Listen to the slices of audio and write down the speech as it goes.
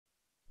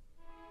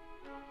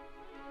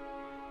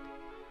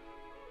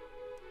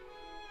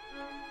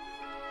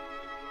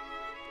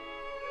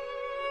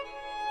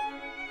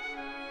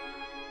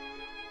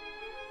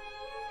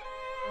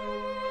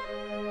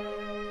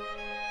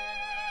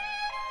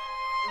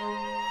You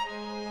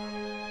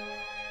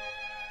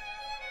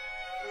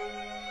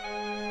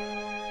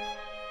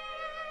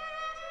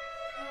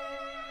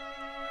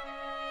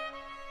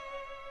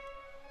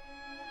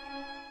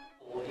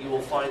will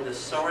find the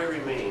sorry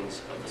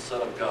remains of the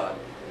Son of God.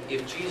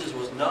 If Jesus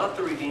was not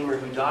the Redeemer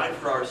who died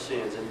for our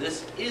sins, and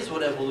this is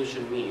what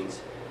evolution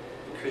means,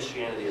 then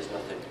Christianity is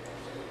nothing.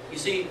 You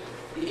see,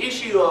 the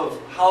issue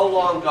of how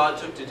long God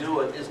took to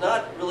do it is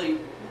not really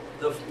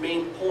the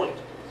main point.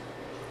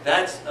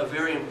 That's a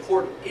very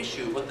important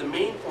issue, but the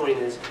main point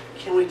is,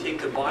 can we take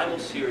the Bible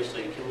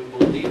seriously? Can we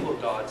believe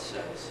what God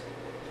says?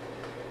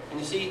 And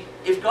you see,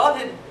 if God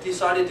had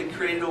decided to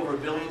create it over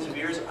billions of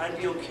years, I'd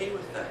be okay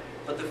with that.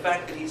 But the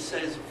fact that He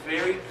says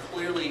very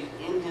clearly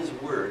in His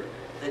Word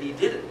that He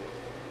did it,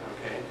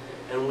 okay?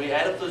 And when we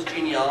add up those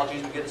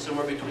genealogies, we get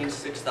somewhere between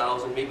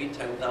 6,000, maybe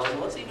 10,000.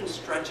 Let's even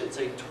stretch it,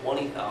 say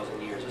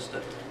 20,000 years, just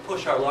to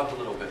push our luck a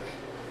little bit.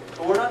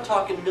 But we're not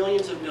talking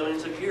millions of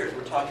years.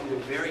 We're talking a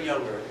very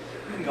young earth.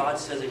 God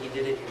says that He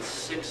did it in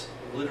 6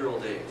 literal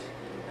days.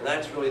 And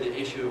that's really the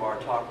issue of our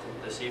talk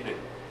this evening.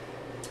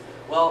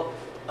 Well,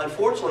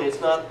 unfortunately,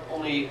 it's not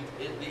only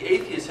the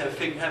atheists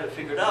have it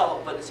figured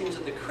out, but it seems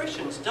that the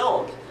Christians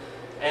don't.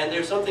 And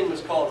there's something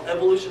that's called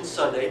Evolution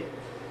Sunday.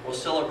 We'll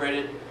celebrate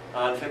it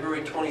on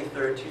February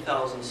 23rd,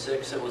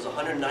 2006. It was the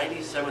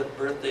 197th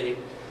birthday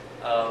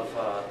of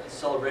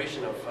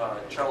celebration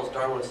of Charles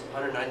Darwin's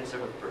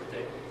 197th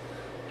birthday.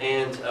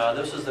 And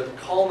this was the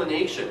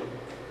culmination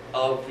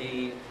of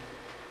the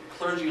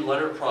Clergy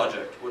Letter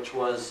Project, which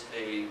was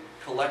a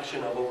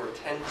collection of over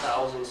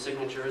 10,000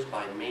 signatures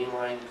by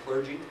mainline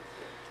clergy.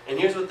 And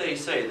here's what they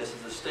say. This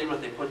is the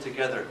statement they put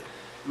together.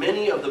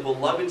 Many of the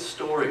beloved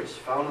stories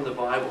found in the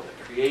Bible,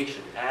 the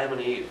creation, Adam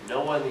and Eve,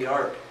 Noah and the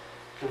ark,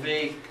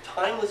 convey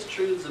timeless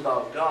truths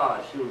about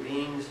God, human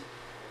beings,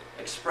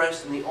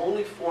 expressed in the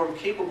only form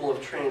capable of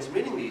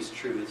transmitting these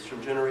truths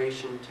from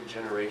generation to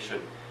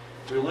generation.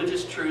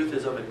 Religious truth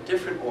is of a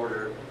different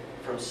order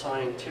from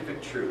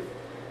scientific truth.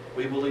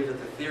 We believe that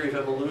the theory of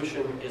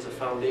evolution is a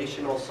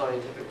foundational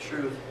scientific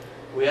truth.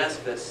 We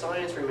ask that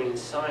science remain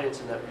science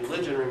and that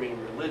religion remain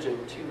religion,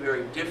 two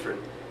very different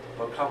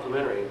but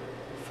complementary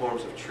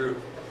forms of truth.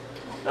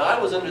 Now, I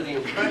was under the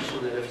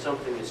impression that if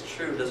something is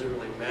true, it doesn't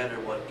really matter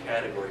what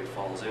category it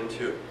falls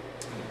into.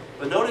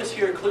 But notice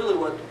here clearly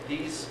what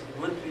these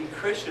would-be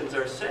Christians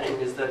are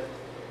saying is that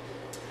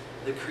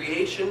the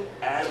creation,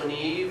 Adam and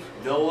Eve,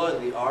 Noah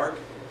and the ark,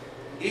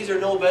 these are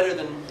no better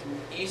than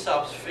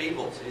Aesop's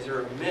fables. These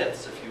are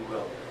myths, if you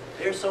will.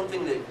 They're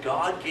something that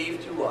God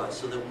gave to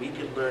us so that we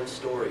could learn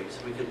stories,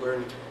 we could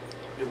learn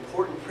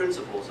important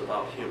principles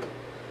about human.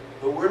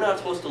 But we're not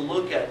supposed to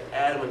look at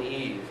Adam and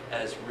Eve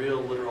as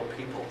real, literal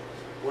people.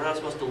 We're not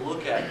supposed to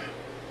look at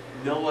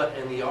Noah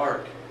and the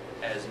ark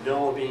as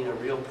Noah being a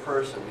real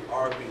person, the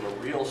ark being a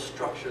real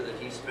structure that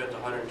he spent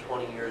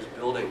 120 years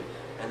building,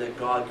 and that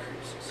God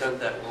sent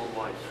that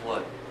worldwide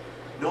flood.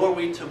 Nor are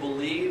we to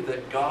believe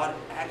that God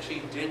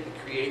actually did the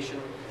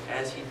creation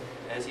as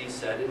he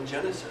said in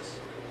Genesis.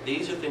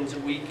 These are things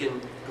that we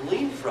can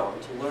glean from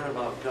to learn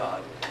about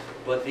God,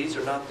 but these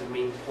are not the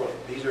main point.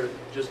 These are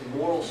just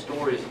moral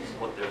stories is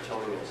what they're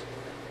telling us.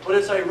 But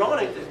it's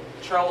ironic that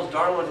Charles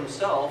Darwin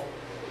himself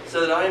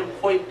said that I am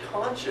quite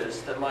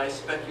conscious that my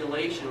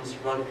speculations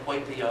run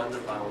quite beyond the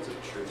bounds of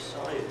true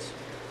science.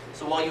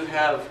 So while you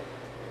have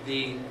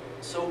the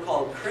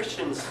so-called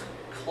Christians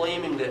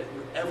claiming that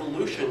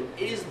evolution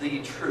is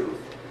the truth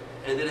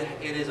and that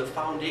it is a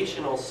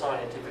foundational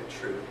scientific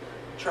truth,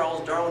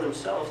 Charles Darwin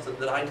himself said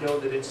that I know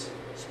that it's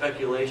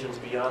speculations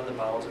beyond the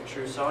bounds of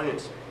true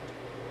science.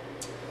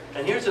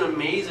 And here's an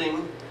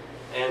amazing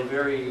and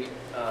very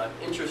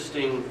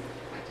interesting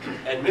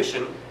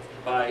admission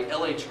by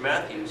L.H.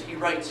 Matthews. He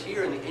writes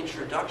here in the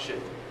introduction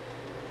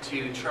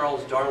to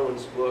Charles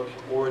Darwin's book,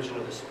 Origin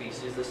of the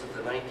Species. This is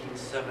the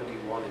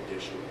 1971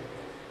 edition.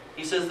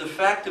 He says, the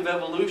fact of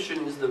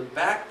evolution is the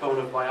backbone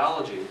of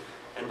biology,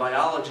 and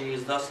biology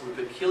is thus in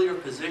the peculiar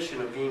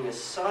position of being a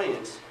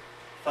science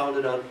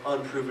founded on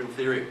unproven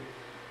theory.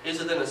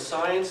 Is it then a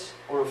science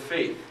or a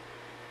faith?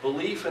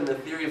 Belief in the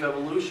theory of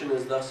evolution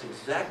is thus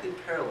exactly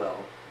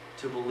parallel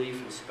to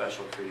belief in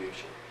special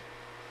creation.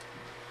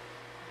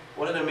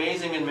 What an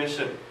amazing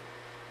admission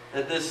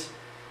that this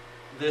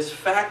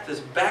fact, this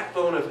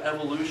backbone of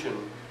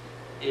evolution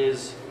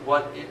is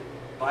what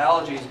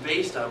biology is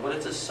based on, but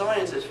it's a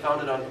science that's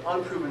founded on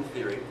unproven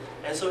theory.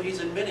 And so he's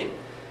admitting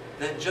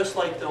that just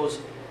like those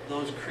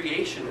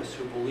creationists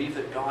who believe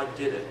that God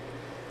did it,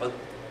 but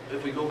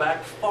if we go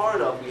back far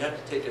enough, we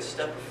have to take a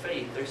step of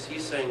faith.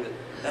 He's saying that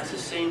that's the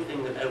same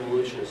thing that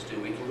evolutionists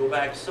do. We can go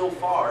back so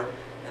far,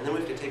 and then we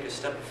have to take a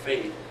step of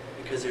faith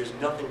because there's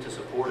nothing to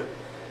support it.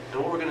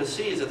 And what we're going to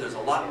see is that there's a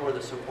lot more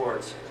that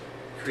supports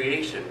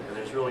creation, and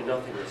there's really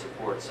nothing that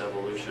supports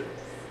evolution.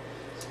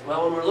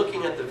 Well, when we're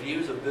looking at the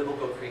views of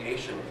biblical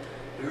creation,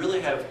 we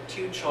really have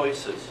two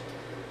choices.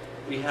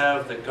 We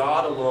have the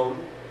God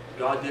alone.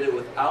 God did it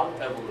without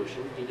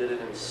evolution. He did it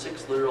in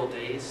 6 literal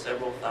days,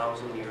 several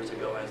thousand years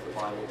ago, as the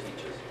Bible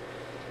teaches.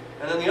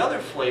 And then the other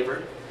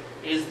flavor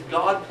is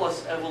God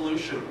plus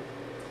evolution.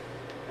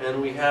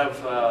 And we have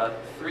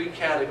three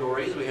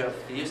categories. We have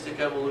theistic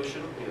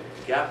evolution, we have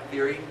gap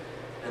theory,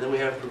 and then we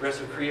have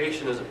progressive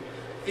creationism.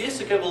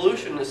 Theistic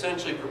evolution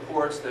essentially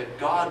purports that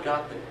God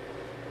got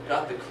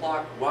the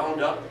clock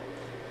wound up,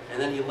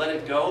 and then he let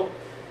it go,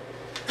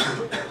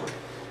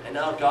 and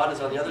now God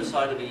is on the other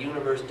side of the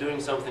universe doing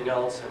something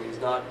else, and he's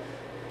not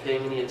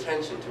paying any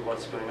attention to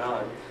what's going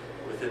on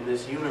within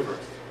this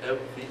universe.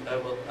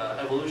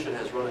 Evolution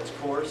has run its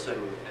course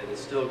and is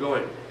still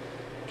going.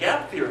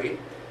 Gap theory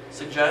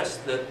suggests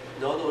that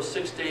no, those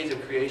 6 days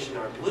of creation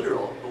are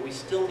literal, but we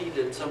still need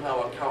to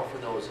somehow account for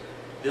those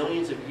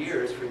billions of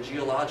years for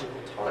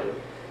geological time.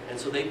 And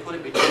so they put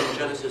it between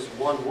Genesis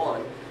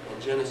 1:1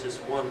 and Genesis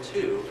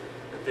 1:2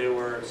 that they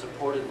were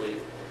supposedly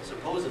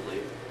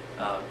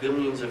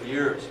billions of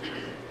years.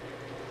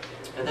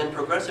 And then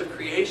progressive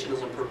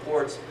creationism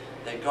purports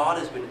that God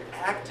has been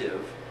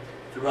active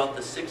throughout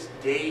the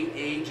 6-day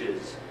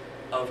ages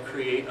of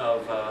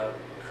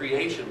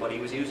creation, but he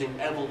was using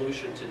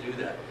evolution to do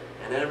that.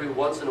 And every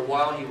once in a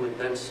while he would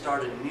then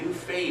start a new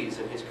phase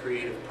in his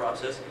creative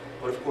process,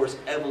 but of course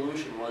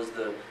evolution was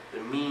the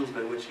means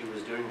by which he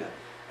was doing that.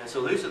 And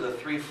so these are the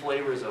three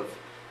flavors of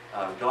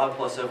God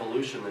plus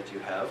evolution that you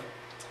have.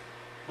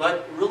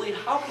 But really,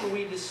 how can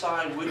we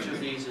decide which of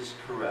these is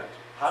correct?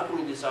 How can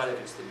we decide if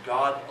it's the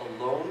God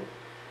alone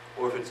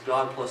or if it's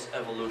God plus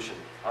evolution?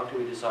 How can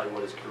we decide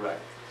what is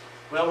correct?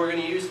 Well, we're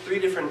going to use three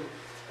different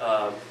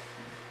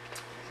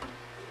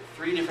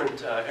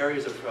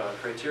areas of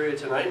criteria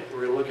tonight.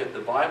 We're going to look at the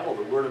Bible,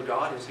 the Word of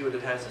God, and see what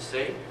it has to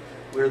say.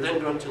 We're then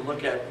going to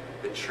look at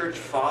the church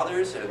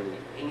fathers and the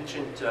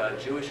ancient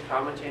Jewish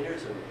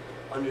commentators and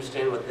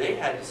understand what they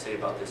had to say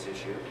about this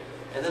issue.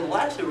 And then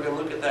lastly, we're going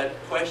to look at that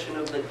question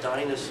of the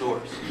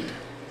dinosaurs.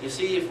 You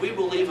see, if we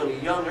believe in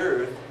a young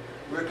earth,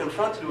 we're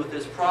confronted with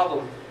this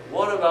problem.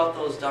 What about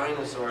those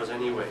dinosaurs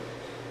anyway?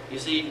 You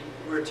see,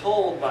 we're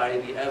told by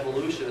the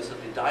evolutionists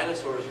that the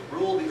dinosaurs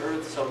ruled the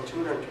earth some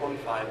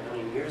 225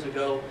 million years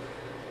ago,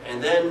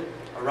 and then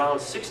around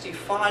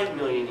 65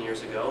 million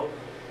years ago,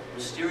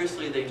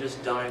 mysteriously they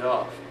just died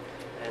off.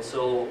 And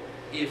so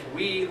if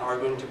we are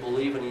going to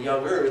believe in a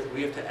young earth,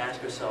 we have to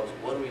ask ourselves,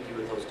 what do we do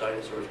with those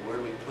dinosaurs? Where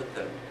do we put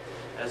them?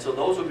 And so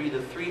those would be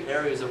the three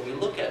areas that we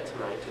look at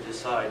tonight to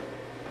decide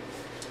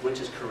which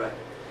is correct.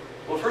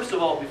 Well, first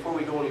of all, before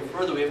we go any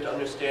further, we have to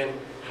understand,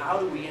 how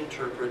do we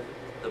interpret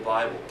the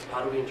Bible?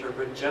 How do we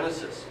interpret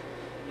Genesis?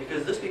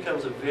 Because this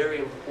becomes a very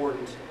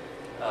important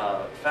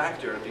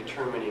factor in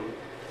determining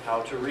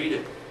how to read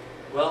it.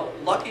 Well,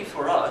 lucky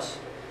for us,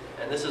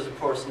 and this is of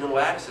course no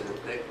accident,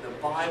 the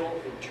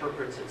Bible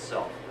interprets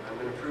itself. And I'm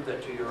going to prove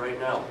that to you right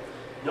now.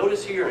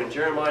 Notice here in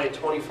Jeremiah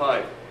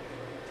 25,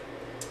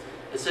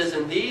 it says,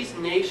 "And these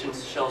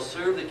nations shall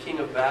serve the king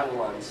of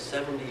Babylon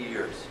 70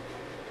 years.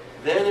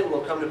 Then it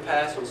will come to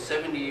pass when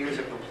 70 years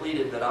are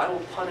completed that I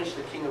will punish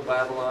the king of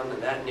Babylon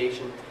and that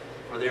nation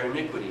for their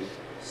iniquity,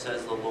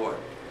 says the Lord."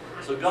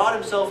 So God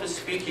himself is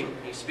speaking.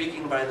 He's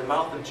speaking by the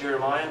mouth of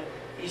Jeremiah.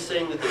 He's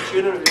saying that the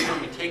children of Israel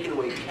will be taken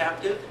away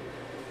captive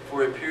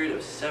for a period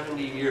of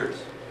 70 years.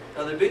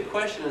 Now the big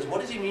question is, what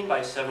does he mean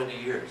by 70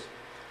 years?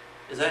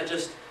 Is that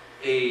just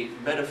a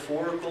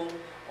metaphorical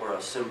or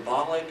a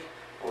symbolic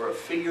or a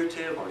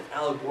figurative or an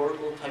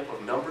allegorical type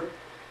of number?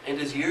 And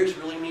does years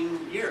really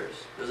mean years?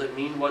 Does it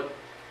mean what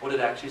it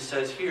actually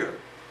says here?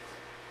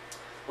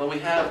 Well, we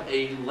have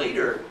a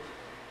later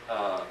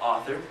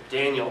author,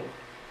 Daniel,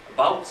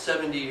 about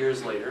 70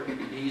 years later.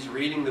 He's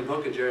reading the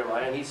book of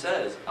Jeremiah, and he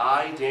says,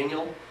 "I,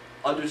 Daniel,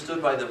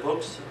 understood by the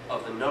books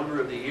of the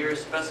number of the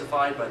years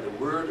specified by the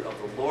word of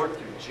the Lord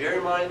through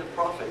Jeremiah the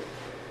prophet,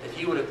 that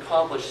he would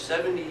accomplish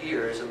 70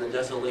 years in the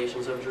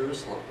desolations of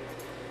Jerusalem."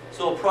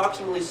 So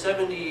approximately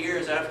 70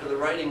 years after the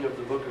writing of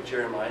the book of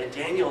Jeremiah,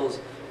 Daniel is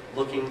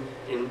looking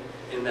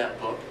in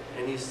that book,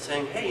 and he's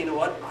saying, hey, you know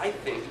what? I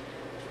think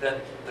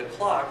that the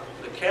clock,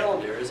 the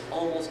calendar, is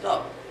almost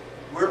up.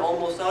 We're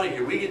almost out of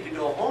here. We get to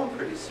go home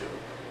pretty soon,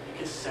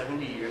 because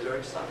 70 years are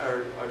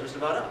just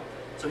about up.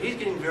 So he's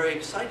getting very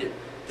excited.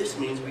 This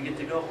means we get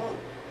to go home.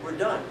 We're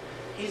done.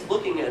 He's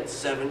looking at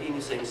 70, and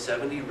he's saying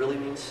 70 really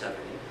means 70,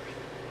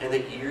 and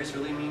that years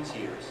really means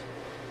years.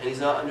 And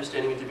he's not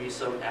understanding it to be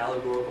some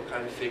allegorical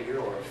kind of figure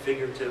or a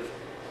figurative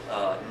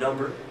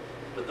number,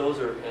 but those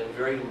are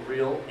very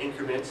real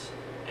increments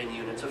and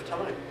units of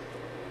time.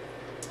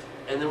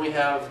 And then we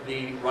have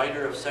the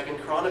writer of 2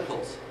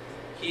 Chronicles.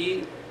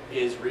 He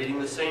is reading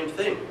the same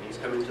thing. He's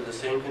coming to the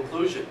same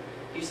conclusion.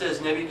 He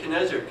says,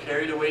 "Nebuchadnezzar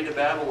carried away to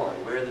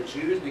Babylon, where the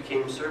Jews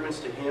became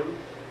servants to him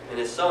and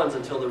his sons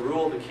until the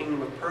rule of the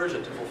kingdom of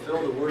Persia, to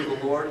fulfill the word of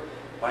the Lord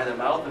by the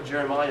mouth of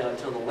Jeremiah,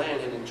 until the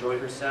land had enjoyed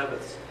her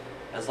Sabbaths.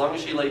 As long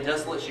as she lay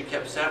desolate, she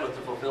kept Sabbath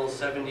to fulfill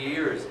 70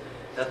 years,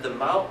 that the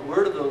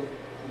word of the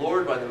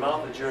Lord by the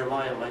mouth of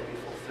Jeremiah might be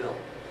fulfilled."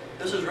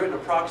 This was written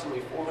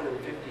approximately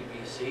 450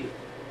 BC.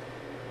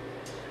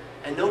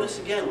 And notice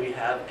again, we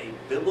have a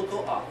biblical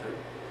author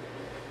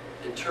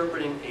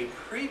interpreting a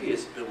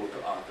previous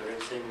biblical author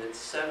and saying that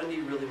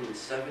 70 really means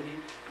 70,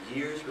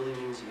 years really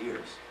means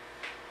years.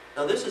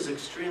 Now this is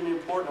extremely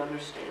important to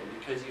understand,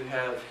 because you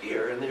have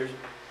here, and there's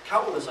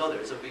countless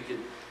others that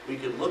we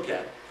could look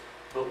at.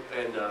 But,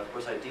 and of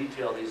course I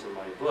detail these in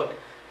my book,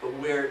 but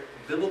where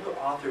biblical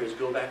authors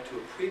go back to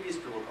a previous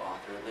biblical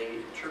author and they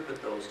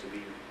interpret those to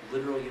be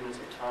literal units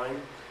of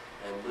time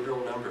and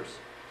literal numbers.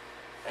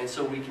 And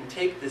so we can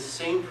take this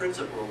same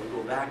principle and we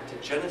go back to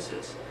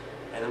Genesis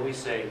and then we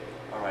say,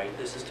 all right,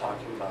 this is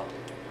talking about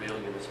real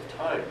units of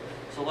time.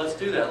 So let's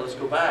do that. Let's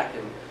go back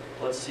and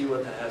let's see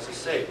what that has to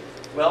say.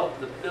 Well,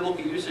 the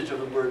biblical usage of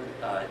the word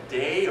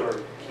day,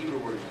 or Hebrew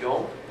word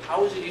yom,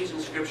 how is it used in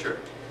Scripture?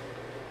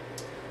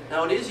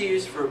 Now it is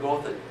used for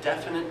both a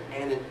definite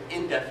and an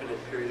indefinite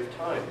period of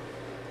time.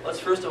 Let's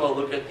first of all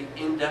look at the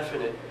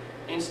indefinite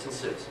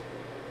instances.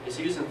 It's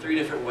used in 3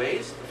 different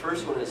ways. The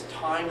first one is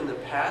time in the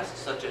past,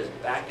 such as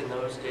back in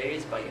those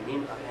days by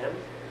Yamim Ahem.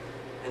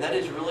 And that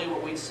is really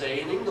what we'd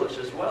say in English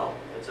as well.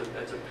 It's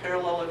a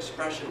parallel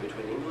expression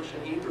between English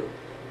and Hebrew.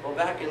 Well,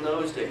 back in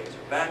those days,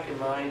 or back in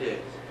my days.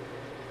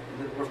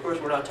 And of course,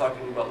 we're not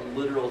talking about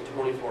literal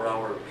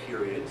 24-hour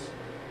periods.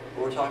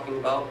 But we're talking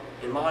about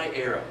in my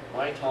era,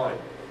 my time.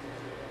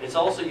 It's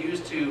also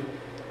used to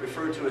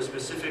refer to a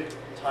specific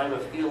time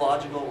of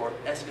theological or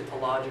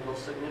eschatological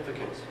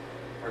significance.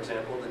 For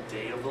example, the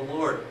day of the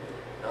Lord.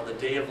 Now the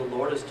day of the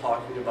Lord is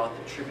talking about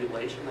the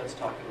tribulation. That's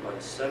talking about a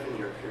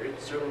 7-year period.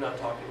 It's certainly not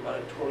talking about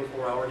a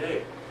 24-hour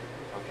day.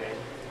 Okay?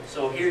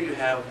 So here you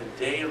have the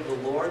day of the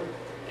Lord.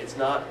 It's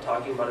not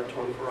talking about a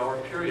 24-hour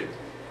period.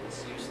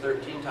 It's used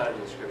 13 times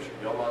in Scripture.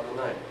 Yom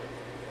Adonai.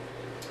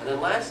 And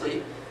then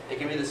lastly, it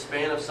can be the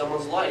span of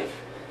someone's life.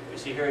 We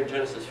see here in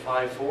Genesis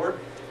 5:4.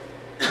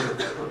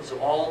 So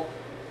all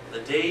the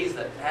days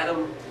that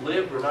Adam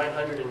lived were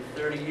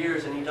 930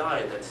 years and he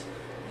died. That's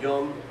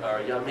Yom, or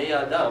Yamei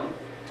Adam.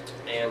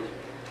 And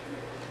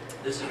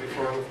this is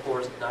referring, of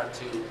course, not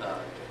to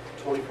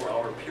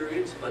 24-hour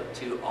periods, but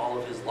to all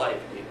of his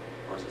life.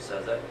 Of course, it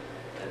says that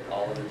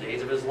all of the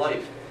days of his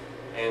life.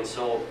 And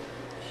so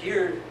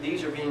here,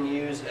 these are being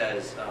used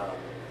as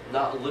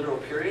not literal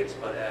periods,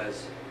 but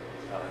as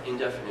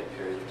indefinite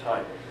periods of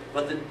time.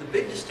 But the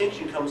big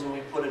distinction comes when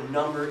we put a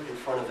number in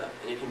front of them.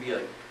 And it can be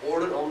a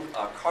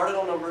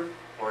cardinal number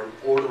or an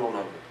ordinal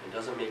number. It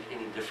doesn't make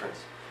any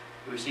difference.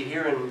 We see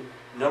here in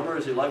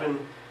Numbers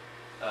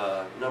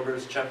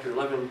chapter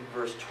 11,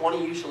 verse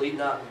 20, you shall eat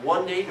not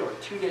 1 day, nor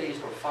 2 days,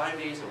 nor 5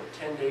 days, nor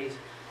 10 days,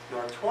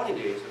 nor 20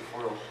 days, but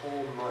for a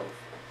whole month.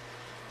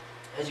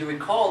 As you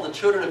recall, the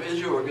children of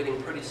Israel were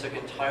getting pretty sick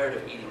and tired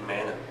of eating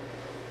manna.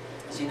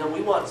 See, now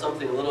we want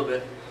something a little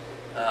bit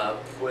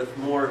with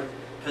more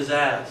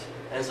pizzazz.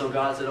 And so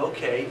God said,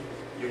 okay,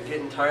 you're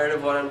getting tired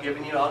of what I'm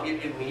giving you. I'll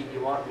give you meat.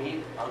 You want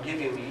meat? I'll give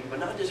you meat. But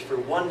not just for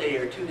 1 day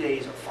or 2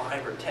 days or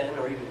 5 or 10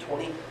 or even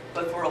 20,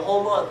 but for a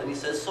whole month. And he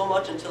says, so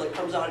much until it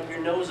comes out of your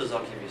noses,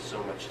 I'll give you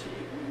so much to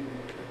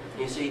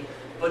eat. You see?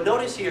 But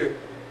notice here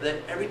that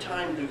every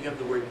time you have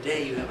the word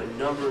day, you have a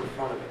number in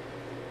front of it.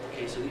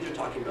 Okay, so these are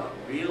talking about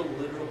real,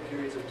 literal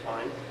periods of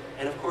time.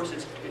 And of course,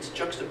 it's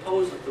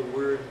juxtaposed with the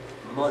word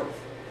month.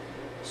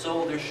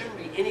 So there shouldn't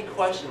be any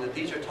question that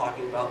these are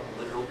talking about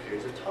literal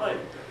periods of time.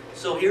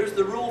 So here's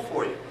the rule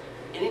for you.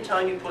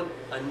 Anytime you put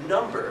a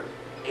number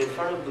in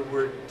front of the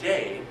word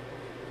day,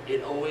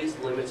 it always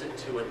limits it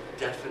to a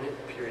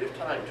definite period of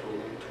time,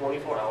 to a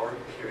 24-hour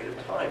period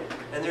of time.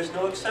 And there's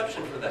no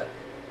exception for that.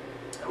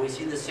 And we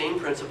see the same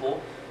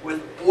principle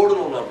with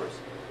ordinal numbers.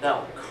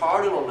 Now,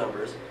 cardinal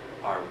numbers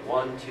are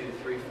 1, 2,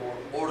 3, 4.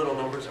 Ordinal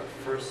numbers are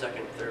first,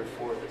 second, third,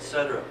 fourth,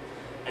 etc.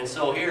 And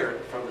so here,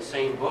 from the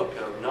same book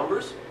of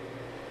Numbers,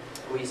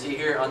 we see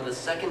here on the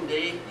second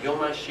day, Yom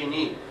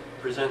HaSheni,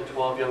 present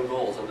 12 young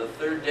bulls. On the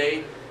third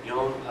day,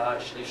 Yom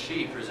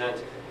HaShlishi,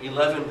 present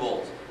 11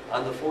 bulls.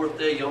 On the fourth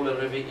day, Yom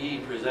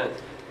HaRevi'i, present.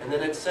 And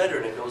then etc.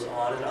 And it goes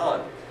on and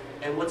on.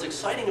 And what's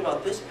exciting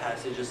about this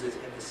passage is it's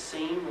the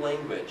same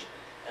language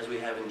as we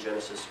have in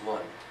Genesis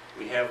 1.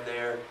 We have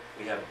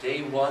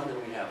day 1,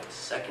 then we have a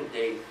second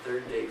day,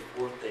 third day,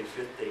 fourth day,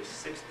 fifth day,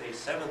 sixth day,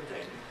 seventh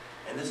day.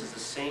 And this is the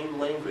same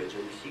language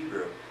in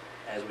Hebrew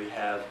as we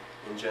have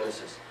in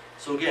Genesis.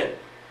 So again,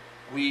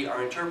 we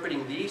are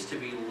interpreting these to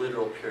be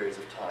literal periods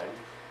of time.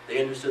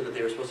 They understood that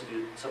they were supposed to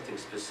do something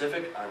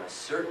specific on a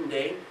certain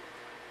day,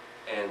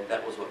 and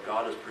that was what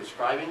God was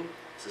prescribing.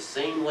 It's the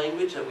same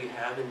language that we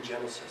have in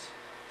Genesis.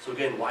 So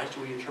again, why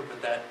should we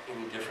interpret that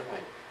any differently?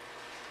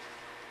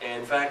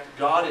 And in fact,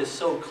 God is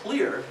so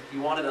clear, He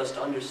wanted us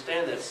to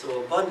understand that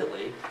so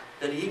abundantly,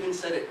 that He even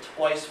said it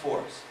twice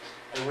for us.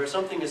 And where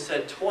something is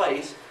said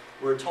twice,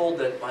 we're told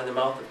that by the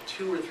mouth of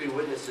 2 or 3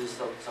 witnesses,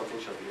 something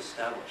shall be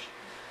established.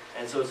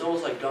 And so it's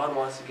almost like God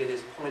wants to get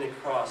His point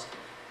across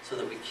so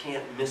that we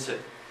can't miss it.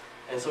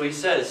 And so He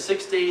says,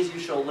 6 days you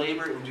shall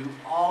labor and do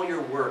all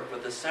your work,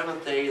 but the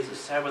 7th day is the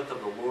Sabbath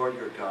of the Lord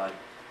your God.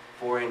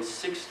 For in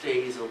 6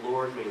 days the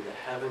Lord made the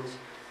heavens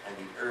and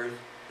the earth,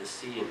 the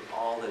sea, and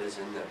all that is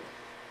in them.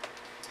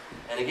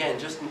 And again,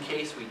 just in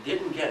case we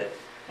didn't get it,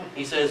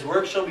 He says,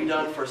 work shall be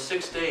done for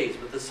 6 days,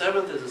 but the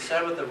 7th is the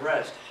Sabbath of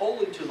rest,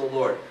 holy to the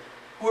Lord.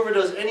 Whoever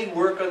does any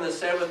work on the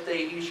Sabbath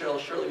day, he shall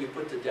surely be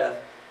put to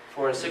death.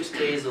 For in 6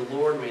 days the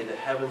Lord made the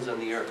heavens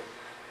and the earth.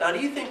 Now, do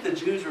you think the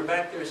Jews were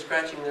back there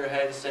scratching their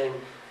heads saying,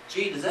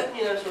 gee, does that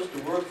mean I'm supposed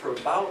to work for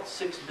about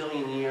 6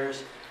 billion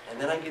years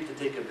and then I get to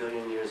take 1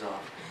 billion years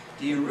off?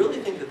 Do you really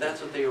think that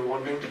that's what they were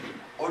wondering?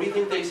 Or do you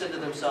think they said to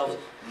themselves,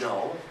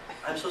 no,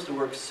 I'm supposed to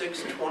work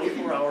 6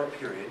 24-hour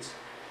periods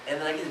and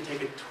then I get to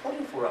take a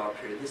 24-hour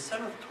period, the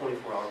 7th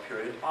 24-hour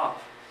period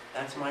off.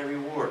 That's my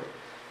reward.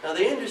 Now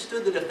they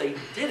understood that if they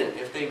didn't,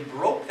 if they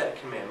broke that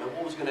commandment,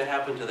 what was going to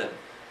happen to them?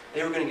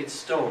 They were going to get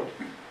stoned.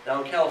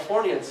 Now in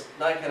California, it's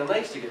not kind of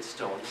nice to get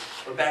stoned,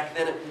 but back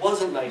then it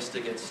wasn't nice to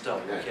get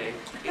stoned, okay?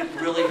 It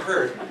really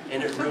hurt,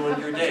 and it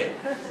ruined your day,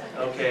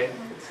 okay?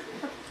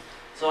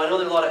 So I know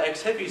there are a lot of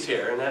ex-hippies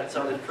here, and that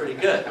sounded pretty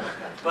good,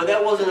 but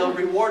that wasn't a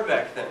reward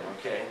back then,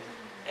 okay?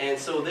 And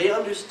so they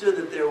understood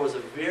that there was a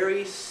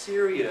very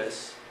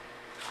serious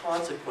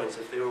consequence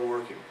if they were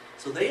working.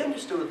 So they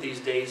understood what these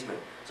days meant.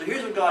 So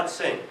here's what God's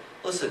saying.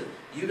 Listen,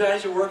 you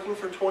guys are working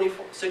for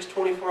 6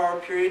 24-hour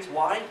periods.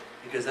 Why?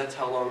 Because that's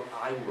how long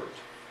I worked.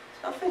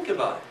 Now think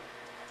about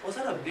it. Was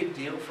that a big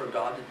deal for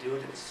God to do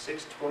it in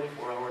 6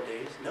 24-hour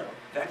days? No. In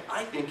fact,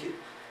 I think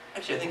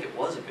it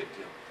was a big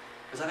deal.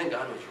 Because I think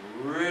God was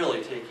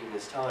really taking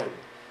his time.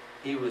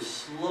 He was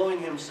slowing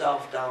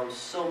himself down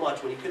so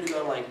much when he could have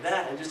gone like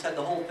that and just had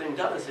the whole thing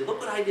done and say, look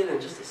what I did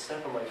in just a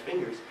snap of my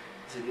fingers.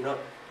 He said, you know,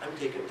 I'm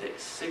taking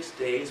 6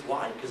 days.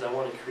 Why? Because I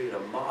want to create a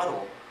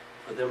model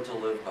for them to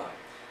live by.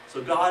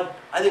 So God,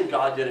 I think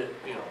God did it,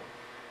 you know,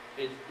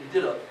 he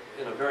did it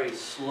in a very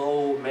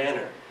slow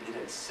manner. He did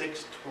it in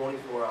 6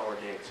 24-hour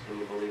days. Can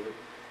you believe it?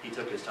 He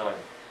took his time.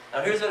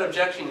 Now here's that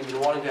objection you've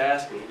been wanting to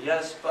ask me.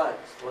 Yes, but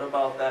what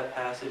about that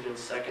passage in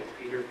 2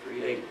 Peter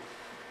 3:8?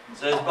 It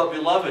says, but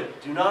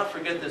beloved, do not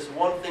forget this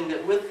one thing,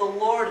 that with the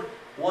Lord,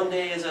 one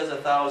day is as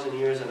 1,000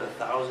 years, and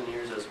 1,000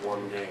 years as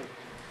one day.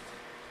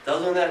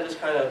 Doesn't that just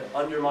kind of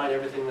undermine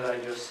everything that I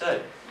just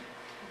said?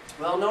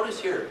 Well, notice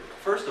here,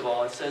 first of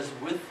all, it says,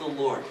 with the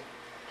Lord.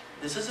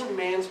 This isn't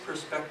man's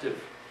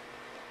perspective.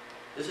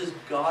 This is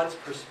God's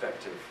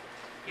perspective.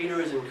 Peter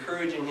is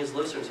encouraging his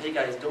listeners, hey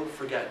guys, don't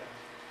forget.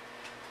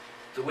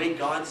 The way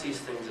God sees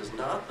things is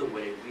not the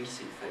way we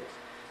see things.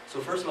 So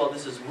first of all,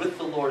 this is with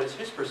the Lord, it's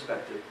his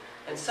perspective.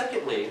 And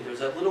secondly, there's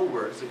that little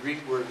word, it's a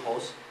Greek word,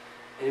 hos,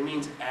 and it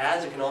means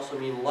as, it can also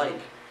mean like.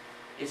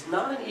 It's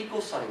not an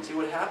equal sign. See,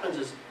 what happens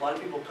is a lot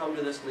of people come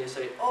to this and they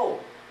say, oh,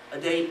 a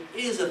day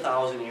is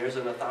 1,000 years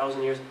and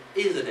 1,000 years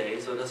is a day,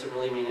 so it doesn't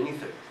really mean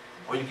anything.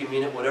 Or you can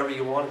mean it whatever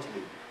you want it to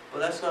mean. But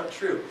that's not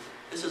true.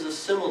 This is a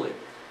simile.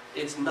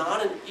 It's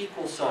not an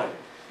equal sign.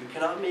 You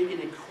cannot make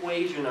an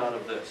equation out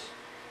of this.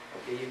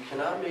 Okay, you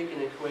cannot make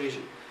an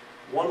equation.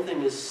 One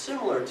thing is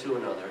similar to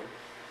another,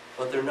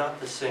 but they're not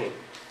the same.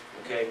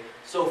 Okay,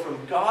 so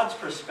from God's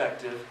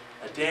perspective,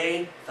 a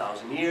day,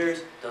 1,000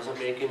 years, doesn't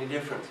make any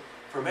difference.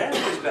 From man's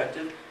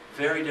perspective,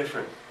 very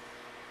different.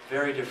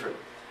 Very different.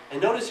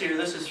 And notice here,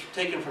 this is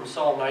taken from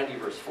Psalm 90,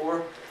 verse 4,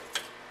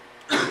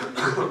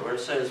 where it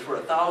says, for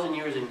 1,000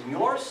 years in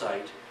your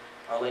sight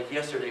are like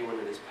yesterday when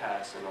it is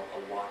past, and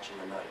a watch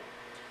in the night.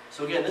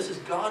 So again, this is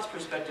God's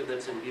perspective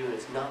that's in view, and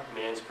it's not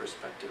man's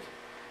perspective.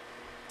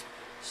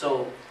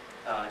 So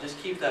just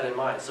keep that in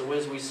mind. So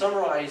as we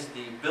summarize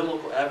the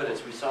biblical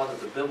evidence, we saw that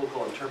the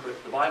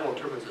Bible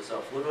interprets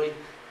itself literally.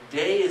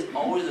 Day is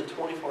always a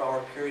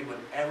 24-hour period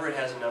whenever it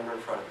has a number in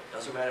front of it.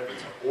 Doesn't matter if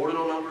it's an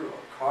ordinal number or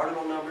a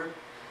cardinal number.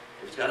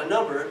 If it's got a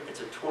number, it's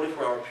a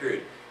 24-hour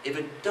period. If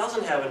it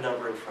doesn't have a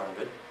number in front of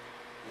it,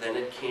 then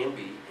it can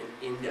be an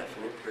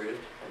indefinite period of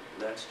time.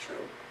 And that's true.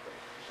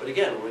 But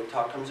again, when it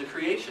comes to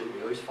creation,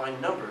 we always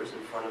find numbers in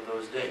front of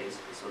those days,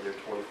 and so they're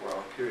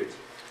 24-hour periods.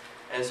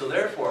 And so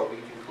therefore, we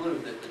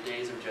conclude that the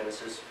days of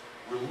Genesis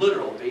were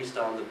literal based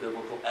on the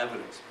biblical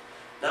evidence.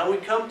 Now we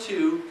come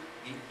to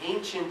the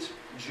ancient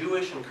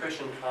Jewish and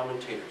Christian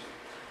commentators.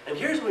 And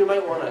here's where we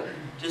might want to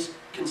just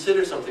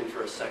consider something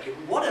for a second.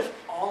 What if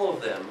all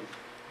of them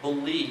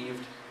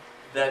believed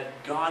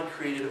that God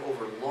created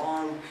over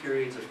long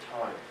periods of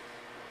time?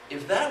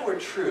 If that were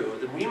true,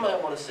 then we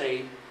might want to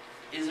say,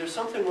 is there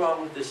something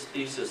wrong with this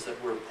thesis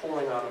that we're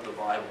pulling out of the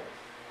Bible?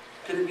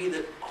 Could it be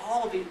that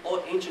all of the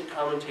ancient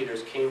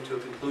commentators came to a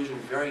conclusion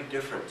very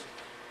different,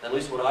 at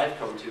least what I've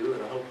come to,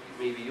 and I hope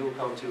maybe you'll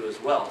come to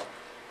as well?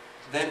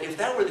 Then if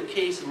that were the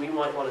case, then we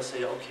might want to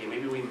say, okay,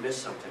 maybe we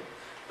missed something.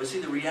 But see,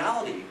 the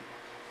reality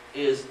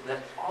is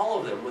that all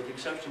of them, with the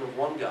exception of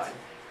one guy,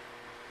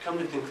 come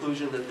to the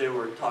conclusion that they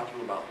were talking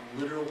about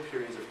literal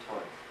periods of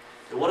time.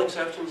 The one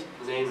exception,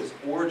 his name is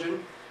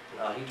Origen.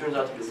 He turns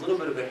out to be a little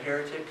bit of a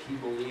heretic. He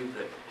believed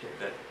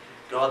that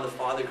God the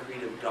Father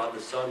created God the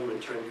Son, who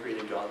in turn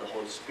created God the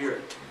Holy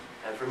Spirit.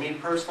 And for me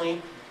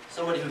personally,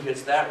 somebody who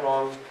gets that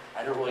wrong,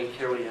 I don't really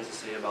care what he has to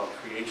say about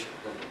creation,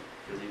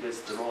 because he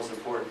gets the most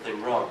important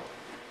thing wrong.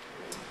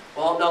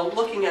 Well, now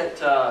looking at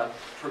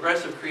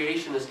progressive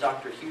creationist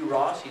Dr. Hugh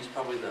Ross, he's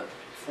probably the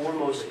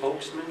foremost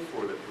spokesman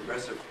for the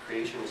progressive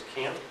creationist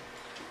camp.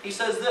 He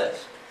says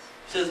this.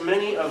 He says,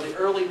 many of the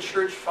early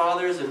church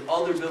fathers and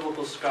other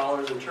biblical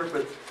scholars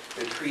interpret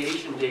the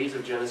creation days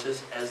of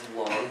Genesis as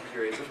long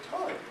periods of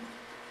time.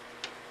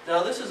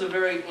 Now this is a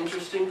very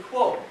interesting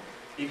quote,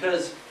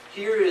 because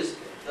Here is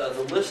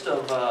the list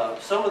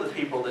of some of the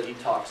people that he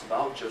talks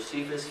about: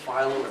 Josephus,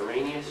 Philo,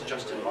 Irenaeus,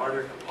 Justin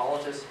Martyr,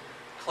 Hippolytus,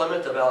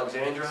 Clement of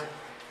Alexandria,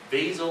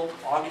 Basil,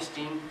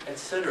 Augustine,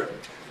 etc.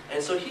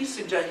 And so he's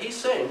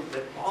saying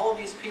that all of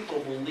these people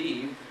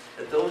believe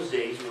that those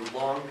days were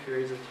long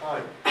periods of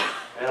time.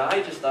 And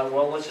I just thought,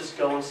 well, let's just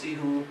go and see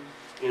who,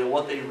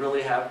 what they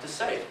really have to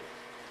say.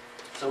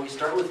 So we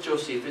start with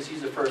Josephus.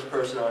 He's the first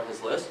person on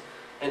his list.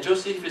 And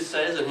Josephus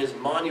says in his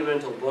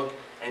monumental book,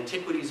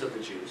 Antiquities of the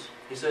Jews,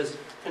 he says,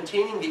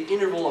 containing the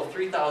interval of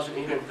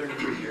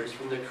 3,833 years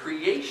from the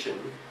creation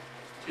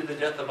to the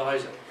death of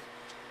Isaac.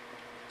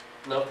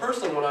 Now,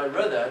 personally, when I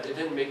read that, it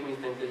didn't make me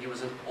think that he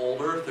was an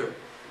old earther.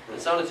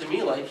 It sounded to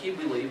me like he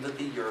believed that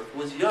the earth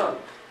was young.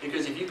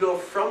 Because if you go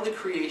from the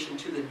creation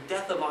to the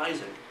death of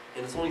Isaac,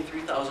 and it's only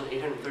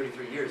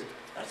 3,833 years,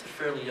 that's a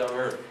fairly young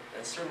earth.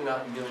 That's certainly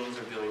not millions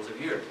or billions of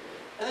years.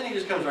 And then he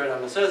just comes right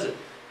on and says it.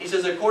 He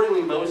says,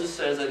 accordingly, Moses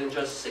says that in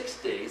just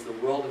 6 days, the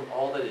world and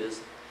all that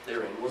is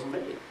therein was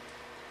made.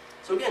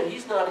 So again,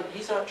 he's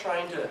not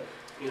trying to,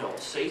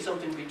 say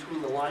something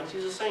between the lines.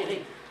 He's just saying,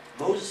 hey,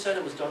 Moses said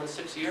it was done in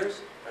 6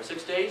 years, or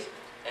 6 days,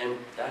 and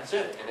that's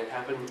it. And it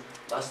happened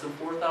less than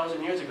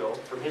 4,000 years ago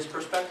from his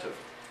perspective.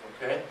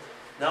 Okay?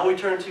 Now we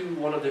turn to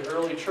one of the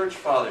early church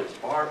fathers,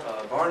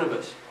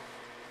 Barnabas.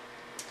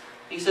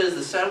 He says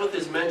the Sabbath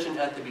is mentioned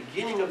at the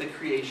beginning of the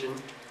creation.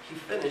 He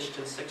finished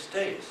in 6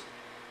 days.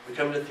 We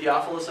come to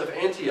Theophilus of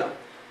Antioch.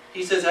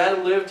 He says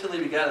Adam lived till he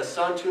begat a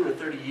son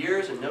 230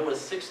 years, and Noah's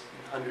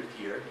 600th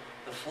year.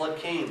 The flood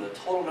came. The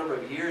total number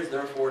of years,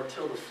 therefore,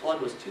 till the flood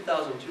was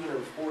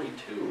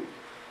 2,242.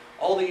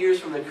 All the years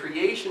from the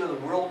creation of the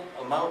world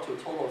amount to a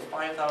total of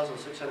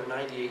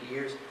 5,698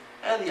 years,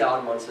 and the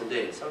odd months and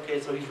days.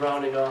 Okay, so he's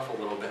rounding off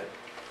a little bit.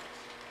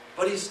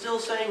 But he's still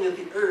saying that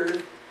the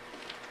earth,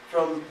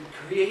 from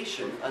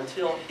creation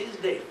until his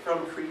day,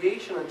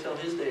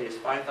 is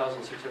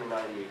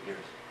 5,698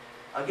 years.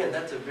 Again,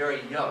 that's a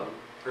very young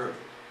earth.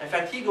 In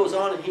fact, he goes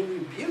on and he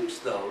rebukes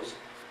those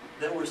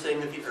that were saying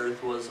that the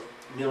earth was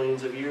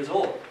millions of years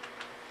old.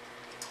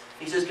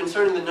 He says,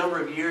 concerning the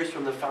number of years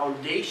from the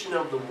foundation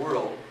of the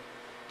world,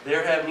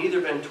 there have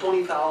neither been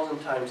 20,000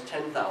 times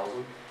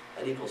 10,000,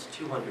 that equals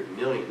 200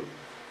 million.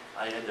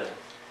 I had to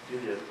do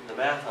the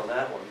math on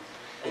that one.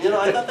 And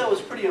I thought that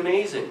was pretty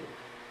amazing.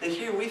 That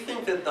here we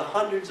think that the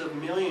hundreds of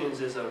millions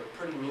is a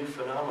pretty new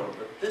phenomenon,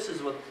 but this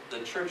is what the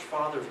church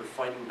fathers were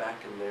fighting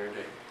back in their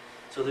day.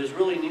 So there's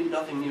really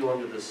nothing new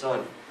under the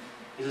sun.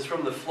 He says,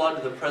 from the flood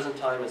to the present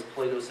time, as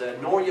Plato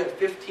said, nor yet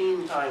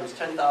 15 times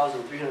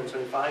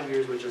 10,375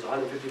 years, which is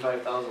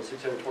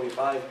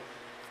 155,625,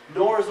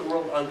 nor is the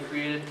world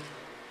uncreated,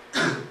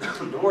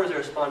 nor is there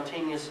a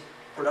spontaneous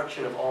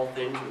production of all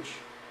things, which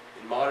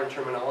in modern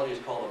terminology is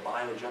called a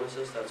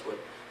biogenesis. That's what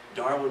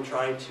Darwin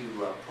tried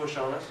to push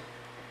on us,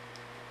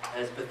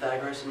 as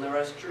Pythagoras and the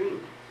rest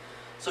dreamed.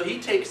 So he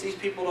takes these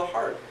people to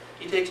heart.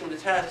 He takes them to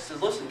task. He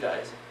says, listen,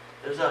 guys,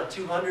 there's not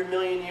 200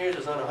 million years,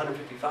 there's not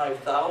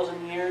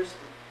 155,000 years,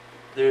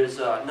 there's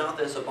not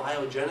this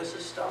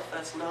abiogenesis stuff.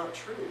 That's not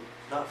true,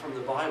 not from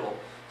the Bible.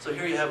 So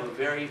here you have a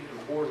very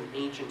important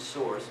ancient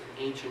source,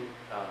 an ancient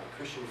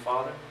Christian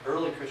father,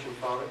 early Christian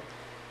father,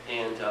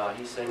 and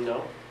he's saying,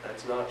 no,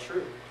 that's not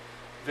true.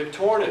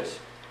 Victornus,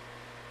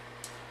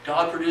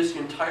 God produced the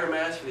entire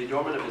mass for the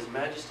adornment of his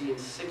majesty in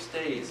 6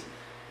 days.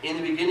 In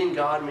the beginning,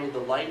 God made the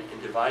light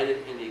and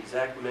divided in the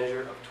exact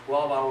measure of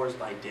 12 hours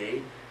by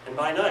day and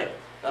by night.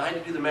 Now, I had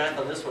to do the math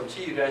on this one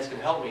too. You guys can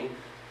help me.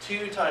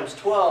 2 times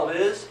 12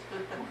 is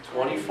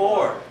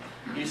 24.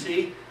 You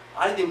see,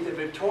 I think that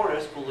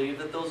Victornus believed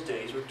that those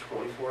days were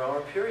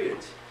 24-hour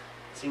periods.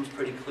 It seems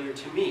pretty clear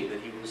to me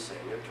that he was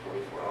saying they're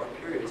 24-hour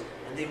periods,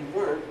 and they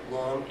weren't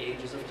long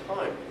ages of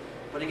time.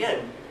 But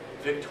again,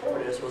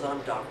 Victornus was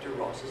on Dr.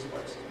 Ross's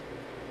list.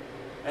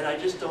 And I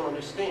just don't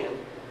understand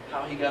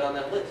how he got on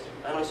that list.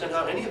 I don't understand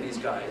how any of these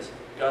guys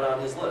got on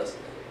his list,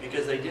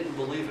 because they didn't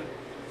believe it.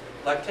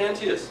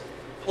 Lactantius,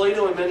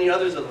 Plato and many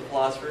others of the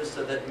philosophers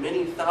said that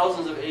many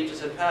thousands of ages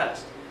had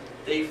passed.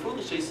 They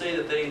foolishly say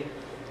that they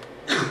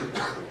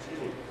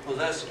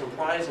possess,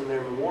 comprise in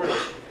their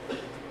memorials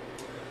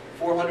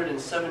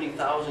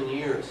 470,000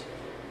 years.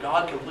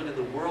 God completed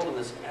the world in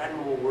this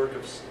admirable work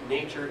of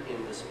nature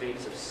in the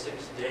space of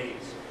 6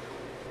 days.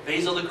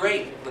 Basil the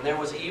Great, when there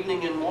was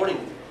evening and morning,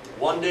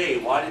 one day.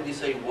 Why did he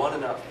say one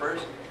and not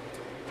first?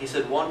 He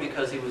said one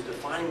because he was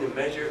defining the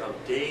measure of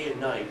day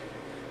and night,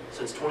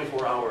 since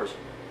 24 hours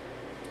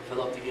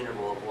fill up the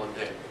interval of one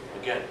day.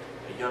 Again,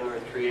 a young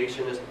earth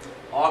creationist.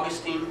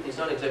 Augustine, he's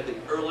not exactly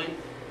early,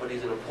 but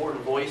he's an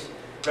important voice.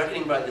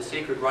 Reckoning by the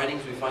sacred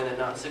writings, we find that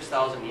not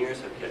 6,000 years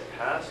have yet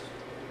passed.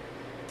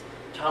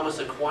 Thomas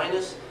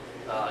Aquinas,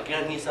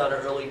 again, he's not an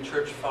early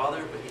church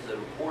father, but he's an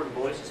important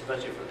voice,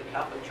 especially for the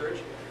Catholic Church.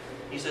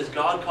 He says,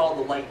 God called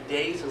the light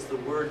day, since the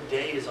word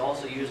day is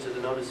also used to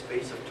denote a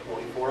space of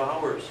 24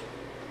 hours.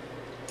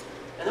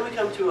 And then we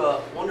come to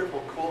a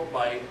wonderful quote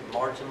by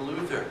Martin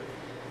Luther.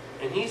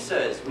 And he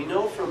says, we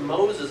know from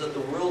Moses that the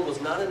world was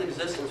not in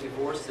existence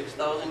before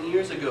 6,000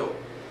 years ago.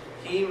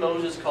 He,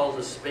 Moses, calls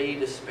a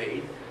spade,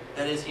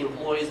 That is, he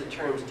employs the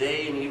terms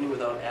day and evening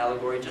without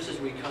allegory, just as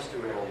we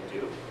customarily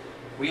do.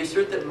 We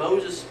assert that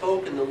Moses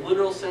spoke in the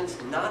literal sense,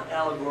 not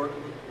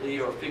allegorically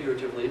or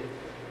figuratively.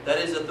 That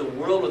is, that the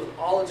world with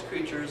all its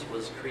creatures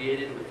was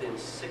created within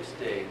 6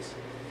 days,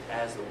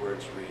 as the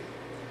words read.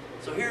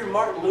 So here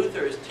Martin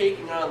Luther is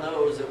taking on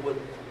those that would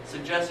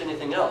suggest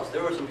anything else.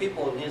 There were some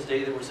people in his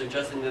day that were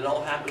suggesting that it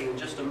all happened in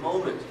just a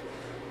moment.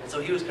 And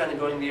so he was kind of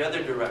going the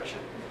other direction.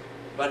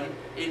 But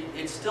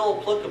it's still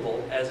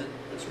applicable as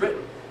it's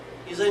written.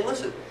 He's saying,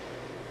 listen,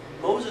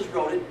 Moses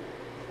wrote it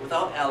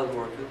without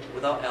allegory,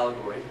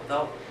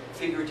 without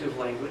figurative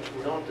language.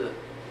 We don't have to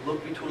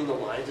look between the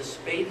lines. A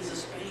spade is a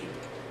spade.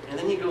 And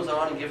then he goes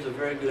on and gives a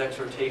very good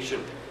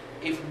exhortation.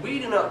 If we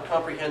do not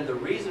comprehend the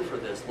reason for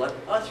this, let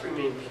us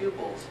remain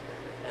pupils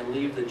and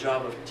leave the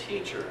job of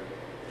teacher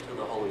to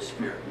the Holy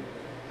Spirit.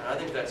 And I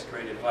think that's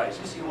great advice.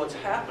 You see, what's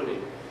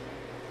happening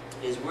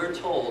is we're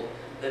told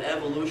that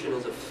evolution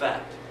is a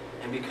fact.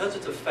 And because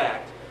it's a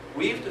fact,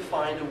 we have to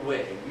find a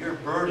way. We are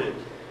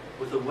burdened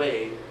with a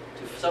way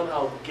to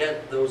somehow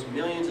get those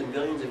millions and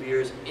billions of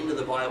years into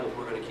the Bible if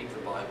we're going to keep the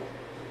Bible.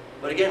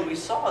 But again, we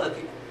saw that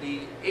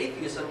the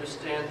atheists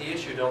understand the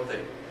issue, don't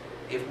they?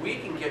 If we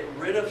can get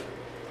rid of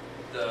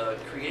the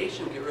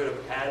creation, get rid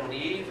of Adam and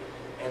Eve,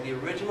 and the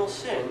original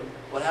sin,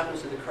 what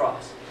happens to the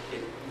cross?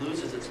 It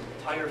loses its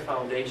entire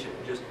foundation.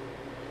 It just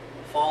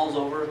falls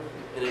over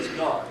and it's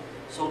gone.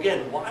 So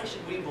again, why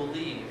should we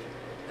believe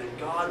that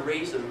God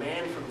raised a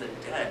man from the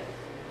dead?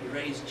 He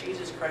raised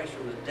Jesus Christ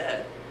from the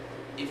dead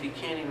if he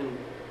can't even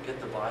get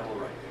the Bible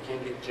right. He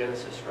can't get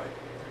Genesis right.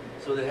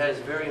 So that has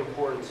very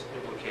important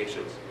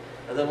implications.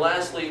 And then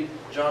lastly,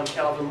 John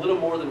Calvin, little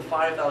more than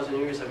 5,000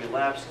 years have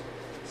elapsed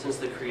since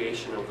the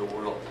creation of the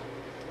world.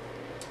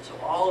 So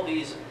all of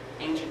these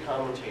ancient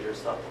commentators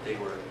thought that they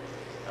were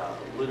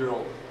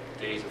literal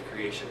days of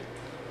creation.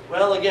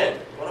 Well, again,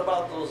 what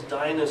about those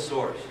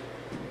dinosaurs?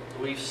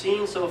 We've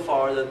seen so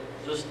far that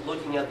just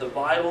looking at the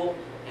Bible,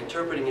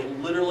 interpreting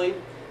it literally,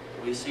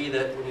 we see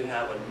that when you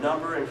have a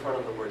number in front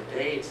of the word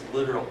day, it's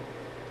literal.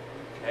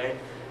 Okay?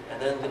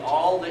 And then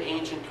all the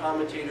ancient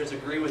commentators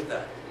agree with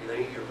that.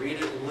 You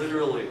read it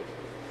literally.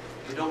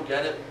 If you don't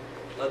get it,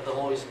 let the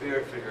Holy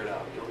Spirit figure it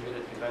out. You'll get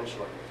it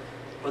eventually.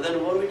 But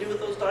then what do we do with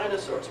those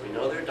dinosaurs? We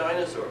know they're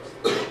dinosaurs.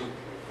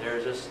 There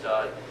are just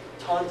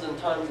tons and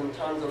tons and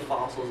tons of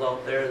fossils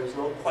out there. There's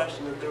no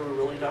question that they were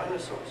really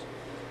dinosaurs.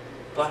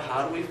 But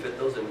how do we fit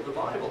those into the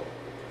Bible?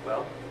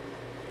 Well,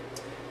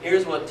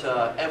 here's what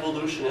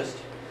evolutionist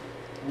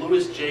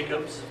Louis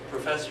Jacobs,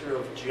 professor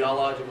of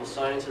geological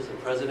sciences and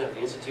president of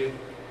the Institute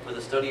for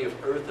the Study of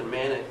Earth and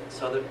Man at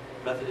Southern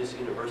Methodist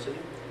University.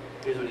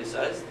 Here's what he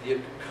says. The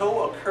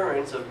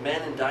co-occurrence of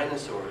men and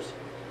dinosaurs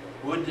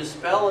would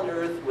dispel an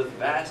earth with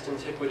vast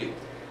antiquity.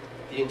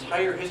 The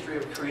entire history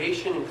of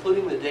creation,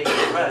 including the day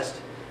of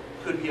rest,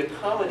 could be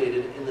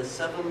accommodated in the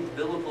 7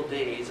 biblical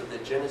days of the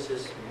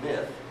Genesis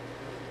myth.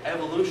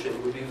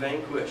 Evolution would be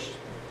vanquished.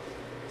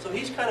 So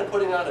he's kind of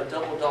putting out a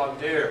double dog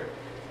dare.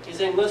 He's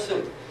saying,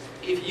 listen,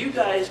 if you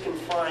guys can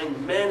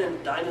find men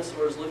and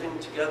dinosaurs living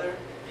together,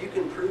 if you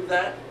can prove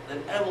that,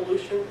 then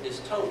evolution is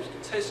toast.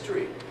 It's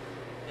history.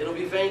 It'll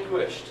be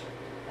vanquished.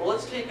 Well,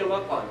 let's take him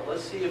up on it.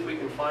 Let's see if we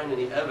can find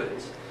any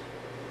evidence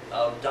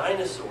of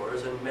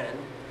dinosaurs and men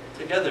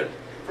together.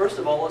 First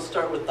of all, let's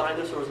start with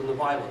dinosaurs in the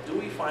Bible. Do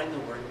we find the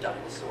word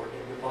dinosaur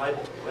in the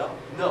Bible? Well,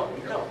 no,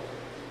 we don't.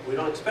 We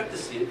don't expect to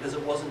see it because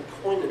it wasn't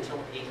coined until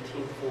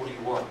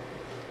 1841.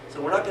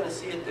 So we're not going to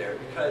see it there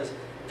because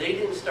they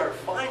didn't start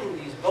finding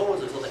these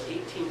bones until the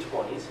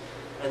 1820s.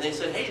 And they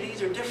said, hey,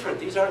 these are different.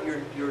 These aren't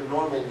your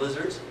normal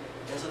lizards.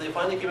 And so they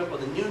finally came up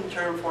with a new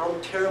term for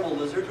them, terrible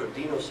lizard, or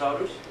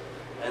dinosaurus.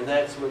 And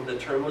that's when the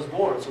term was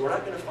born. So we're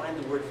not going to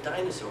find the word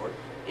dinosaur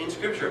in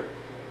Scripture.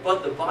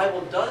 But the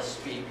Bible does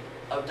speak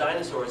of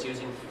dinosaurs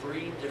using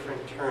 3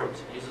 different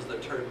terms. It uses the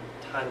term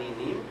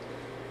taninim,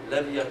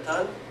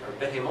 leviathan, or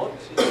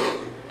behemoth,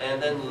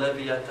 and then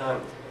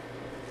leviathan.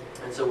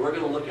 And so we're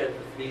going to look at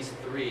these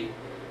 3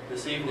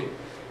 this evening.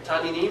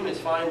 Taninim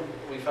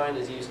we find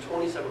is used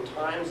 27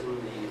 times in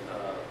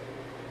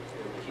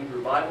the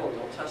Hebrew Bible, in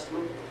the Old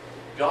Testament.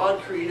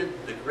 God created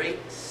the great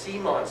sea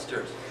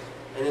monsters.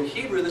 And in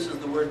Hebrew, this is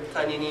the word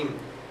taninim.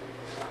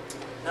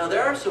 Now,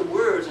 there are some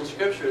words in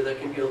Scripture that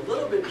can be a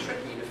little bit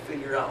tricky to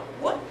figure out.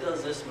 What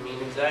does this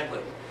mean exactly?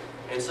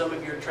 In some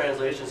of your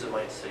translations, it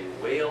might say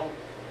whale.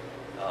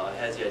 It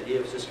has the idea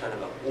of just kind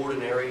of an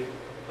ordinary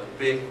but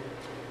big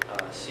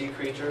sea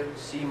creature.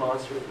 Sea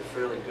monster is a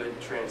fairly good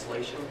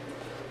translation.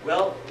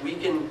 Well, we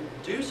can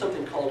do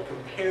something called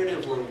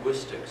comparative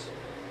linguistics.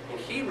 In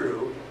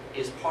Hebrew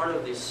is part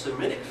of the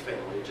Semitic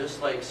family,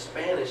 just like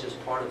Spanish is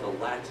part of the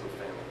Latin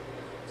family.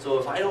 So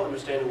if I don't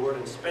understand a word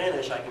in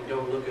Spanish, I can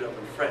go and look it up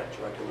in French,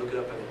 or I can look it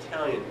up in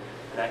Italian,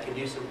 and I can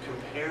do some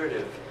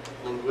comparative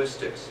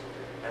linguistics.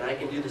 And I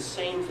can do the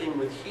same thing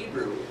with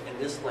Hebrew in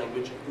this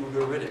language,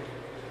 Ugaritic.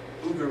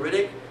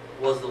 Ugaritic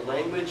was the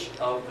language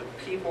of the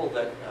people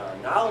that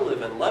now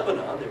live in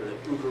Lebanon. They were the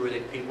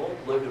Ugaritic people,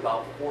 lived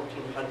about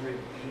 1400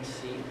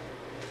 BC.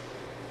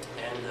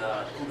 And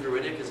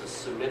Ugaritic is a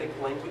Semitic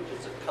language.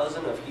 It's a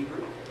cousin of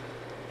Hebrew.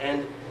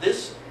 And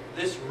this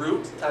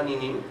root,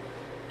 taninim,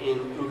 in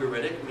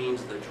Ugaritic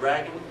means the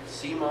dragon,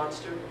 sea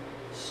monster,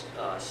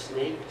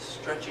 snake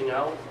stretching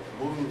out,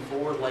 moving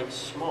forward like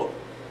smoke.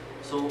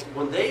 So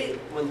when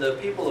the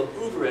people of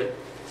Ugarit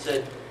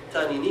said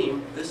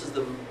taninim, this is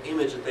the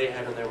image that they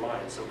had in their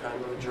mind, some kind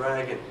of a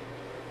dragon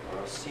or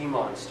a sea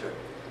monster.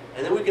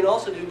 And then we can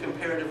also do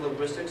comparative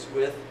linguistics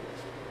with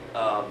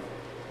the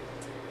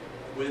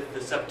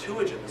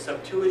Septuagint. The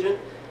Septuagint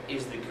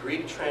is the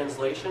Greek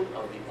translation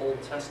of the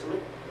Old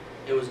Testament.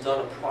 It was done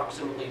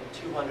approximately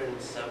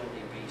 270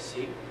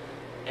 BC.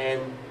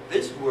 And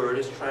this word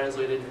is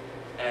translated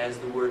as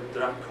the word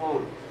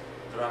drakon.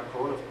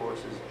 Drakon, of course,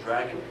 is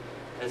dragon.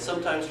 And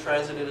sometimes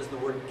translated as the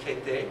word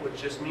kete,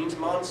 which just means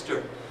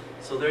monster.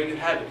 So there you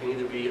have it. It can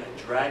either be a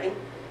dragon,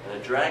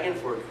 and a dragon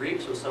for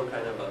Greeks was some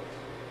kind of a,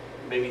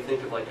 maybe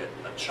think of like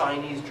a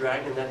Chinese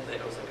dragon that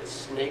was like a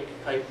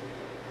snake-type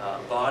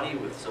body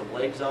with some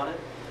legs on it.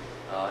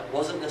 It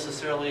wasn't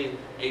necessarily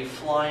a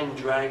flying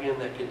dragon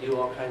that could do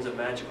all kinds of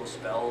magical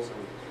spells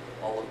and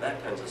all of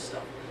that kinds of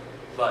stuff.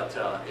 But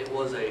it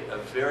was a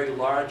very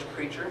large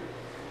creature,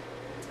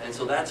 and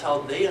so that's how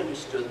they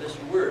understood this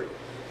word.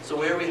 So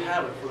where we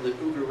have it, from the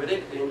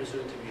Ugaritic, they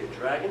understood it to be a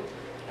dragon,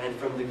 and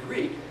from the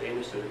Greek, they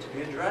understood it to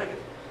be a dragon.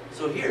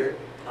 So here,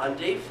 on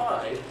day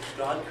 5,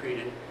 God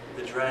created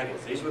the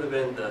dragons. These would have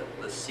been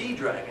the sea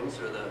dragons,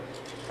 or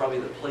probably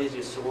the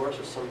plesiosaurus,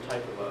 or some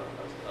type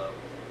of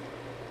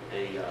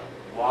a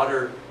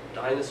water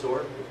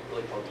dinosaur,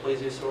 really called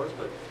plesiosaurs.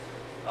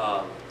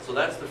 But so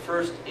that's the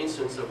first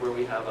instance of where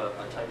we have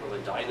a type of a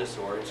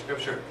dinosaur in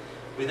Scripture.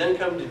 We then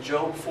come to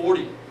Job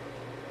 40.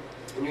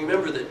 And you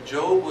remember that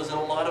Job was in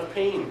a lot of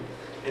pain,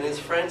 and his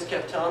friends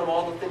kept telling him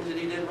all the things that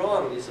he did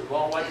wrong. And he said,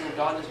 well, why didn't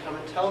God just come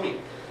and tell me?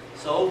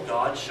 So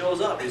God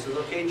shows up. He says,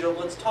 okay, Job,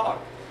 let's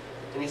talk.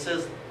 And he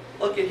says,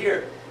 look at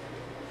here.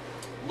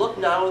 Look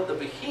now at the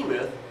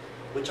behemoth,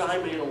 which I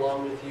made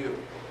along with you.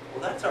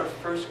 Well, that's our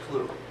first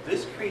clue.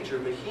 This creature,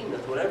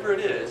 behemoth, whatever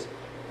it is,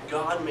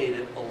 God made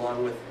it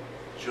along with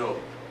Job.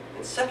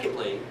 And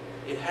secondly,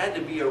 it had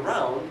to be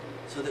around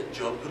so that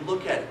Job could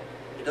look at it.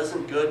 It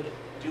doesn't do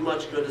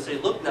much good to say,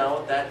 look now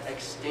at that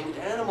extinct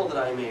animal that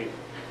I made.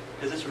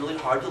 Because it's really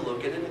hard to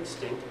look at an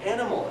extinct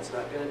animal. It's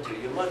not going to do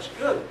you much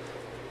good,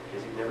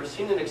 because you've never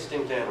seen an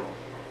extinct animal.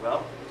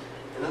 Well,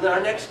 and then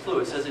our next clue,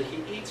 it says that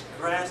he eats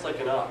grass like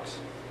an ox.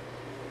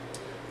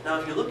 Now,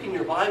 if you look in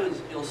your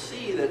Bibles, you'll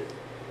see that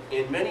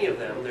in many of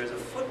them, there's a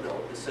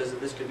footnote that says that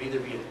this could either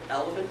be an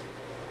elephant,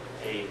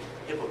 a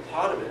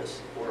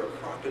hippopotamus, or a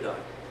crocodile.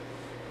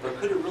 But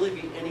could it really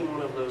be any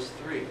one of those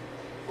three?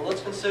 Well,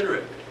 let's consider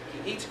it.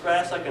 He eats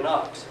grass like an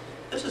ox.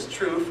 This is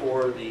true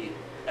for the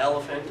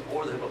elephant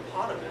or the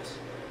hippopotamus,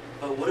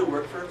 but would it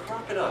work for a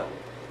crocodile?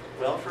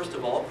 Well, first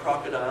of all,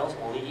 crocodiles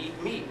only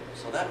eat meat,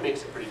 so that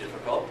makes it pretty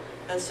difficult.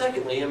 And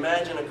secondly,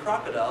 imagine a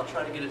crocodile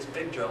trying to get its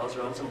big jaws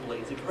around some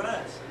blades of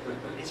grass.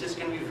 It's just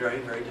going to be very,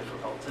 very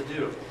difficult to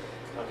do.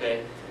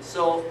 Okay,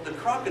 so the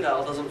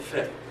crocodile doesn't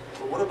fit.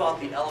 But what about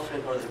the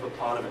elephant or the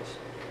hippopotamus?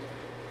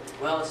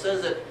 Well, it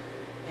says that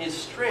his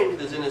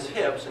strength is in his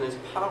hips and his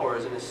power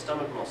is in his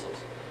stomach muscles.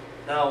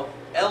 Now,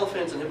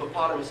 elephants and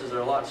hippopotamuses are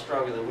a lot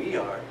stronger than we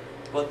are,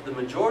 but the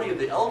majority of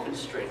the elephant's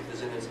strength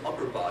is in its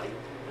upper body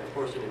and, of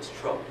course, in its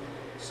trunk.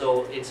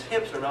 So its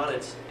hips are not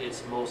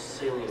its most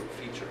salient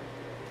feature.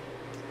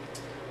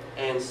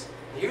 And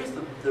here's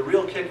the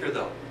real kicker,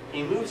 though.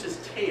 He moves his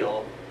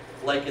tail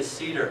like a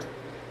cedar,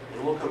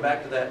 and we'll come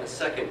back to that in a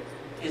second.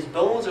 His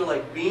bones are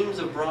like beams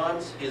of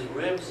bronze, his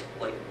ribs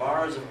like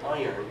bars of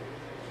iron.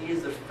 He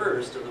is the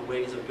first of the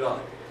ways of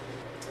God.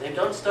 They've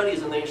done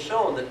studies and they've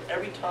shown that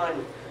every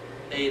time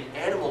an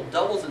animal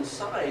doubles in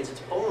size,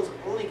 its bones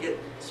only get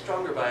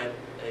stronger by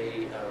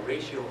a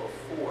ratio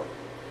of 4.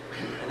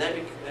 And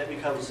that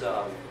becomes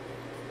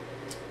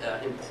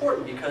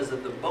important because the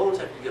bones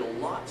have to get a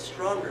lot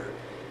stronger,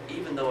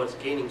 even though it's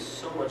gaining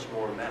so much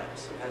more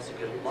mass. It has to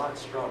get a lot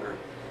stronger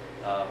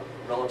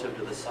relative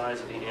to the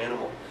size of the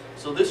animal.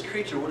 So this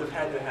creature would have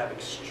had to have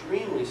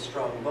extremely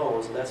strong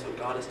bones, and that's what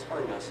God is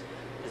telling us,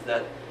 is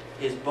that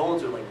his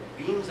bones are like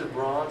beams of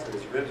bronze and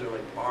his ribs are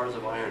like bars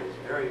of iron. He's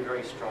very,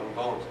 very strong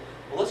bones.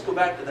 Well, let's go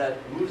back to that,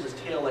 moves his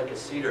tail like a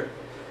cedar.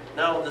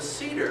 Now, the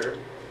cedar,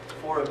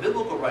 for a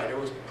biblical writer,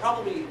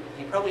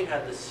 he probably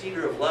had the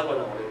cedar of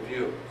Lebanon in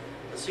view.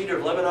 The cedar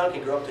of Lebanon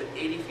can grow up to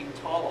 80 feet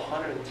tall,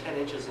 110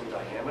 inches in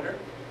diameter.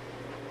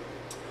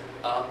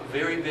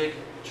 Very big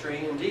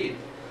tree indeed.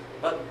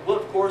 But, well,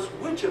 of course,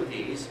 which of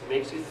these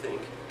makes you think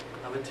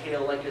of a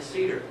tail like a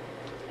cedar?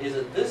 Is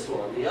it this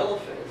one, the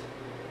elephant?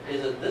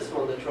 Is it this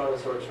one, the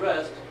Tyrannosaurus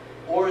rex?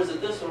 Or is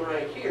it this one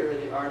right here,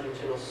 the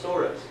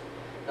Argentinosaurus?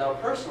 Now,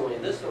 personally,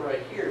 this one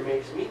right here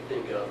makes me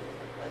think of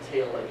a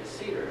tail like a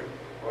cedar,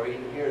 or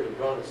even here, the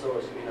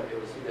Brontosaurus. You may not be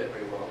able to see that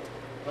very well.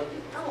 But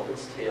the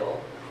elephant's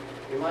tail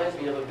reminds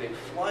me of a big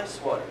fly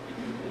swatter.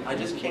 I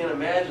just can't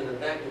imagine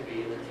that could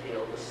be the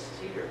tail of a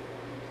cedar.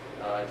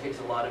 It takes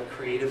a lot of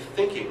creative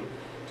thinking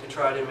to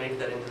try to make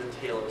that into the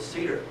tail of a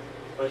cedar.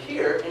 But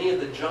here, any of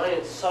the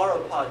giant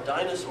sauropod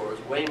dinosaurs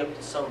weighing up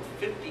to some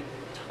 50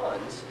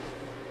 tons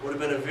would have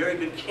been a very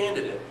good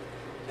candidate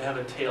to have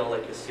a tail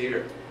like a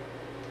cedar.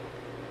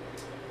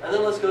 And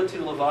then let's go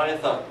to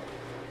Leviathan.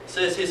 It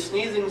says, his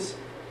sneezings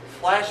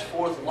flash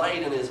forth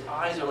light, and his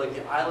eyes are like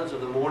the eyelids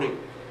of the morning.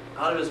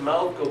 Out of his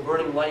mouth go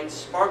burning lights,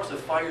 sparks of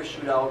fire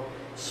shoot out,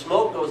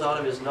 smoke goes out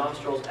of his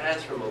nostrils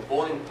as from a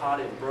boiling pot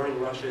in burning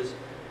rushes.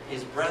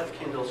 His breath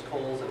kindles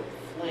coals, and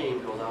a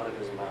flame goes out of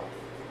his mouth.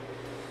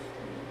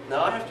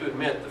 Now I have to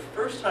admit, the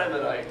first time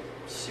that I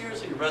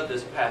seriously read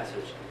this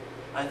passage,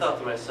 I thought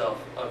to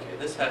myself, okay,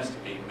 this has to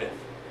be myth,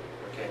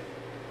 okay?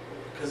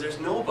 Because there's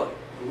nobody.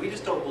 We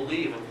just don't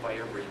believe in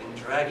fire-breathing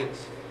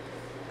dragons.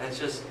 That's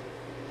just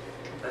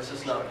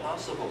not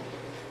possible.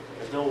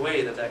 There's no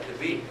way that that could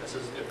be.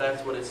 If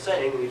that's what it's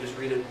saying, and you just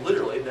read it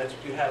literally, that's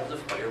what you have, the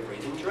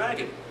fire-breathing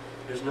dragon.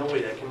 There's no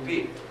way that can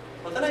be.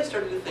 But then I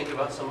started to think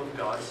about some of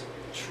God's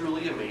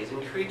truly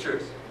amazing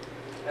creatures.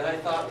 And I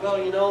thought,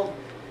 well, you know,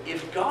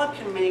 if God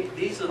can make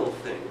these little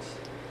things,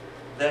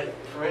 that,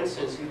 for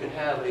instance, you can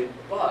have a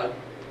bug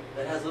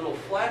that has a little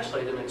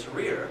flashlight in its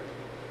rear,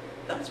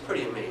 that's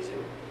pretty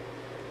amazing.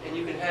 And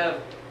you can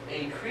have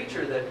a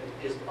creature that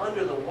is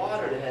under the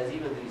water and it has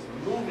even these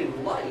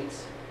moving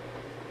lights.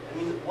 I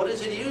mean, what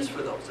does it use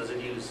for those? Does it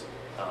use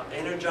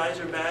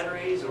Energizer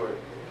batteries, or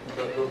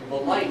the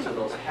lights? Are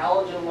those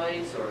halogen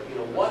lights? Or, you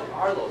know, what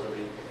are those? Are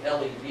they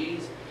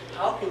LEDs?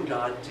 How can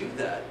God do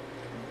that?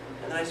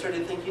 And then I started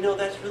to think, you know,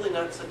 that's really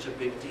not such a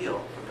big deal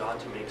for God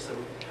to make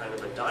some kind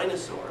of a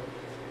dinosaur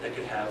that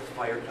could have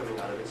fire coming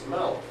out of its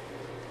mouth.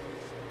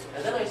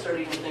 And then I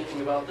started even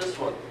thinking about this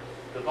one,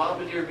 the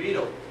bombardier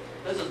beetle.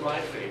 This is my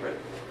favorite.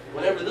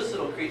 Whenever this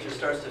little creature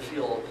starts to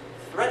feel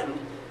threatened,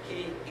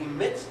 he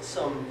emits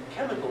some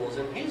chemicals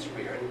in his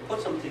rear and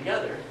puts them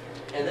together.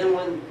 And then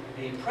when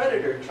the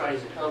predator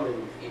tries to come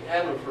and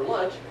have him for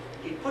lunch,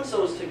 he puts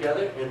those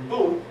together and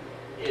boom,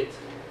 it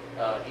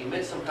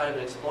emits some kind of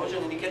an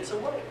explosion and he gets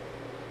away.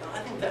 Now, I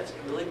think that's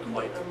really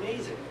quite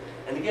amazing.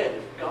 And again,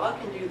 if God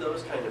can do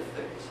those kind of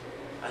things,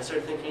 I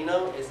started thinking, you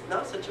know, it's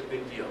not such a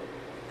big deal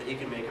that he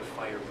can make a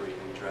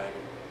fire-breathing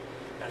dragon.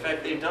 In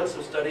fact, they've done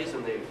some studies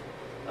and they've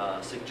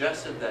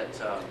suggested that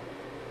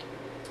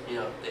you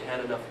know, they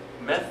had enough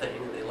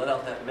methane, and they let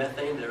out that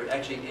methane. There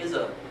actually is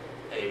a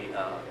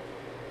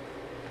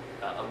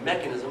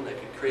mechanism that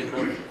could create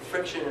enough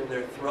friction in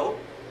their throat,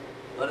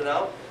 let it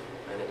out,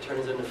 and it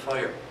turns into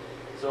fire.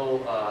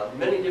 So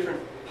many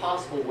different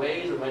possible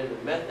ways. It might have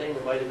been methane,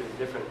 it might have been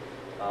different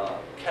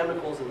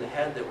chemicals in the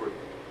head that were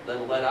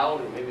then let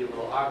out, and maybe a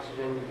little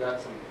oxygen, you got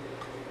some,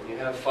 and you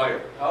have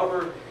fire.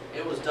 However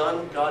it was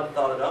done, God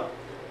thought it up,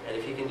 and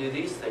if he can do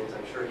these things,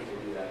 I'm sure he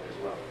can do that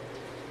as well.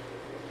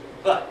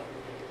 But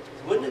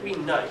wouldn't it be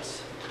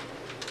nice,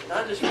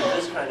 not just from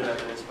this kind of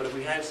evidence, but if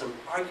we had some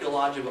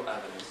archaeological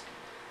evidence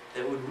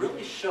that would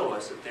really show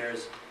us that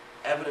there's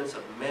evidence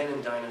of men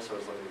and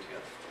dinosaurs living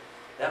together?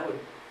 That would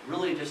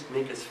really just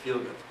make us feel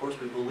good. Of course,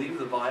 we believe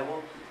the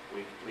Bible,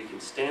 we can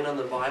stand on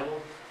the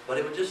Bible, but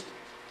it would just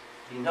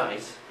be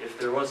nice if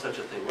there was such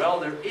a thing.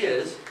 Well, there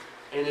is,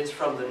 and it's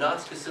from the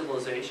Nazca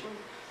civilization,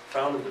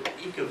 found in the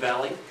Ica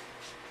Valley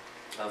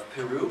of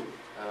Peru.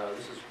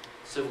 This is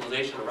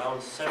civilization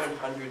around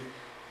 700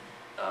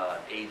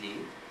 AD.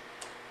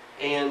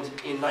 And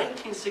in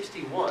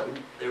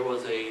 1961, there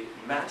was a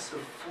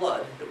massive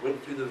flood that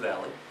went through the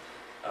valley.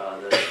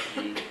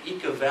 The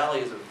Ica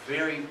Valley is a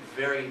very,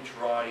 very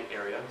dry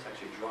area. It's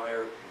actually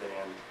drier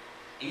than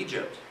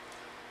Egypt.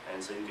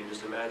 And so you can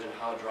just imagine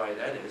how dry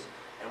that is.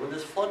 And when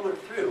this flood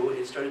went through,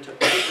 it started to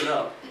open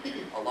up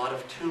a lot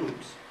of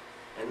tombs.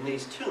 And in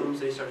these tombs,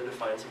 they started to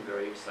find some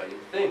very exciting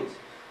things.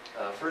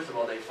 First of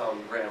all, they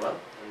found grandma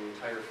and the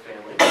entire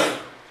family.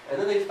 And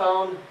then they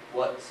found,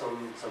 what,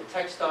 some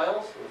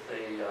textiles with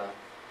a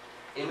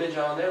image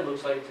on there.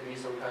 Looks like to be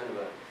some kind of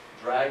a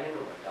dragon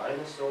or a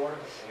dinosaur.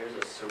 Here's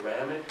a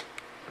ceramic.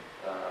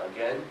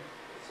 Again,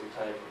 some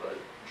type of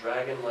a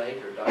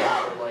dragon-like or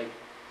dinosaur-like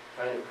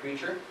kind of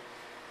creature.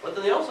 But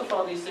then they also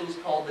found these things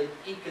called the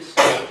Ica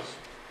stones.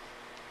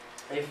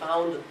 They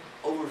found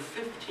over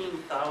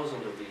 15,000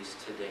 of these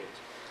to date.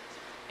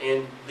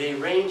 And they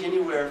range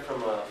anywhere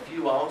from a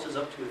few ounces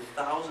up to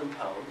 1,000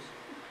 pounds.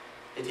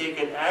 They take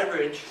an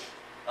average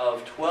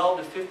of 12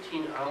 to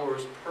 15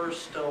 hours per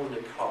stone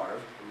to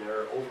carve, and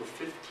there are over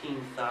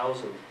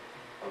 15,000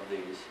 of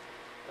these.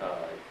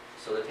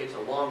 So that takes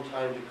a long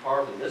time to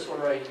carve. And this one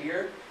right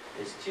here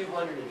is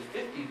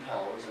 250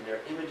 pounds, and there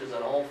are images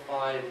on all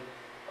 5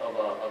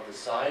 of the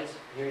sides.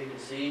 Here you can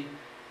see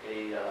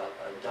a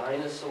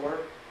dinosaur.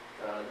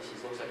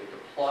 This looks like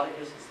a diplodocus.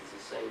 This is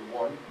the same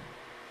one.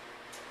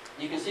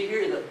 You can see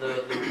here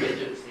the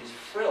ridges, these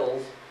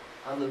frills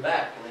on the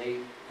back, and they,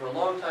 for a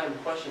long time,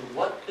 questioned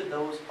what could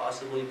those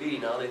possibly be.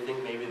 Now they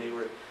think maybe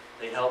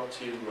they helped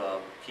to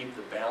keep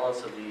the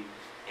balance of the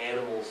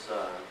animal's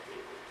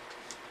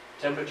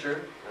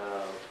temperature.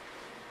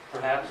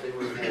 Perhaps they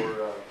were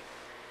for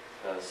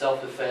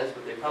self-defense,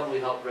 but they probably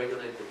helped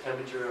regulate the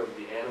temperature of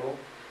the animal.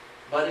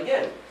 But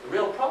again, the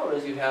real problem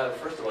is you have,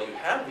 first of all, you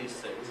have these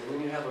things, and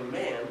then you have a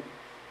man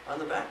on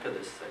the back of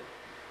this thing.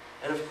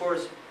 And of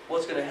course,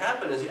 what's going to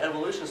happen is the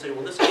evolution say,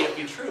 well, this can't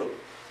be true.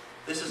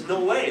 This is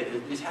no way.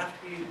 These have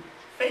to be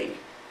fake.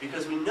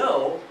 Because we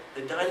know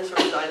that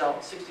dinosaurs died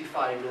out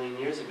 65 million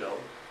years ago.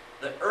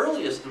 The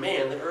earliest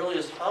man, the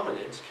earliest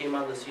hominids, came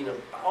on the scene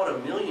about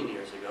 1 million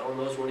years ago, and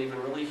those weren't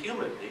even really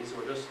human. These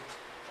were just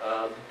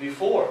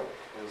before.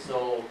 And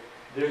so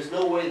there's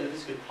no way that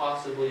this could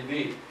possibly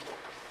be.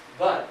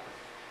 But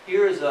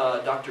here is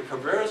Dr.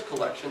 Cabrera's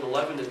collection,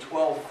 11 to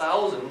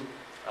 12,000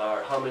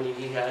 how many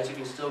he has. You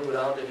can still go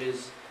down to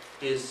his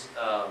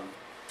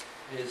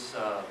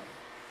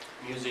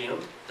museum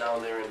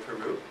down there in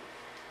Peru.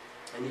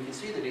 And you can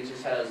see that he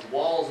just has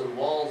walls and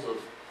walls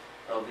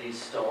of these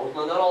stones.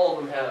 Now, not all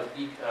of them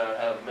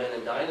have men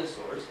and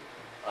dinosaurs,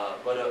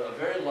 but a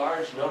very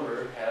large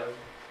number have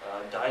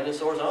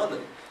dinosaurs on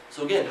them.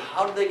 So again,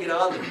 how did they get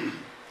on them?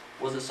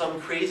 Was it some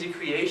crazy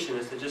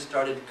creationist that just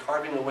started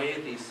carving away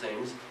at these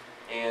things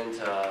and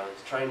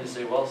trying to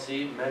say, well,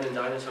 see, men and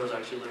dinosaurs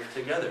actually lived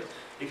together?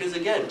 Because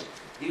again,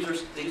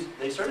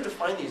 they started to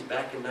find these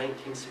back in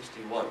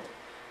 1961.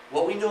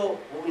 What we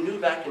knew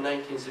back in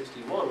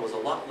 1961 was a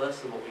lot less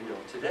than what we know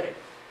today.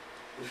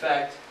 In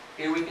fact,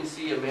 here we can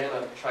see a man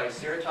of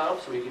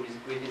Triceratops. We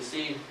can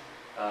see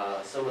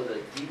some of the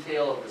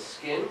detail of the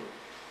skin.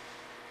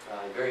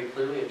 Very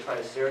clearly, a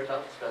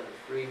Triceratops. It's got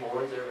the 3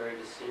 horns there, very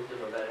distinctive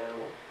of that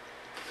animal.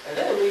 And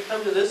then we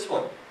come to this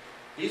one.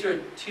 These are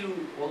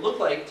what look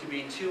like to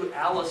be 2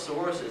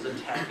 Allosauruses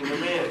attacking a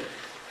man.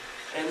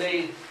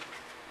 And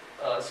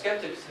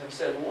skeptics have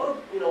said, well,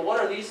 what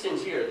are these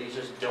things here? Are these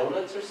just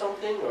donuts or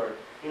something? Or,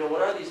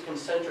 what are these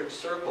concentric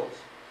circles?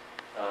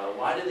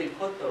 Why did they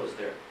put those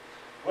there?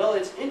 Well,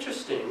 it's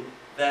interesting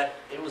that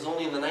it was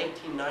only in the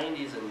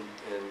 1990s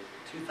and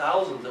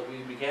 2000s that we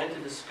began to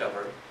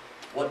discover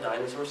what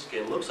dinosaur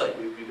skin looks like.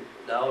 We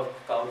now have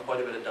found quite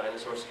a bit of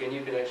dinosaur skin.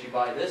 You can actually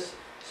buy this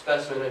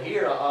specimen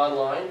here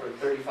online for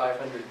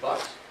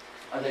 $3,500.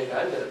 I think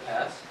I'm going to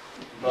pass,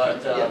 but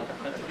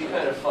it'd be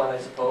kind of fun, I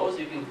suppose.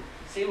 You can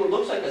see what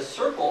looks like a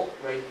circle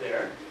right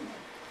there.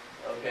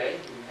 Okay, you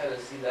can kind of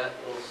see that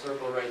little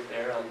circle right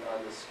there on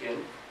the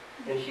skin.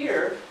 And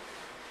here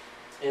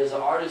is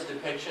an artist's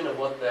depiction of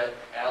what that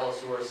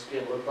Allosaurus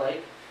skin looked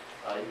like.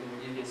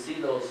 You can see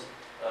those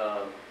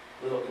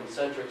little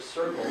concentric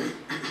circles.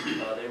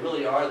 They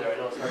really are there. I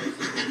know it's hard to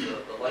see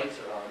because the lights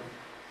are on.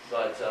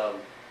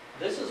 But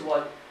this is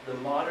what the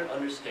modern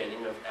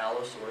understanding of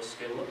Allosaurus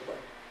skin looked like.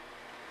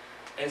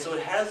 And so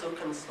it has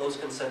those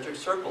concentric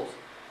circles.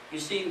 You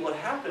see, what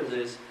happens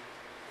is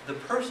the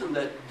person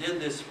that did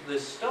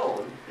this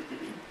stone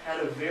had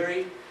a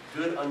very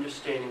good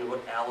understanding of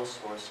what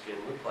Allosaurus skin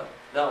looked like.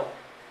 Now,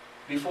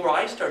 before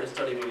I started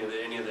studying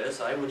any of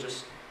this, I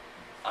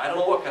don't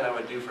know what kind I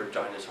would do for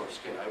dinosaur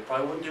skin. I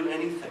probably wouldn't do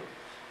anything.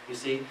 You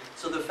see?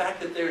 So the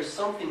fact that there's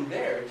something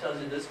there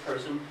tells you this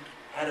person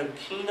had a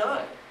keen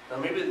eye. Now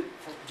maybe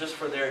just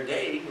for their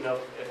day,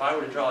 if I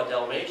were to draw a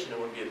Dalmatian, it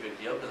wouldn't be a big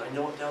deal because I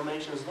know what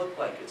Dalmatians look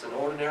like. It's an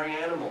ordinary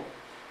animal.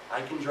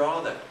 I can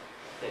draw that,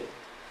 I think.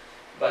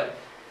 But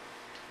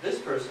this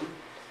person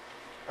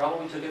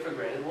probably took it for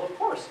granted. Well, of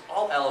course,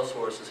 all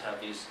Allosauruses have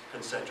these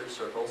concentric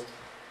circles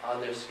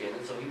on their skin,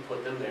 and so he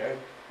put them there.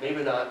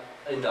 Maybe not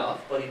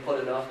enough, but he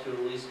put enough to at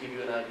least give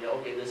you an idea,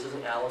 okay, this is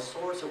an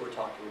Allosaurus that we're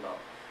talking about.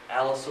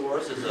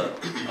 Allosaurus is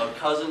a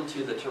cousin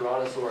to the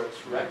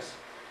Tyrannosaurus rex.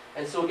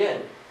 And so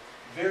again,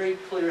 very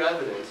clear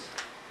evidence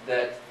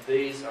that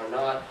these are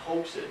not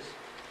hoaxes.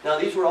 Now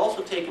these were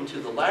also taken to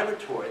the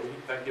laboratory.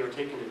 In fact, they were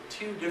taken to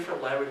 2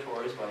 different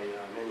laboratories by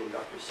a man named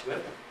Dr.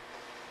 Swift.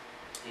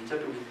 He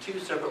took them to 2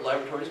 separate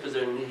laboratories because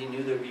he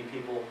knew there'd be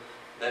people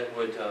that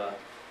would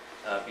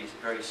be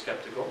very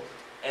skeptical.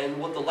 And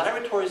what the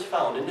laboratories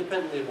found,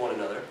 independently of one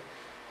another,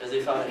 is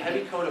they found a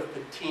heavy coat of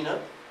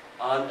patina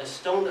on a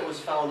stone that was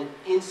found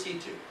in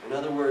situ. In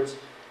other words,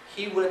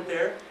 he went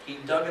there, he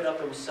dug it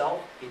up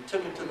himself, he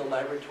took it to the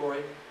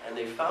laboratory, and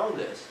they found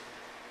this.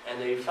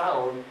 And they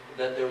found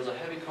that there was a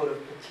heavy coat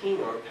of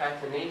patina or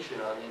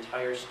patination on the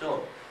entire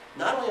stone.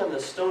 Not only on the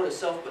stone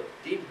itself, but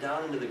deep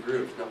down into the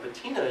grooves. Now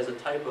patina is a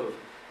type of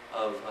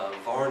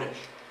varnish.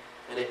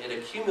 And it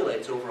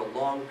accumulates over a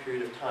long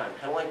period of time.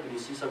 Kind of like when you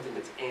see something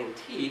that's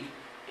antique,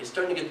 it's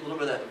starting to get a little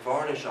bit of that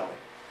varnish on it.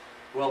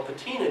 Well,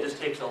 patina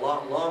just takes a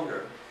lot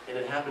longer, and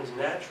it happens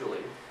naturally.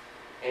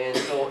 And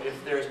so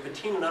if there's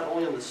patina not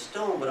only on the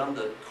stone, but on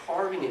the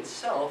carving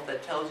itself,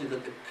 that tells you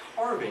that the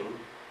carving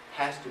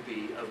has to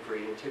be of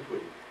great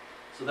antiquity.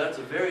 So that's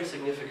a very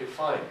significant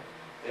find.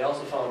 They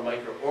also found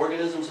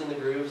microorganisms in the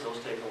grooves. Those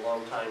take a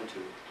long time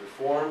to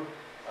form.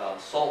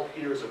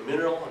 Saltpeter is a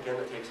mineral. Again,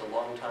 it takes a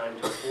long time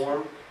to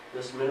form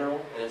this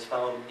mineral, and it's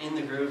found in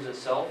the grooves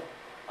itself.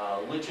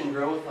 Lichen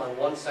growth on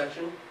one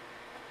section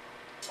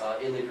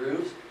in the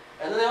grooves.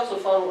 And then they also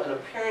found an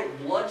apparent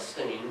blood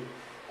stain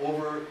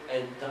over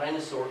a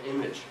dinosaur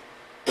image.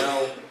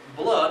 Now,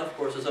 blood, of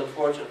course, is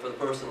unfortunate for the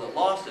person that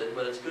lost it,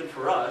 but it's good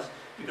for us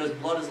because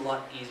blood is a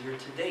lot easier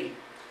to date.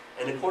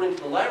 And according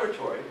to the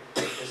laboratory,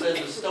 it says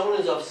the stone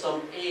is of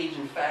some age,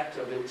 in fact,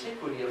 of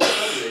antiquity of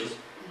hundreds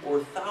or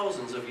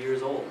thousands of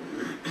years old.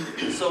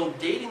 So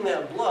dating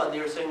that blood, they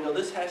were saying, no,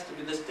 this has to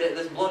be,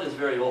 this blood is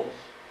very old.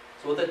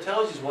 So what that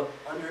tells you is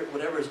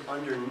whatever is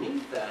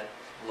underneath that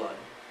blood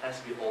has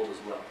to be old as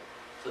well.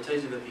 So it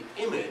tells you that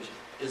the image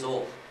is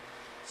old.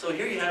 So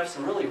here you have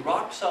some really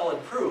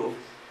rock-solid proof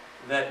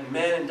that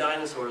men and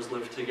dinosaurs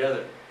lived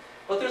together.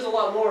 But there's a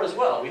lot more as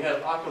well. We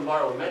have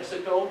Acambaro,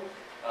 Mexico.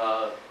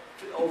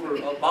 Over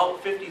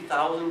about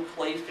 50,000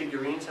 clay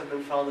figurines have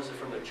been found. This is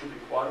from the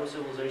Chuquicuatro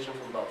civilization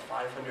from about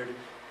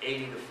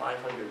 580 to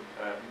 500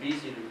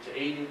 BC to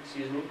 80,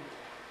 excuse me.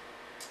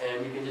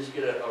 And you can just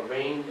get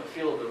a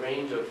feel of the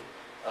range of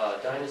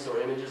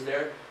dinosaur images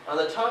there. On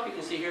the top you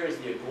can see here is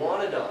the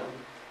iguanodon.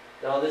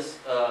 Now this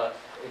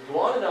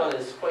iguanodon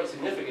is quite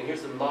significant.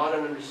 Here's the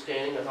modern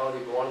understanding of how the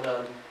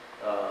iguanodon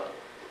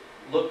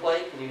looked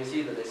like. And you can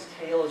see that its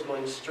tail is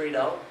going straight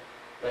out.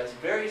 That's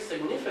very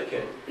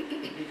significant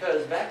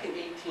because back in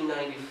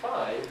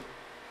 1895,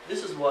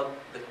 this is what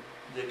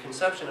the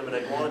conception of an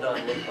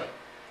iguanodon looked like.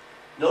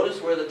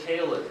 Notice where the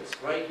tail is. It's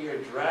right here,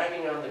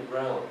 dragging on the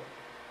ground.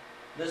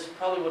 This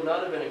probably would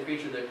not have been a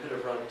creature that could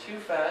have run too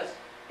fast.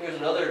 Here's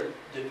another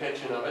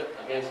depiction of it.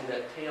 Again, see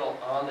that tail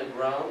on the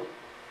ground.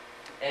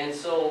 And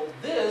so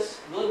this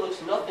really looks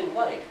nothing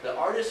like. The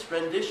artist's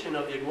rendition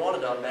of the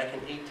iguanodon back in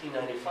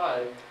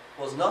 1895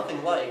 was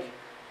nothing like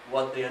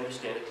what they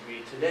understand it to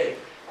be today.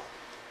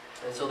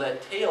 And so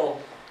that tail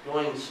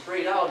going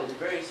straight out is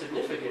very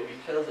significant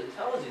because it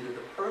tells you that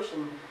the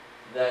person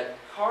that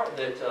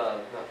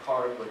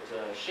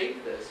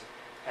shaped this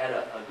had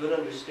a good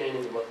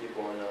understanding of what the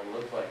iguanodon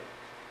looked like.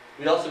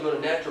 We'd also go to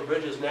Natural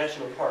Bridges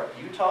National Park,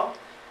 Utah.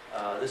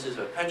 This is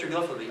a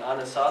petroglyph of the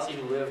Anasazi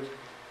who lived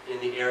in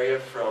the area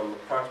from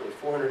approximately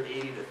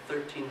 480 to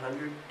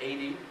 1300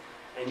 AD.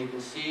 And you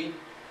can see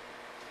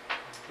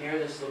here,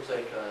 this looks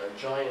like a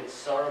giant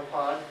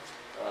sauropod,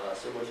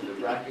 similar to the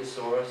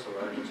Brachiosaurus or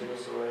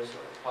Argentinosaurus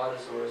or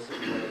Apatosaurus,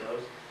 one of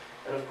those.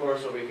 And of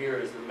course, over here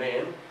is the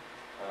man.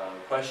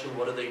 Question,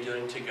 what are they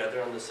doing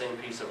together on the same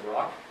piece of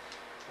rock?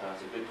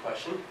 It's a good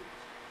question.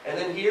 And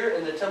then here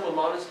in the Temple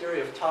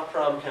Monastery of Ta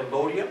Prohm,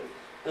 Cambodia,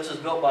 this was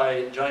built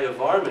by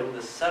Jayavarman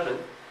VII.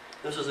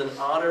 This was in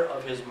honor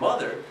of his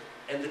mother,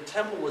 and the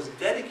temple was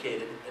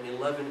dedicated in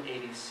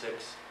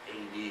 1186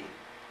 AD.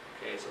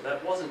 Okay, so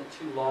that wasn't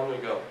too long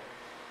ago.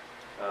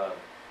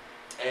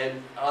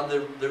 And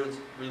there was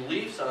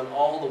reliefs on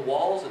all the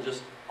walls and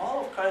just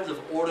all kinds of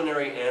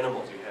ordinary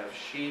animals. You have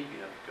sheep,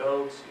 you have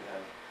goats, you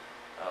have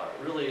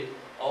really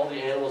all the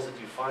animals that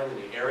you find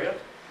in the area.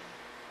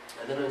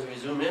 And then as we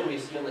zoom in, we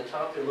see on the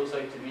top it looks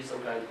like to be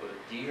some kind of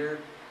a deer,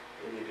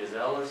 maybe a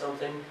gazelle or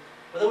something.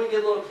 But then we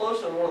get a little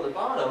closer on one on the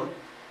bottom,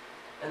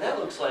 and that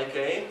looks like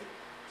a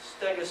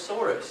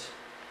stegosaurus.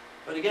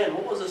 But again,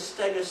 what was a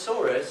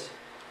stegosaurus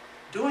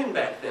doing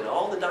back then?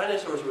 All the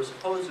dinosaurs were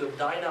supposed to have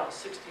died out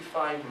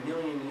 65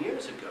 million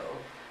years ago.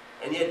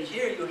 And yet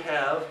here you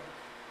have,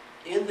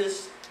 in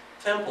this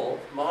temple,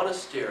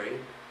 monastery,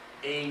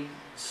 a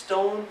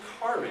stone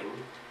carving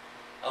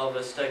of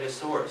a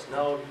stegosaurus.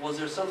 Now, was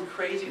there some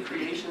crazy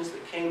creations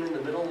that came in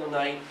the middle of the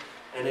night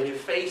and it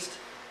effaced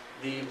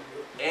the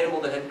animal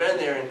that had been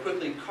there and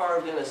quickly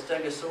carved in a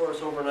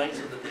stegosaurus overnight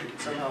so that they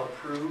could somehow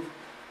prove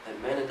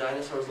that men and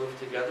dinosaurs lived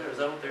together? Is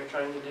that what they're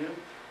trying to do?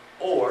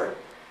 Or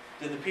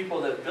did the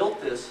people that built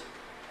this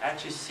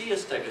actually see a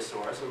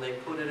stegosaurus and they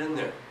put it in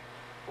there?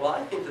 Well,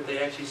 I think that they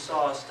actually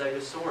saw a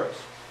stegosaurus.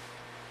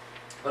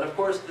 But of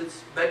course,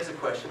 this begs the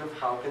question of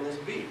how can this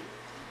be?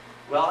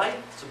 Well,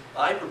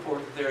 I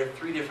purport that there are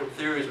three different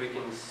theories we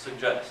can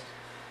suggest.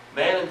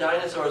 Man and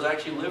dinosaurs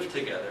actually lived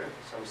together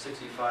some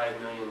 65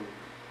 million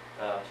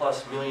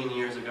plus million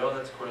years ago.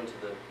 That's according to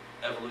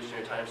the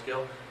evolutionary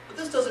timescale. But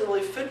this doesn't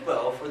really fit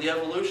well for the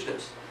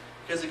evolutionists.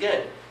 Because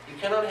again, you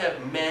cannot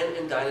have men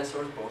and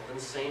dinosaurs both in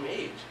the same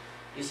age.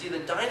 You see, the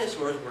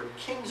dinosaurs were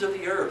kings of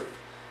the earth.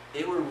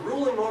 They were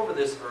ruling over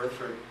this earth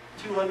for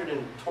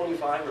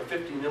 225 or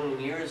 50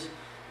 million years,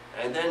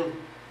 and then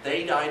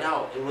they died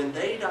out. And when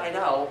they died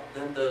out,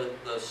 then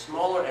the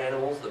smaller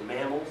animals, the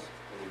mammals,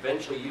 and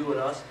eventually you and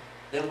us,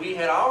 then we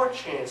had our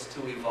chance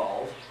to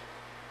evolve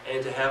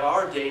and to have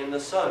our day in the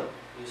sun.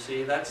 You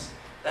see, that's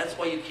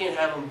why you can't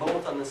have them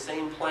both on the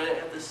same planet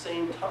at the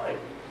same time.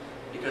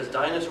 Because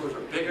dinosaurs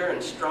were bigger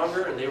and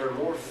stronger and they were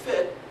more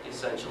fit,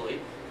 essentially,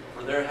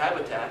 for their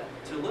habitat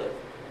to live.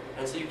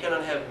 And so you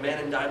cannot have men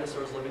and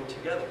dinosaurs living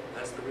together.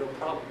 That's the real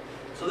problem.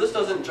 So this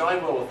doesn't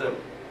jive well with them.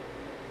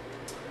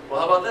 Well,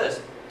 how about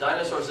this?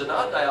 Dinosaurs did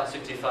not die out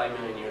 65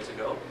 million years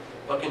ago,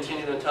 but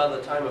continued until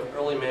the time of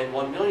early man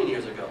 1 million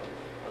years ago.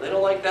 Well, they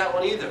don't like that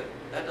one either.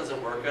 That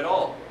doesn't work at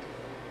all.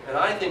 And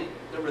I think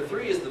number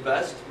 3 is the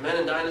best. Men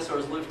and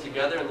dinosaurs lived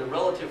together in the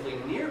relatively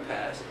near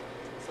past,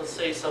 so let's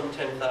say some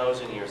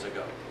 10,000 years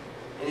ago.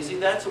 And you see,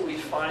 that's what we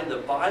find the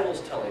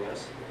Bible's telling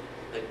us,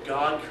 that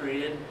God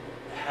created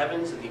the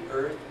heavens and the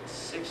earth in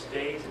 6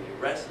 days, and He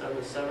rested on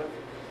the 7th,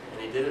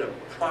 and He did it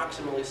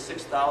approximately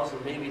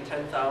 6,000, maybe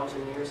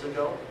 10,000 years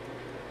ago.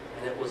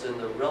 And it was in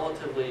the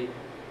relative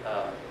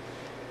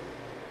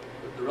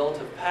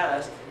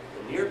past,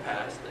 the near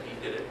past that he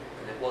did it,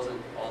 and it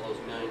wasn't all those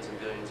millions and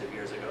billions of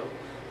years ago.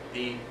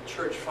 The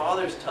church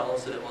fathers tell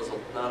us that it was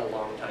not a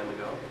long time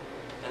ago.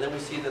 And then we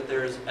see that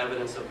there's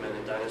evidence of men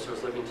and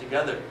dinosaurs living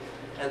together.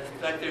 And in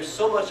fact, there's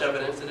so much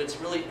evidence that it's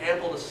really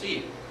ample to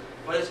see.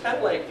 But it's kind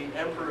of like the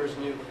emperor's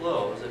new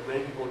clothes, that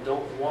many people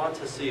don't want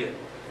to see it.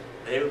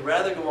 They would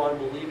rather go on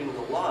believing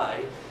the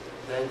lie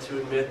than to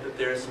admit that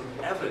there's some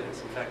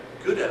evidence, in fact,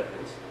 good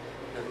evidence,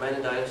 that men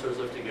and dinosaurs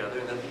live together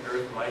and that the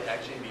earth might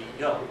actually be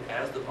young,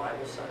 as the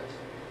Bible says.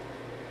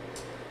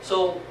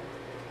 So,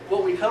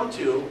 what we come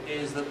to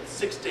is that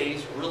 6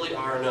 days really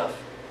are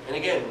enough. And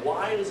again,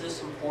 why is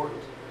this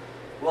important?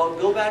 Well,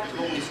 go back to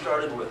what we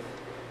started with.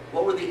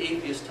 What were the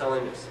atheists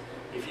telling us?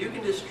 If you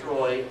can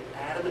destroy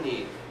Adam and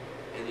Eve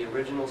in the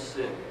original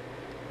sin,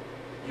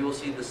 you will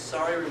see the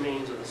sorry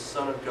remains of the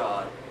Son of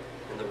God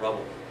in the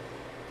rubble.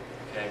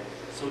 Okay?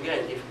 So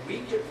again, if we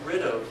get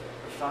rid of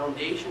the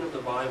foundation of the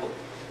Bible,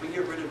 we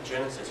get rid of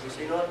Genesis. We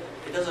say, you know what?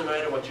 It doesn't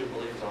matter what you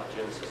believe about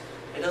Genesis.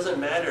 It doesn't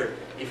matter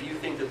if you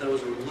think that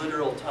those were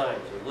literal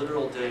times or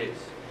literal days.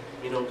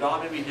 You know,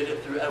 God maybe did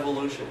it through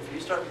evolution. If you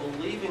start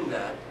believing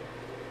that,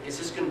 it's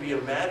just going to be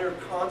a matter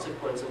of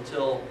consequence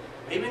until,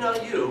 maybe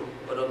not you,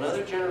 but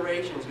another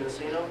generation is going to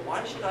say, you know,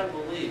 why should I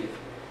believe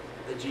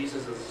that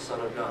Jesus is the Son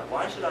of God?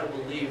 Why should I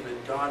believe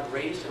that God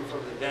raised him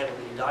from the dead and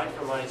that he died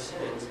for my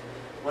sins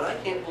when I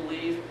can't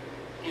believe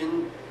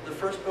in the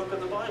first book of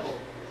the Bible?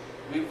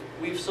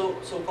 We've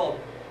so-called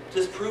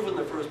disproven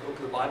the first book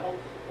of the Bible.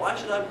 Why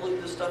should I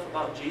believe this stuff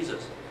about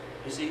Jesus?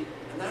 You see,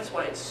 and that's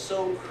why it's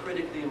so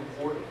critically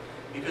important,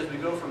 because we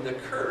go from the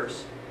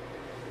curse,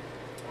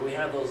 and we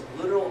have those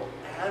literal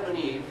Adam and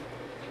Eve,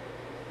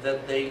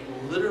 that they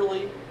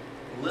literally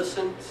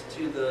listened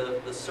to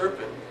the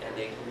serpent, and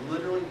they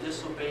literally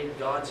disobeyed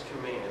God's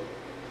command,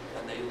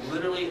 and they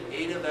literally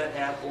ate of that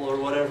apple or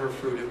whatever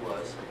fruit it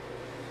was,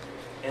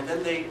 and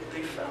then they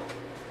fell.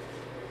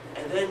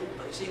 And then,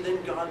 see,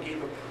 then God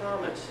gave a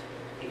promise.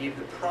 He gave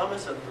the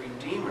promise of a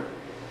Redeemer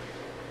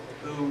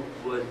who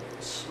would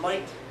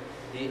smite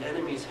the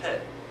enemy's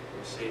head,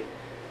 you see,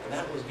 and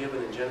that was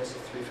given in Genesis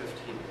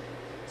 3:15.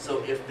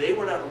 So if they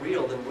were not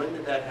real, then when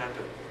did that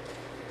happen?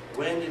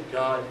 When did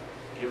God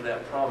give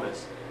that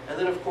promise? And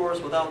then, of course,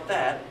 without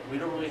that, we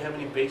don't really have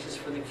any basis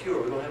for the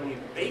cure. We don't have any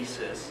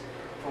basis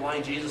for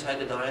why Jesus had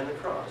to die on the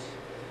cross.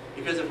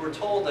 Because if we're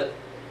told that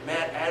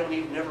Adam and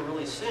Eve never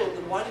really sinned,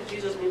 then why did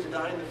Jesus need to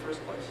die in the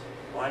first place?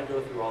 Why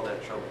go through all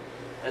that trouble?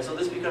 And so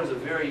this becomes a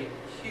very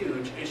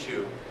huge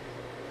issue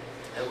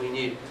that we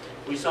need.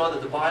 We saw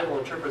that the Bible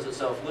interprets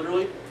itself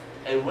literally,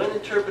 and when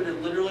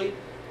interpreted literally,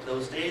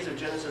 those days of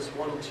Genesis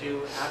 1 and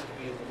 2 have to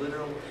be a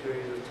literal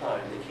period of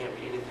time. They can't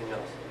be anything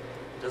else.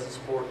 It doesn't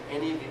support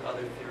any of the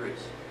other theories.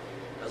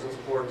 It doesn't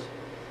support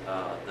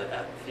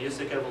the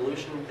theistic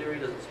evolution theory,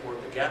 doesn't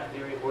support the gap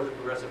theory, or the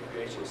progressive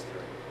creationist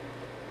theory.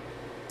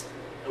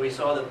 And we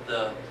saw that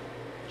the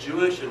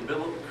Jewish and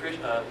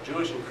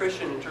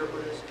Christian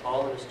interpreters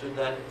all understood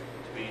that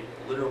to be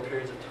literal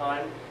periods of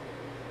time.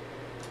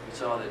 We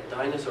saw that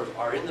dinosaurs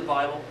are in the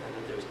Bible and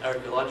that there's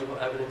archaeological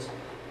evidence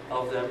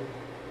of them.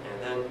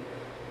 And then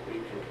we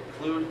can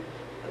conclude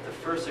that the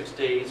first 6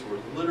 days were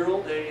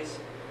literal days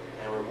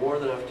and were more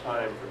than enough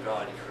time for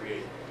God to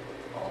create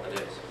all that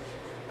is.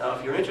 Now,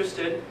 if you're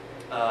interested,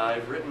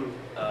 I've written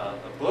a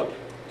book,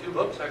 2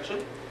 books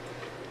actually.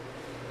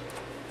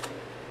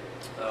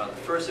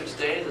 The first 6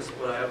 days is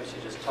what I obviously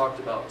just talked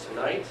about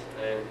tonight,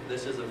 and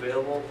this is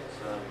available.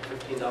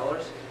 It's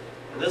 $15.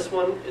 And this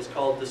one is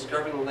called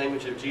Discovering the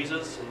Language of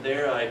Jesus, and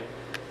there I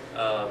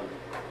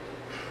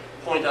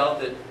point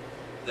out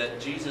that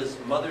Jesus'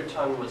 mother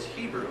tongue was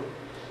Hebrew,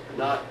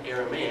 not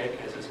Aramaic,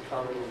 as is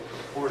commonly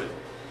purported.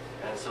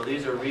 And so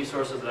these are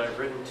resources that I've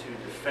written to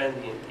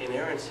defend the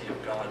inerrancy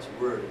of God's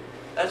Word.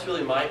 That's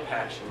really my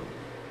passion,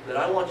 that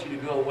I want you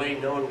to go away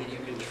knowing that you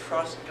can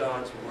trust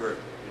God's Word.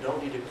 You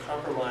don't need to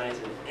compromise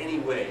in any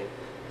way.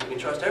 You can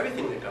trust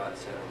everything that God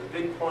said. The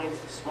big points,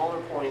 the smaller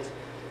points,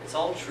 it's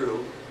all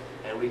true,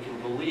 and we can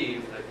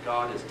believe that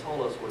God has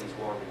told us what He's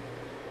wanted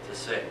to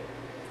say.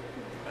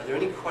 Are there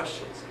any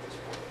questions at this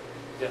point?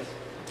 Yes?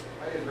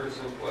 I had heard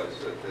someplace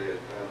that they had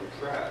found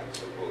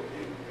tracks of both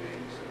human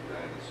beings and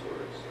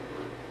dinosaurs that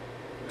were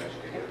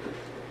meshed together.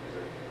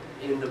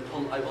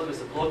 I believe it's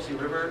the Biloxi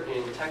River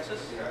in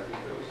Texas. Yeah, I think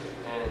that was it.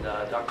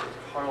 And Dr.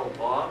 Carl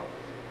Baugh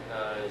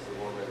is the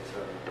one that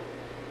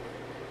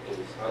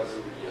Other scientists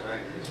were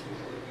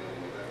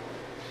dealing with that one.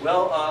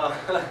 Well,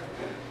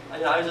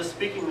 I was just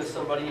speaking with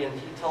somebody, and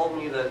he told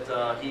me that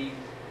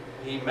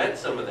he met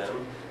some of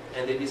them,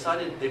 and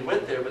they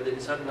went there, but they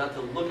decided not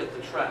to look at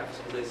the tracks,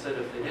 because they said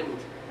if they didn't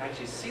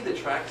actually see the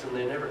tracks, then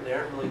they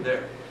aren't really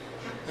there.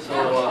 So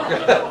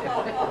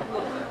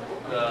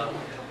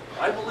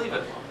I believe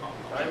it.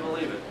 I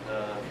believe it.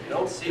 If you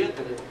don't see it,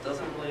 then it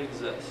doesn't really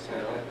exist. You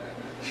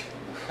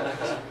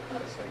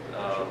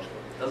know.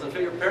 Doesn't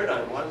fit your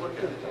paradigm. Why look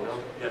at it? You know.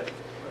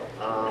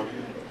 Yeah.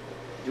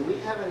 Do we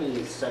have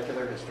any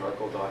secular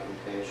historical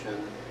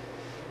documentation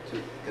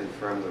to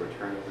confirm the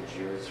return of the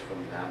Jews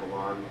from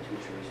Babylon to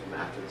Jerusalem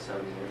after the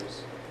 70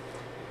 years?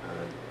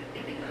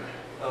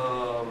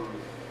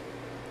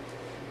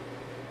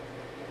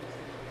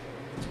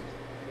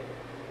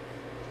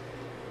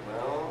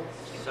 Well,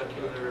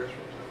 secular.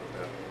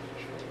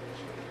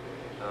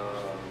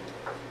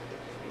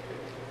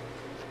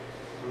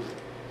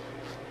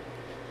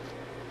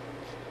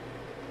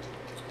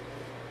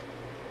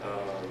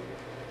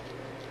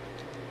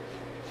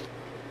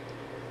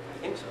 I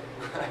think so.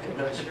 I'm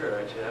not sure.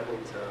 Actually, I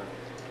haven't.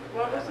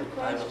 What was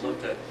the I haven't question?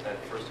 looked at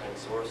first-hand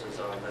sources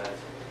on that.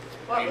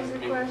 What was the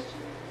Maybe- question?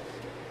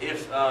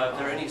 If there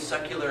are any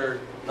secular,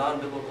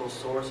 non-biblical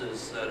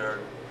sources that are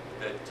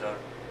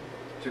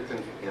to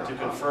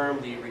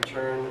confirm the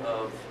return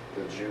of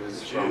the Jews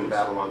the from Jews.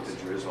 Babylon to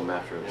Jerusalem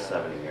after Yeah.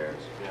 70 years.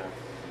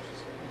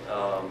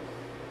 yeah.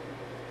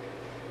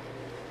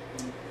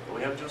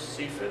 We have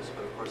Josephus,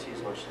 but of course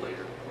he's much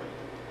later.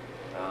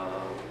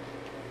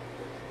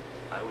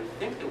 I would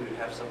think that we would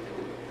have something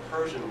in the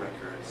Persian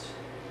records,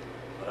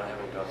 but I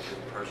haven't gone through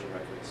the Persian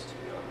records, to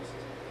be honest.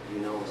 Do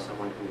you know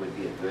someone who would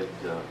be a good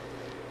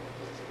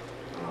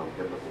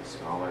biblical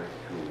scholar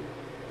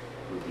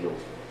who deals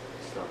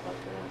with stuff like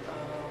that?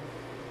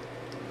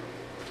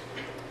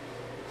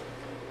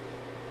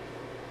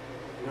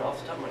 Off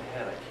the top of my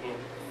head, I can't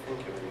think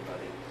of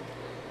anybody.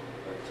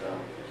 But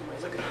You might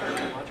look at the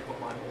archaeological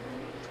Bible.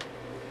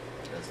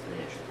 That's the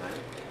nation, right?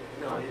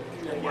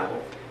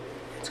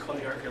 It's called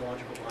the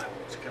archaeological Bible.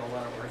 It's got a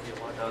lot of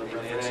archaeological the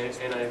references.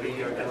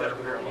 NIV or That are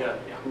parallel. yeah.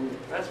 Yeah.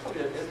 That's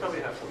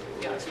probably have something.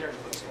 Yeah, it's there in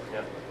the bookstore.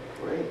 Yeah.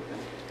 Great.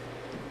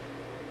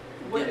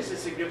 What is the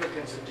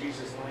significance of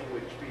Jesus'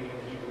 language being in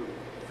Hebrew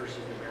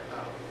versus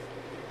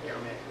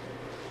Aramaic?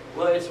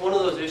 Well, it's one of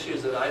those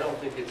issues that I don't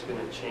think it's going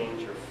to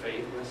change your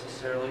faith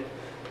necessarily,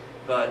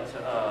 but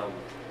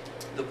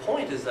the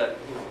point is that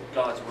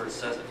God's word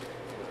says it.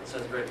 It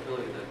says very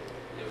clearly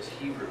that it was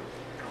Hebrew,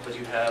 but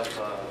you have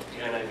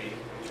the NIV,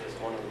 which is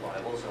one of the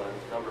Bibles, and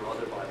a number of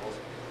other Bibles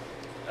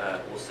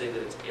will say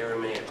that it's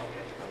Aramaic.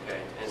 Okay,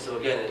 and so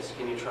again, it's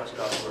can you trust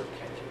God's word?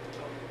 Can't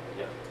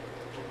you? Yeah.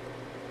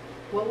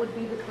 What would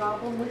be the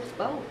problem with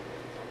both?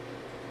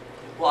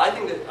 Well, I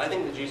think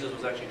that Jesus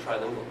was actually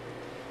trilingual,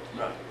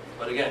 right?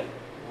 But again,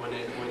 when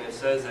it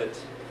says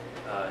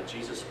that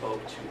Jesus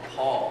spoke to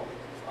Paul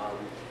on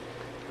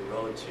the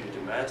road to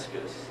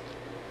Damascus,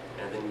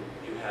 and then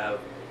you have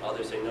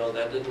others say, no,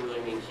 that didn't really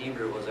mean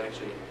Hebrew, it was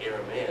actually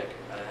Aramaic.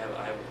 I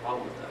have a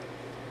problem with that.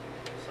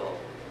 So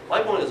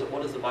my point is,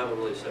 what does the Bible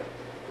really say?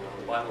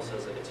 The Bible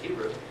says that it's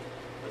Hebrew,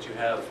 but you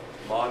have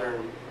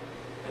modern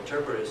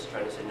interpreters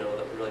trying to say, no,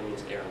 that really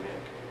means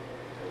Aramaic.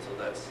 And so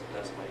that's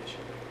my issue.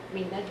 I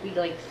mean, that'd be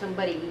like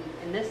somebody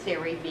in this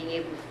area being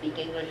able to speak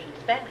English and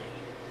Spanish.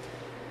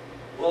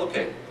 Well,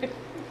 okay,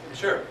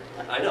 sure.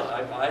 I know.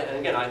 And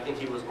again, I think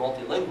he was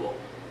multilingual,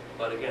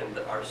 but again,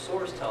 our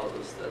source tells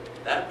us that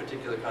that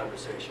particular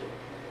conversation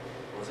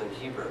was in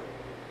Hebrew,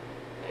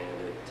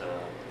 and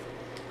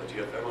but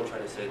you have everyone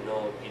trying to say,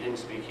 no, he didn't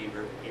speak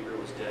Hebrew. Hebrew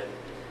was dead,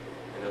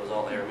 and it was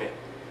all Aramaic.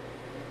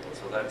 And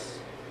so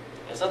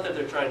it's not that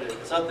they're trying to.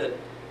 It's not that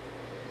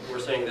we're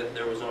saying that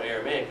there was no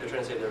Aramaic. They're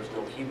trying to say there was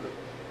no Hebrew.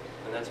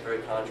 And that's very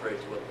contrary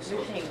to what the You're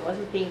source saying is. it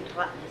wasn't being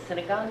taught in the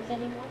synagogues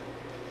anymore?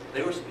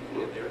 They were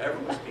speaking it.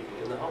 Everyone was speaking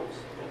in the homes.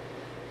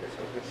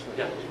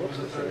 Yeah. What's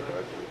the third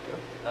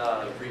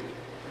question? Greek.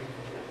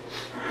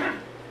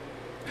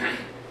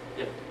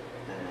 Yeah.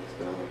 That's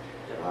good.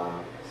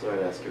 Yeah. Sorry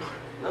to ask you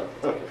No.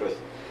 a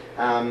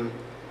question.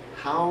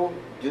 How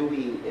do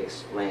we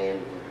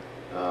explain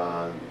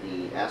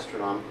the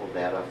astronomical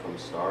data from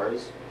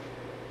stars?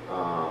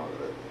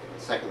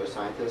 Secular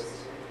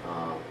scientists,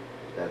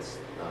 that's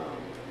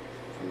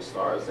from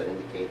stars that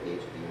indicate the age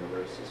of the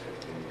universe is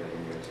 15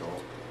 billion years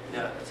old.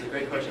 Yeah, that's a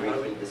great question. How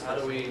do we,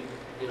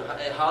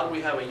 Briefly how do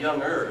we have a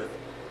young Earth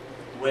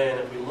when,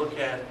 if we look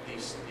at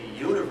the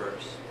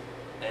universe,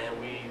 and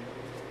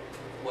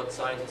what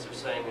scientists are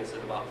saying is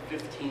that about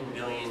 15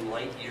 billion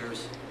light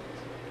years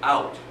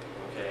out,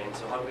 okay? And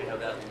so how do we have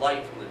that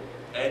light from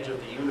the edge of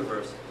the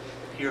universe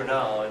here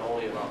now in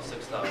only about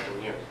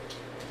 6,000 years?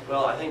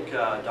 Well, I think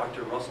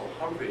Dr. Russell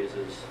Humphreys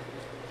is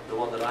the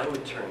one that I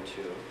would turn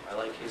to. I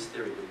like his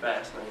theory the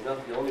best, and he's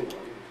not the only one.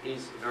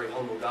 He's a very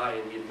humble guy,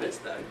 and he admits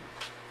that.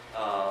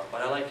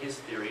 But I like his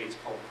theory. It's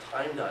called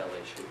time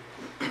dilation,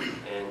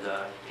 and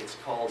it's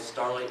called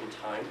Starlight in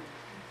Time.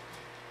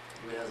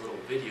 It has a little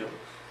video,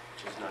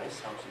 which is nice.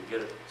 Helps you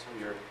get some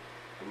of your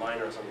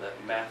mind on some of that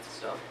math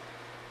stuff.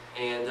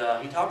 And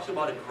he talks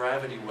about a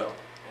gravity well,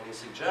 and he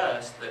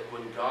suggests that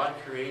when God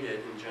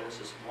created in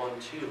Genesis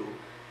 1:2,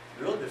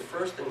 really the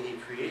first thing he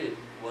created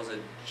was a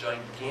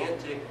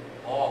gigantic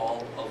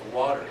ball of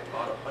water,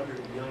 about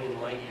 100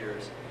 million light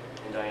years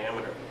in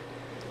diameter.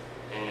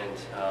 And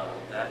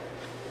that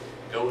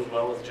goes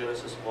well with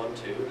Genesis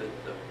 1:2,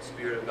 that the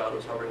Spirit of God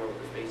was hovering over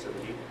the face of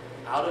the deep.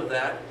 Out of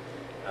that,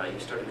 you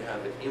started to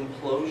have an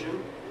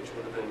implosion, which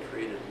would have then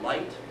created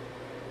light.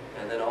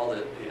 And then all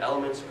the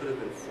elements could have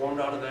been formed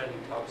out of that. He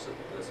talks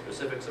the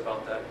specifics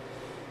about that.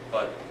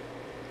 But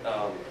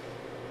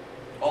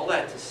all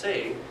that to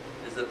say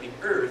is that the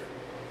Earth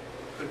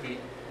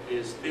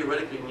is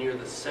theoretically near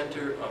the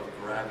center of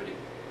gravity.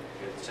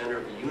 You're at the center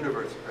of the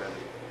universe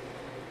gravity.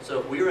 So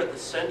if we were at the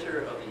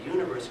center of the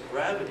universe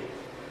gravity,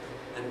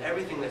 then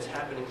everything that's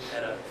happening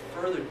at a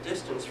further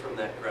distance from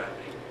that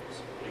gravity,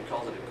 he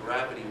calls it a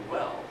gravity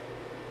well,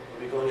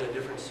 will be going at a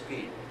different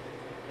speed.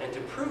 And to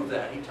prove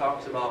that, he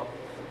talks about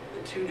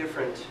the two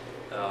different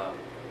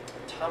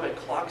atomic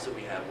clocks that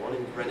we have, one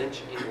in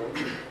Greenwich, England,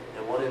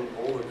 and one in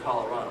Boulder,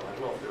 Colorado. I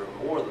don't know if there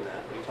are more than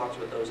that, but he talks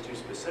about those two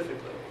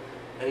specifically.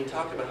 And he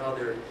talked about how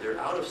they're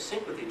out of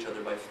sync with each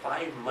other by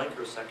 5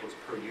 microseconds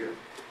per year.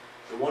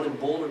 The one in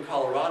Boulder,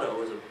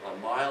 Colorado is a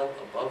mile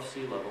above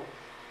sea level,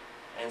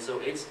 and so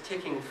it's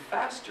ticking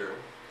faster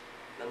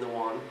than the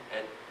one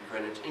at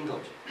Greenwich,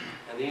 England.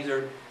 And these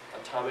are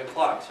atomic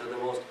clocks. They're the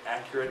most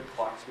accurate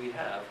clocks we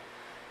have.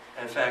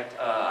 In fact,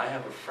 I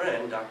have a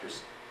friend, Dr.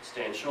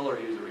 Stan Schuller,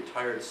 who's a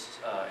retired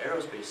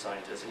aerospace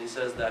scientist, and he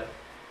says that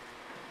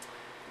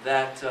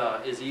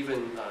is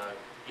even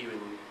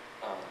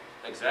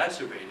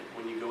exacerbated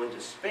when you go into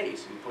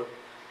space and you put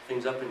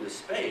things up into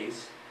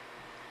space,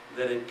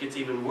 that it gets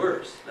even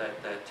worse,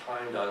 that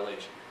time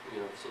dilation. You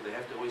know, so they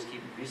have to always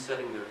keep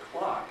resetting their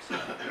clocks.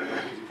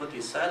 You put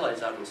these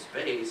satellites out in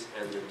space,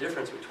 and the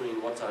difference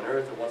between what's on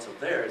Earth and what's up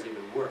there is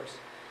even worse.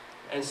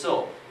 And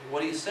so,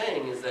 what he's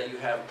saying is that you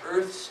have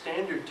Earth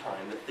standard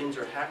time, that things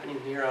are happening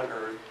here on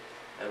Earth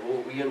at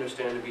what we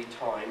understand to be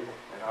time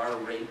at our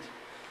rate,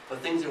 but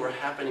things that were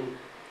happening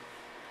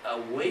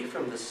away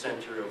from the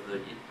center of the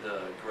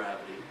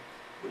gravity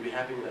would be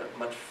happening at a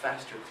much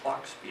faster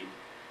clock speed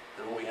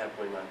than what we have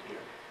going on here.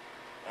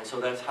 And so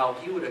that's how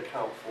he would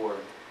account for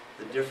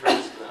the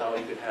difference in how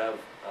he could have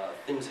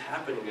things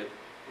happening at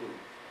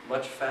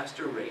much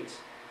faster rates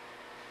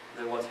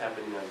than what's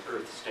happening on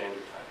Earth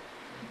standard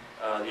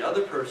time. The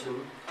other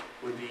person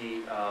would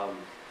be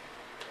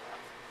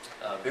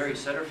Barry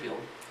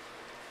Setterfield,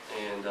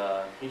 and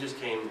he just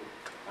came,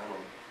 I don't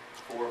know,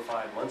 4 or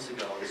 5 months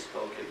ago and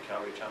spoke at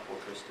Calvary Chapel,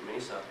 Costa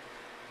Mesa,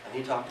 and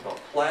he talked about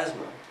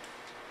plasma,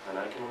 and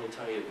I can only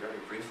tell you very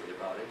briefly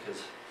about it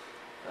because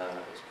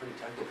it's pretty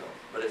technical,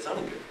 but it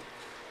sounded good.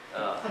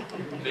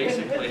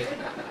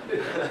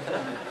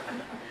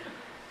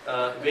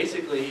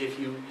 Basically, if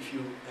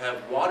you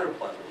have water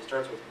plasma, he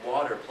starts with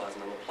water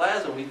plasma. Now,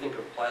 plasma, we think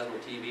of plasma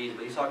TVs,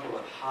 but he's talking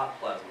about hot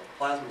plasma.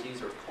 Plasma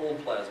TVs are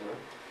cold plasma.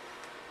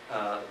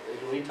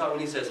 When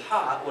he says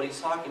hot, what he's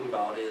talking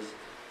about is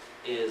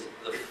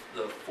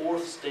the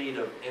fourth state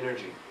of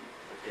energy.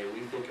 Okay,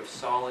 we think of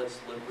solids,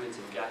 liquids,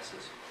 and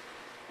gases.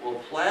 Well,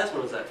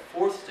 plasma is that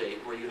fourth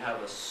state where you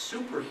have a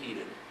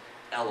superheated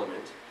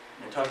element,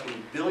 and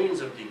talking billions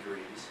of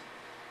degrees.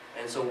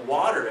 And so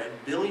water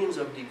at billions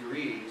of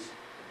degrees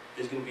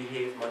is going to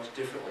behave much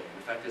differently.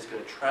 In fact, it's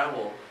going to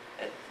travel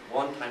at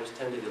 1 times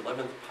 10 to the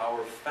 11th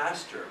power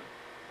faster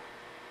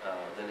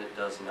than it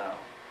does now,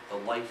 the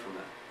light from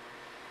that.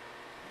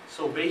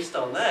 So based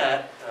on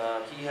that,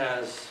 he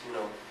has,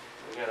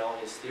 again, all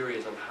his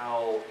theories on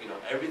how,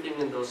 everything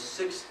in those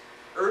 6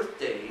 Earth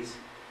days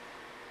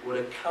would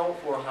account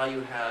for how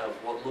you have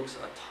what looks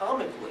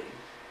atomically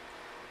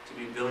to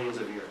be billions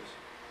of years.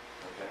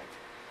 Okay.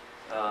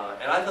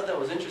 And I thought that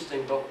was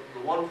interesting, but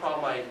the one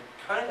problem I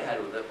kind of had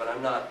with it, but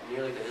I'm not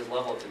nearly to his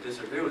level to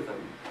disagree with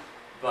him,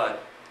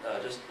 but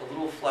just a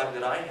little flag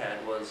that I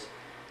had was,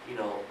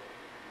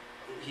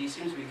 he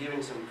seems to be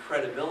giving some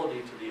credibility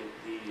to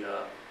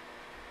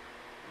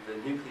the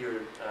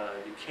nuclear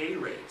decay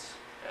rates,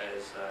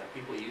 as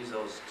people use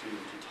those to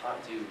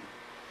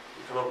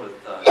come up with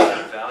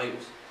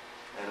values.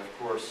 And of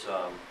course,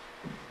 I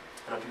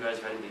don't know if you guys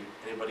have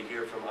anybody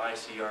here from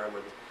ICR,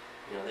 but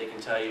they can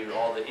tell you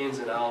all the ins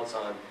and outs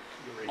on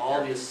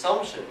all the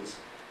assumptions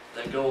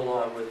that go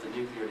along with the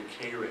nuclear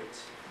decay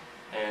rates.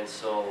 And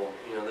so,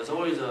 there's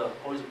always a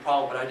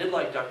problem. But I did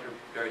like Dr.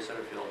 Barry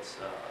Setterfield's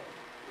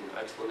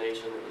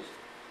explanation.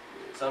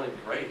 It sounded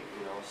great.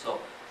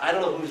 So I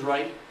don't know who's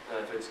right.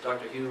 If it's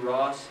Dr. Hugh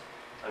Ross,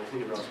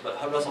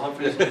 but Russell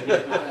Humphreys.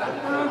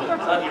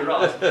 Not Hugh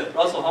Ross.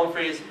 Russell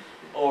Humphreys,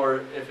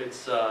 or if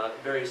it's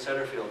Barry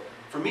Setterfield.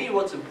 For me,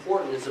 what's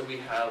important is that we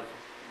have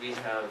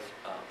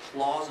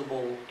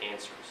plausible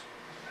answers.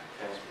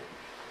 Okay?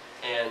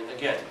 And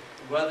again,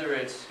 whether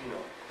it's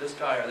this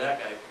guy or that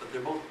guy, but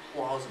they're both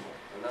plausible,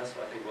 and that's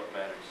I think what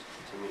matters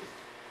to me.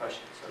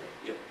 Questions? Sorry.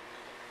 Yeah.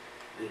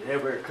 Did it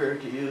ever occur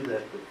to you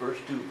that the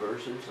first 2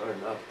 verses are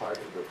not part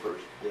of the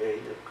first day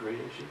of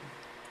creation?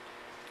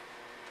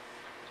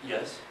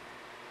 Yes.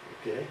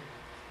 Okay.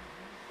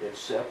 It's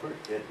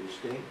separate and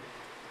distinct.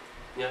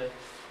 Yeah.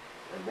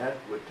 And that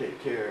would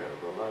take care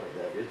of a lot of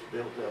that. It's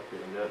built up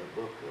in another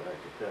book that I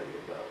could tell you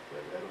about,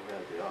 but I don't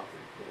have the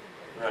author's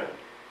name. Right.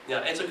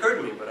 Yeah, it's occurred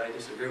to me, but I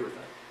disagree with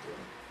that.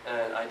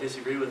 Yeah. And I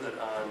disagree with it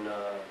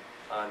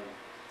on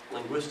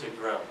linguistic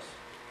grounds.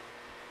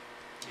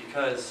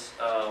 Because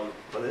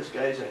Well, this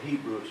guy's a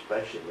Hebrew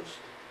specialist.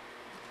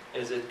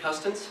 is it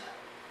Custance?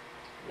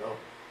 No?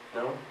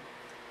 No?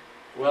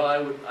 Well,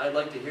 I'd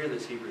like to hear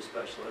this Hebrew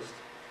specialist,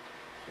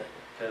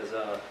 because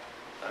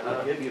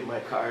I'll give you my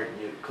card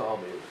and you can call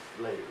me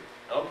later.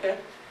 Okay,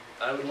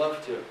 I would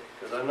love to,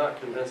 because I'm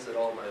not convinced at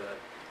all by that.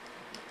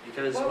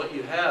 Because what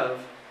you have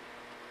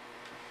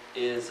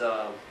is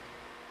let's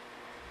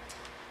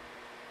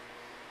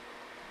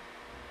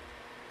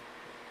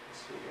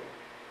see here.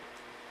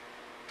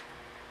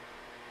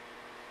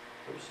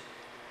 Oops,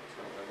 that's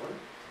not the right one.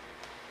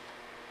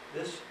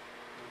 This.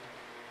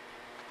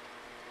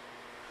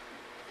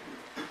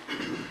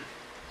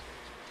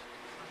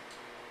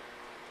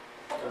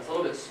 It's a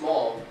little bit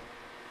small,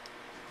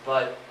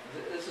 but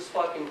this is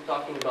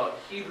talking about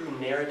Hebrew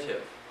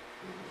narrative.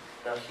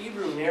 Now,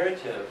 Hebrew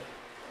narrative,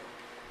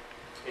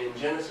 in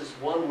Genesis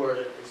 1 word,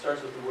 it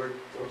starts with the word,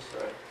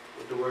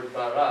 with the word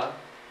bara,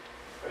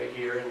 right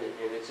here, and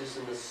it's just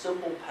in the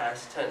simple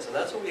past tense, and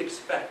that's what we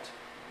expect.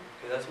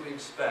 Okay, that's what we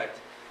expect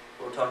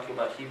when we're talking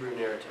about Hebrew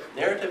narrative.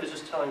 Narrative is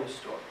just telling a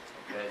story.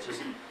 Okay, it's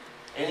just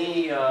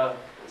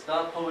it's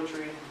not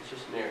poetry, it's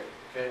just narrative.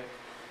 Okay,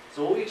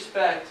 so what we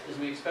expect is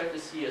we expect to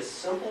see a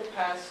simple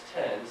past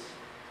tense,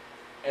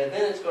 and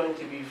then it's going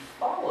to be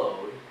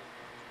followed.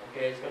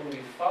 Okay, it's going to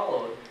be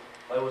followed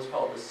by what's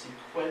called the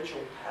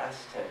sequential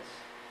past tense.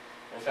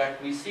 In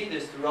fact, we see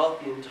this throughout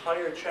the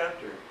entire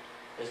chapter,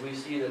 as we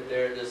see that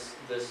this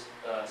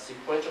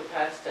sequential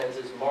past tense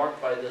is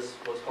marked by this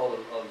what's called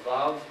a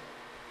vav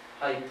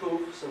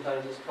haipuk,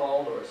 sometimes it's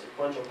called, or a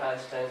sequential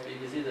past tense. But you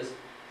can see this.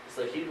 It's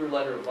the Hebrew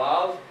letter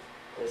vav,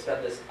 and it's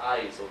got this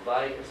I. So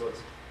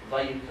it's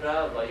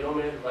vayikra,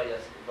 vayomer,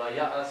 vayas,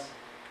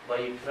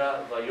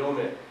 vayikra,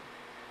 vayomer.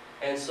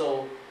 And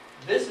so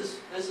this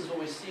is what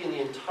we see in the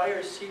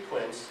entire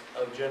sequence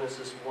of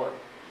Genesis 1.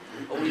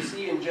 What we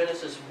see in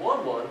Genesis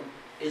 1:1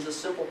 is a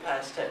simple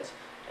past tense.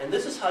 And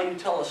this is how you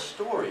tell a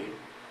story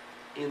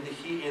in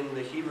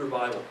the Hebrew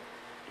Bible.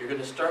 You're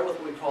going to start with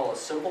what we call a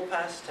simple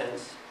past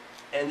tense,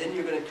 and then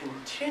you're going to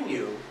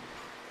continue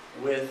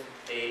with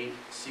a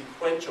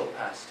sequential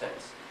past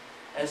tense.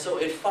 And so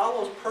it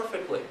follows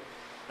perfectly.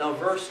 Now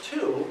verse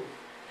 2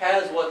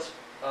 has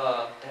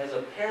has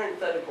a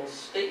parenthetical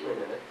statement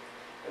in it.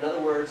 In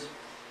other words,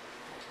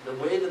 the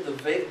way that the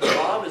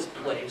vav is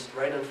placed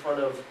right in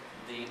front of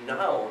the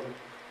noun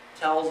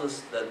tells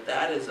us that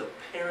that is a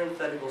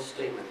parenthetical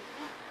statement.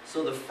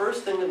 So the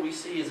first thing that we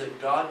see is that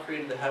God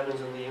created the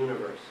heavens and the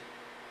universe.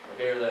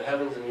 Okay, or the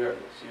heavens and the earth,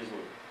 excuse me.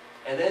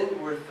 And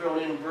then we're thrown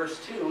in verse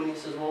 2, and he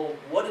says, well,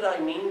 what did I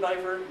mean by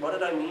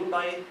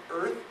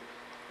earth?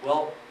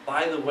 Well,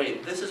 by the way,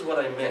 this is what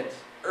I meant.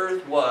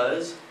 Earth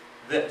was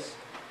this.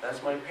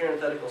 That's my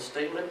parenthetical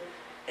statement.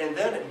 And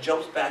then it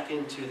jumps back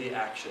into the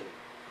action.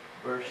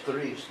 Verse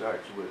 3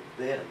 starts with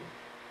then.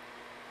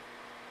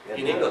 And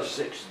In there are English.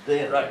 6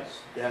 thens Right.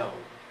 down.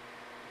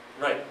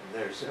 Right, And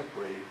they're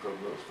separated from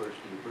those first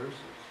 2 verses.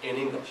 in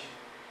English.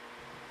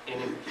 In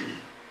English.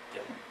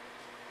 Yeah.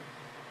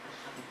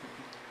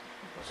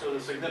 So the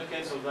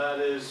significance of that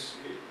is,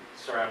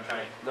 sorry, I'm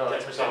trying No, to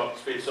that's catch myself okay. up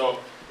to speed. So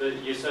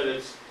you said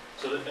it's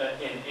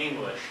in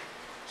English.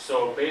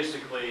 So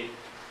basically,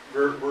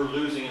 we're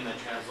losing in the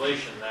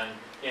translation then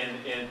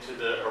into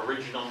the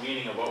original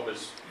meaning of what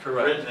was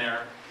Correct. written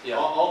there. Yeah.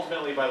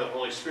 Ultimately by the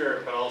Holy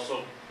Spirit, but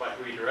also by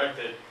who He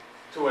directed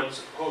to what it's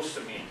supposed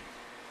to mean.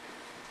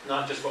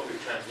 Not just what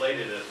we've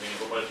translated it as meaning,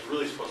 but what it's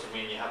really supposed to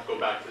mean. You have to go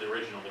back to the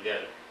original to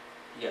get it.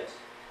 Yes.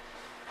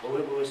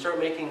 When we start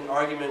making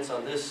arguments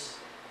on this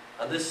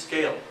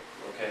scale,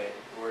 okay,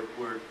 we're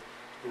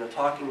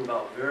talking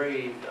about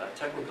very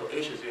technical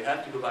issues. You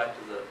have to go back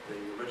to the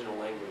original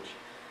language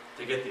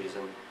to get these.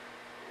 And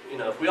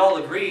if we all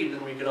agreed,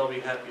 then we could all be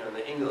happy on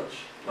the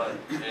English. But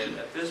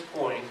at this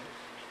point,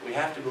 we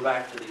have to go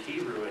back to the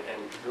Hebrew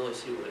and really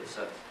see what it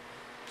says.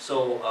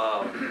 So,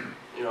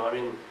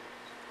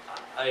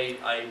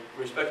 I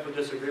respectfully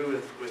disagree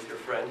with your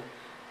friend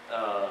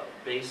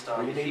based on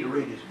Well, you need to Hebrew.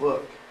 read his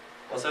book.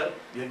 What's that?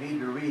 You need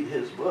to read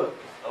his book.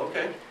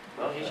 Okay.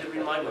 Well, he should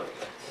read my book.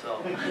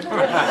 So.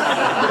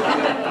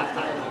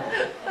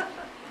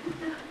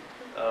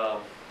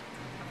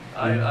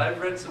 I've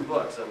read some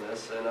books on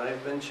this, and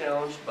I've been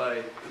challenged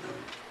by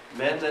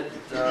men that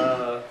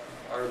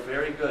are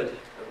very good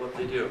at what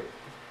they do.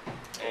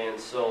 And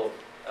so,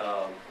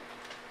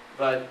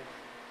 but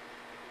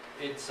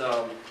it's,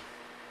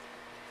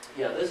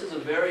 this is a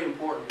very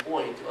important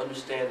point to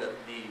understand that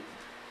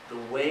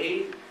the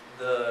way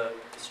the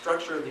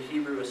structure of the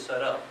Hebrew is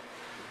set up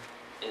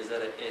is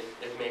that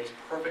it makes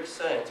perfect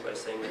sense by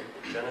saying that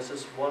in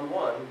Genesis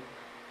 1:1,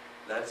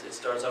 it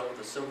starts out with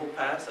a simple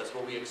past, that's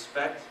what we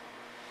expect.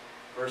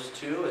 Verse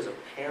 2 is a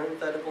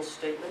parenthetical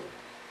statement,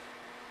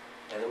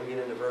 and then we get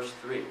into verse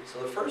 3. So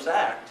the first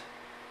act,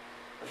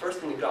 the first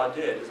thing that God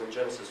did is in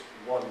Genesis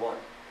 1:1.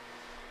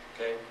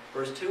 Okay?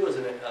 Verse 2 is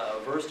a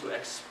verse to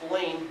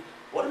explain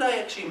what did I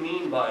actually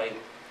mean by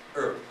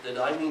earth. Did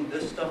I mean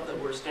this stuff that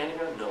we're standing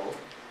on? No,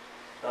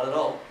 not at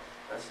all.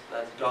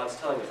 That's God's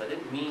telling us. I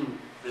didn't mean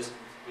this,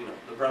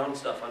 the brown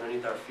stuff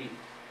underneath our feet.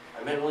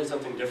 I meant really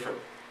something different.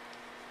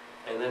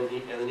 And then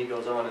he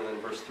goes on, and then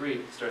verse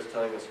 3 starts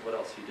telling us what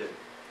else he did.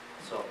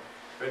 So,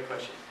 great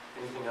question.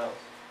 Anything else?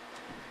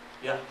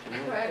 Yeah?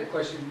 I had a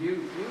question.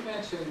 You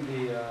mentioned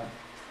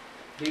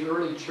the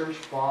early church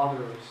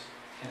fathers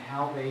and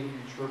how they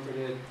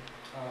interpreted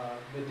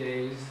the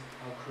days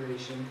of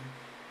creation.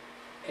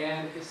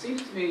 And it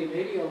seems to me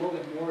maybe a little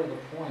bit more to the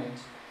point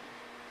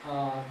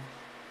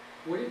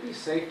would it be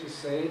safe to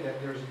say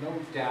that there's no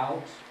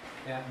doubt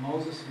that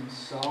Moses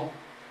himself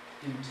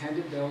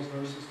intended those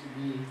verses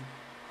to be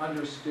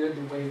understood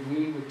the way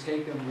we would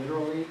take them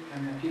literally,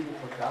 and that people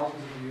for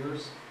thousands of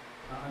years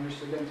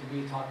understood them to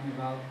be talking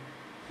about,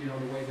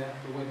 the way that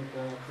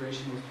the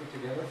creation was put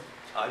together?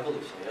 I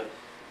believe so, yes.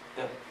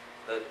 Yeah.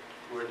 That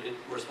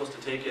we're supposed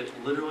to take it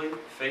literally,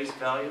 face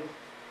value.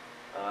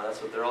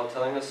 That's what they're all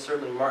telling us.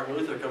 Certainly Martin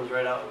Luther comes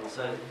right out and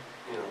said,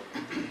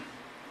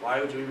 why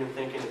would you even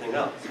think anything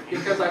else?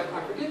 Because I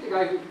forget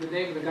the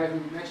name of the guy who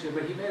mentioned it,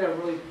 but he made a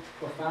really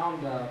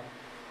profound,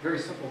 very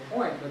simple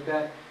point, but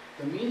that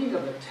the meaning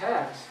of the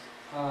text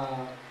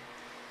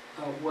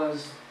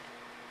was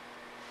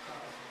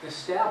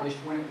established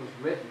when it was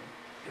written.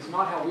 It's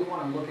not how we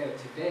want to look at it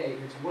today.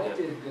 It's what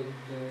did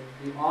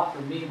the author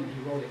mean when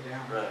he wrote it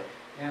down. Right.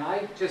 And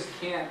I just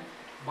can't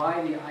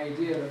buy the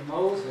idea that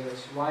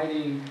Moses,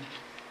 writing,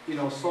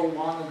 so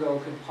long ago,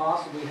 could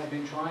possibly have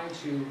been trying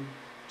to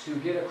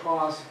get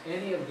across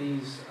any of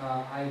these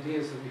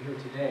ideas that we hear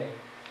today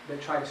that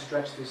try to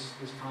stretch this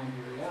time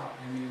period out.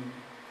 I mean,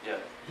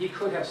 he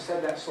could have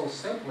said that so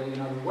simply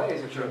in other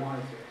ways if he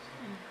wanted to.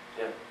 So.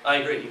 Yeah, I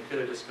agree. He could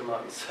have just come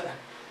out and said,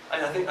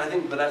 I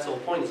think, but that's the whole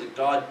point, is that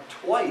God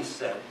twice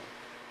said,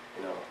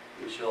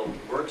 you shall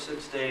work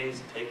 6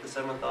 days, take the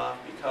 7th off,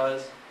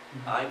 because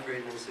I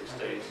created in 6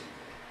 days,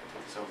 and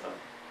took the 7th off.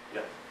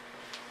 Yeah.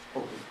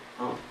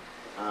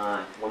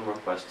 One more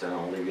question,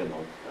 I'll leave you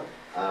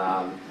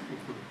alone.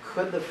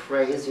 Could the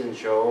phrase in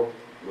Job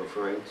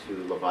referring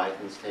to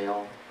Leviathan's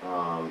tail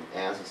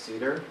as a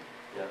cedar,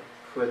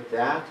 could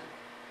that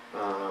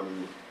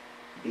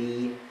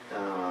be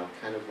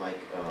kind of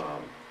like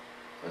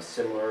a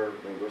similar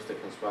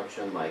linguistic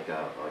construction, like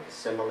a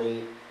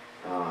simile,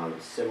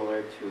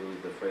 similar to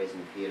the phrase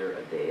in Peter,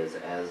 a day is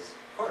as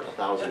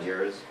 1,000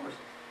 years? Of course.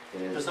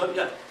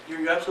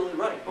 You're absolutely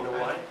right. You know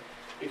why?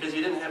 Because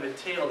he didn't have a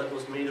tail that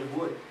was made of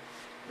wood.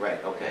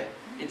 Right, okay.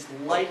 It's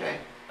like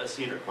a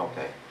cedar.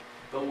 Okay.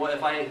 But what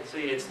if I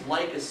say it's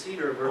like a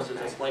cedar versus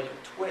it's like a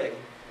twig?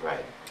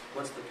 Right.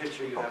 What's the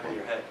picture you have in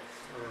your head?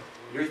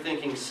 You're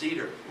thinking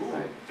cedar.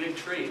 Ooh, big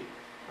tree.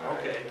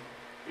 Okay.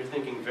 You're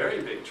thinking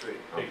very big tree.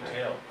 Big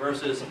tail.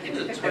 Versus a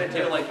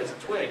tail like it's a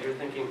twig. You're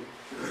thinking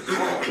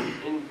small,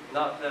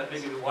 not that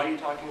big. Why are you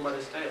talking about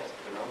his tail?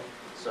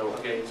 So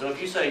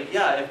if you say,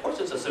 of course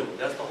it's a symbol.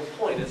 That's the whole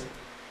point.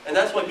 And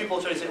that's why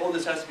people try to say, oh,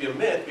 this has to be a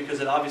myth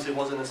because it obviously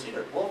wasn't a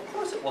cedar. Well, of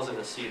course it wasn't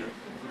a cedar.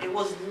 It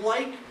was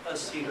like a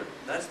cedar.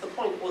 That's the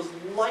point. It was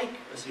like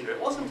a cedar.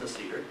 It wasn't a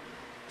cedar.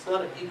 It's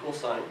not an equal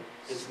sign.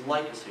 It's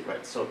like a cedar.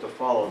 Right. So to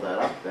follow that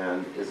up,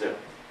 then, is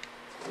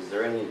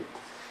there any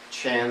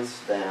chance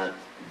that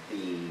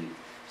the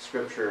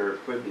scripture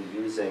could be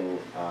using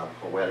a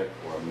poetic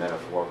or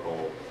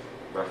metaphorical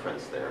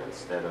reference there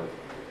instead of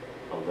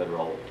a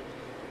literal?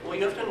 Well,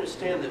 you have to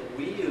understand that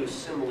we use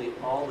simile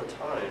all the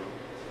time.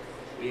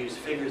 We use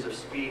figures of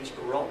speech,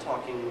 but we're all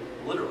talking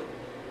literally.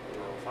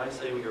 If I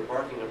say you're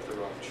barking up the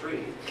wrong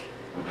tree,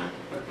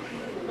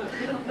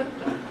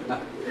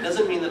 it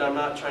doesn't mean that I'm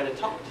not trying to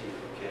talk to you,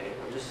 okay?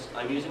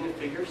 I'm using a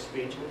figure of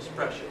speech and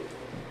expression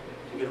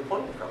to get a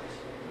point across,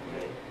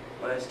 okay?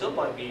 But I still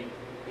might be,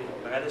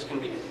 mad as can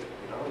be at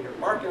you, you're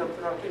barking up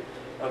the wrong tree.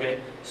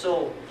 Okay,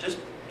 so just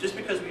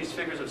because we use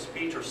figures of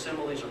speech or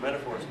similes or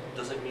metaphors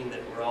doesn't mean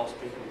that we're all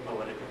speaking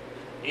poetically.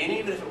 And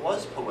even if it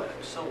was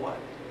poetic, so what?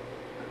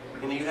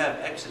 You have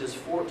Exodus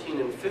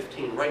 14 and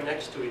 15 right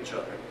next to each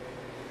other.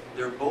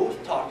 They're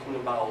both talking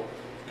about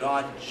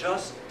God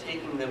just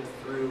taking them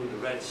through the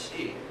Red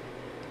Sea.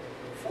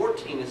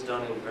 14 is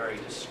done in very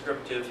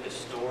descriptive,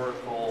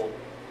 historical,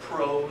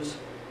 prose,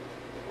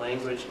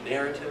 language,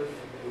 narrative,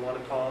 you want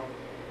to call it.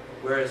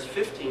 Whereas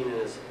 15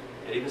 is,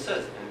 it even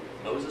says, and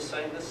Moses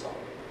sang this song,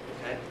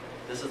 okay?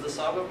 This is the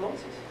song of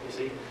Moses, you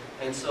see?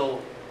 And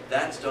so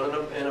that's done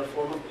in a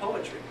form of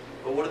poetry.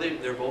 But what are they?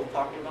 They're both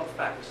talking about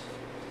facts.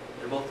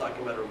 They're both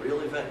talking about a real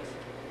event,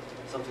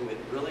 something that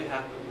really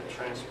happened, that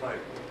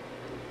transpired.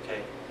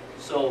 Okay?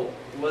 So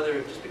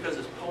just because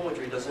it's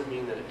poetry doesn't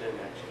mean that it didn't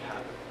actually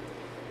happen.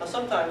 Now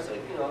sometimes,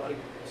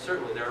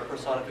 certainly there are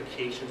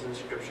personifications in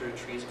Scripture,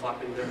 trees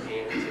clapping their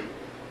hands.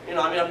 And,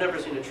 I've never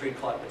seen a tree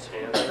clap its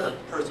hands. I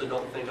personally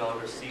don't think I'll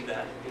ever see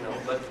that,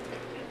 but,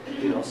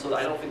 so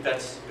I don't think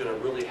that's going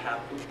to really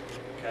happen.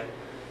 Okay?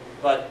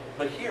 But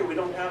here we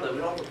don't have that. We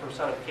don't have a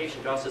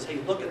personification. God says, hey,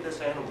 look at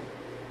this animal.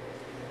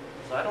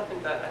 So I don't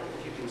think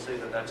you can say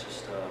that that's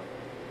just,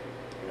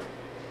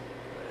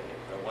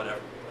 whatever.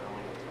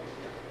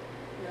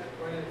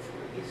 When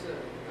he said,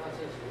 God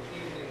says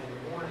evening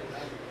and morning,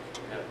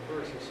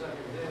 first and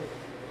second day,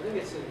 I think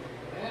it's in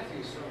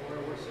Matthew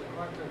somewhere where it said,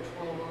 aren't there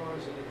 12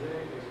 hours in a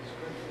day? There's a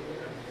scripture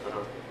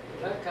there.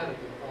 That kind of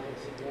defines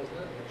it, doesn't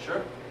it?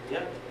 Sure,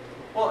 yeah.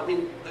 Well,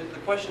 the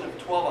question of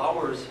 12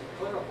 hours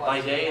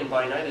by day and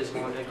by night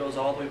it goes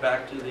all the way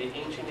back to the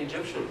ancient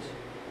Egyptians.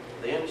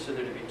 They understood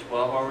there to be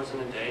 12 hours in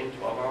a day and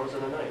 12 hours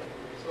in a night.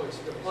 So it's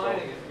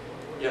defining it.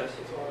 Yes.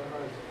 It's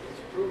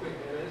proving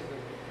there is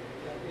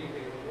that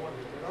evening and morning.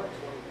 There are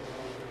 24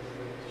 hours in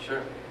a day.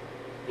 Sure.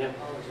 Yeah.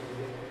 Hours in a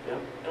day. Yeah.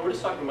 And we're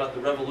just talking about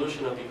the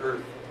revolution of the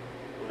Earth.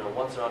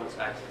 Once they're on its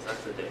axis,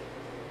 that's the day.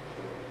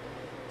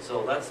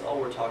 So that's all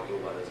we're talking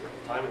about, is the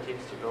time it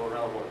takes to go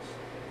around once.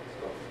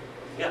 So,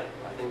 yeah,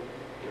 I think,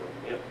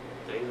 yeah,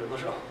 days are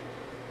literal.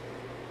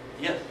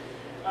 Yes?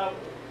 That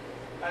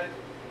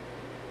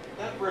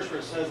verse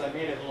where it says, I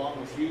made it along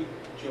with you,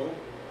 Job,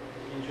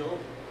 in Job.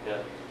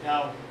 Yeah.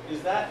 Now,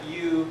 is that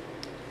you,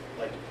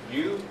 like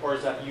you, or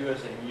is that you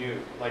as in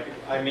you? Like,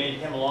 I made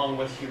him along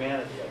with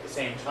humanity at the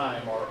same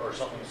time, or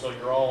something, so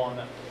you're all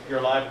you're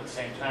alive at the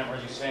same time, or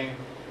is he saying,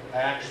 I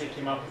actually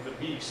came up with the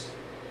beast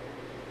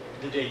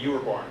the day you were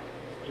born?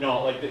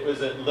 Like,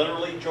 was it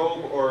literally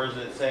Job, or is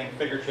it saying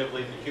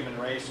figuratively the human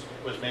race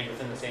was made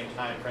within the same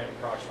time frame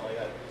approximately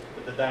that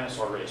the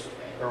dinosaur race was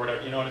made, or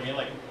whatever, you know what I mean?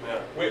 Like,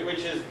 Yeah. which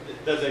is,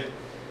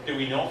 do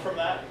we know from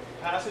that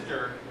passage,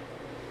 or?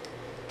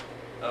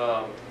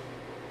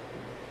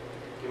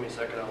 Give me a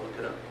second, I'll look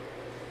it up.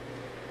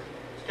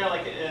 It's kind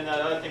of like, and that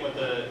other thing with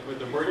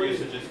the word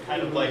usage is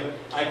kind of like,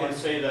 I can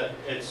say that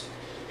it's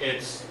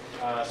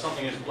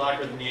something is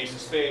blacker than the ace of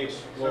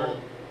spades. Well,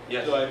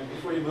 Yes. so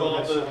Before you move well,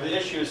 next the slide.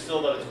 issue is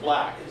still that it's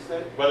black, Is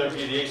that, whether it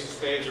be the ace of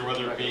spades or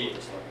whether it be,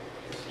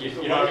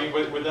 you know what I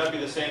mean? Would that be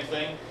the same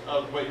thing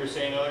of what you were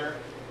saying earlier?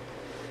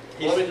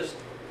 Let me just,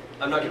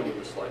 I'm not going to move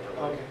the slide. don't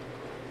worry. okay.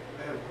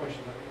 I have a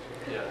question.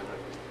 Yeah, I'm not.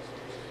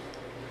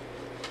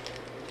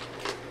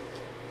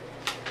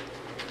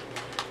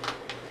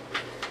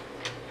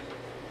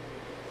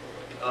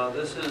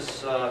 This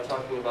is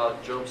talking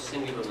about Job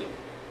singularly.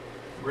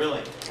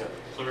 Really? Yeah.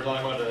 So we're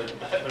talking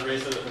about the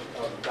race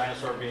of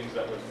dinosaur beings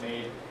that was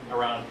made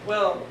around.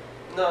 Well,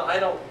 no, I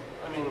don't.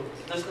 I mean,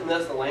 that's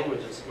the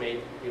language it's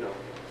made.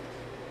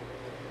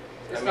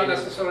 It's I not mean,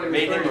 necessarily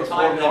made him referring to or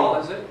time at formed all,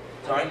 him. is it?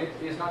 Sorry? I mean,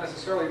 it's not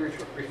necessarily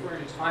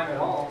referring to time at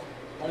all.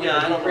 Only Yeah, I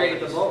that don't he know created if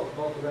the it's-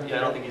 both of them. Yeah,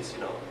 I don't think it's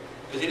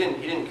because he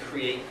didn't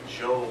create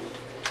Job.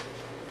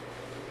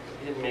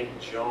 He didn't make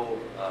Job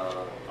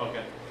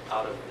Okay.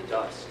 out of the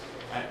dust.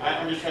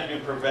 I'm just trying to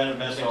do preventive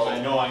medicine because I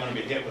know I'm going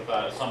to be hit with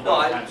that at some No,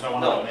 point in time, so I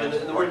want to know an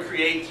answer. the word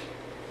create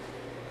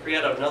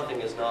out of nothing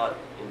is not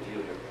in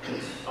view here.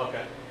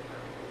 Okay.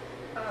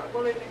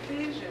 Well, in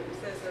Ephesians,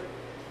 there's a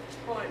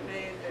point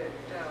made that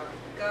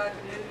God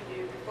knew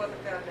you before the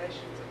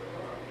foundations of the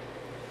world.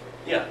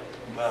 Yeah.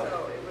 Well,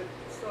 So it would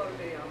sort of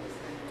be on the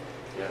same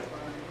Yeah.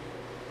 line.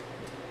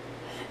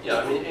 yeah. I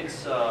mean,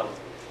 it's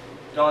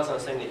God's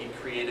not saying that He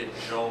created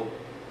Job,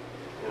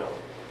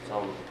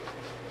 some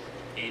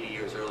 80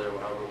 years earlier,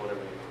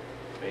 whenever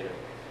He made it.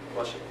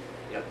 Question?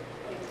 Yeah.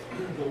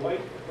 The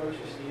white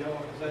versus the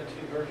yellow, is that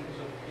two versions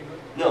of Hebrew?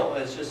 No,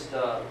 it's just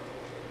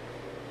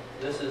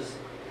this is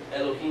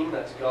Elohim.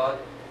 That's God.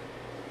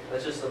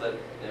 That's just so that it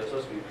was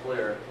supposed to be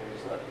clear. Maybe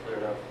it's not clear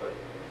enough, but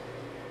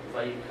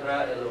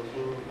Vayikra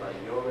Elohim,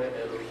 Vayome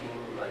Elohim,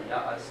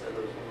 Vayas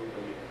Elohim,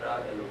 Vayikra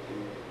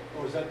Elohim.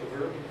 Or is that the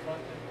verb in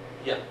front then?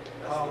 Yeah,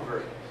 that's Oh, the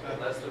verb. so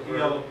That's the The verb.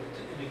 yellow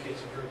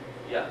indicates a verb.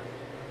 Yeah.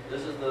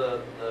 This is the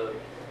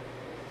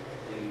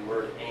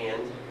word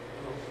and.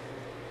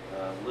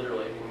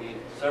 Literally, it can mean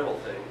several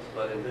things,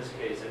 but in this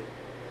case,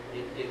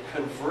 it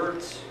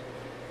converts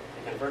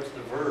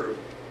the verb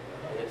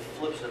and it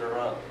flips it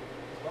around.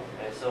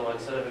 And so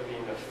instead of it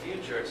being a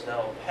future, it's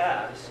now a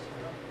past,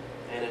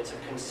 and it's a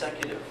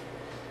consecutive.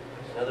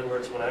 In other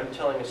words, when I'm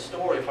telling a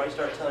story, if I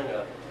start telling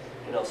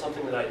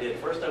something that I did,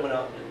 first I went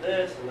out and did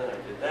this, and then I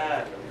did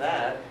that, and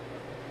that.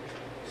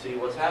 See,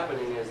 what's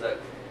happening is that,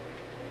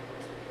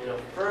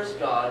 first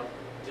God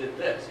did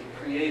this, He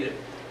created.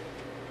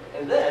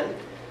 And then,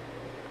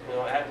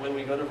 when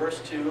we go to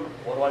verse 2,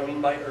 what do I mean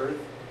by earth?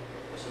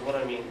 This is what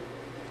I mean.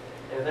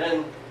 And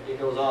then it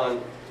goes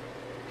on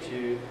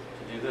to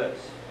do this.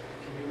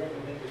 Can you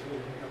recommend a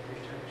good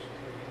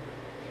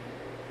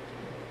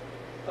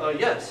interpretation?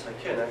 Yes, I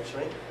can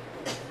actually.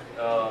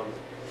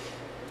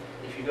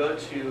 If you go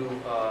to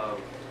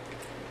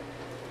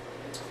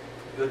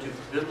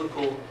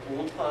biblical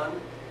ulpan,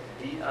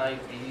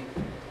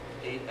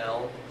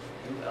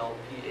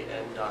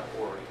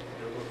 bibalulpan.org,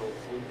 biblical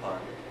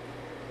ulpan.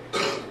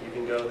 You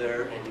can go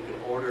there and you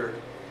can order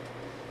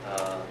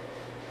the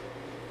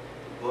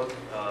book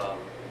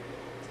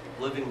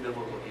Living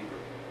Biblical Hebrew.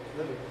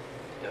 Living.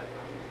 Yeah.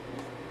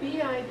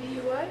 B-I-B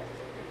what?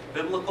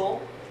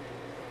 Biblical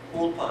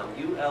ulpan,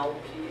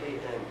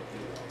 U-L-P-A-N.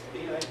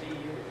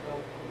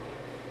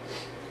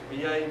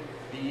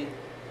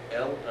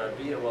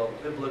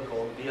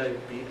 biblical,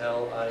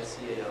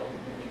 B-I-B-L-I-C-A-L.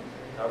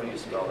 However you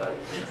spell that.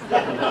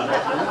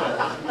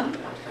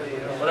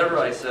 Whatever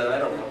I said, I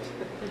don't know.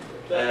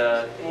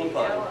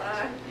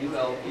 Ulpan,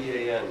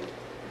 U-L-P-A-N.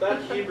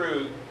 That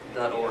Hebrew,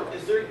 .org.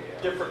 there's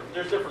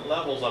different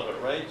levels of it,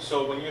 right?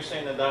 So when you're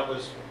saying that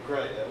was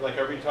great, like,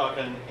 are we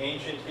talking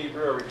ancient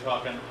Hebrew, or are we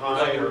talking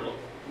high, or?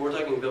 We're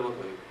talking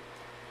biblically.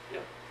 Yeah,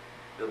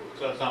 biblical.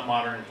 So it's not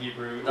modern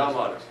Hebrew? Not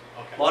modern.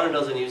 Okay. Modern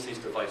doesn't use these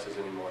devices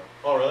anymore.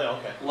 Oh, really?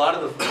 Okay. A lot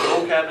of the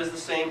vocab is the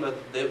same,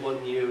 but they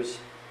wouldn't use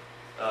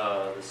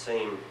the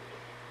same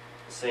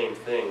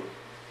thing.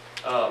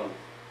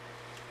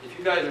 If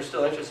you guys are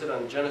still interested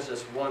on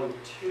Genesis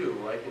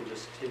 1:2, I can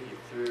just take you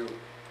through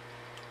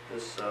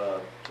just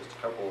a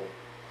couple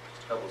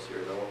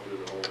series. I won't do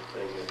the whole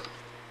thing here.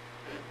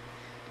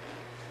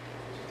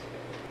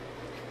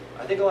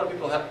 I think a lot of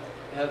people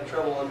have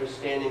trouble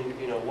understanding,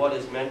 what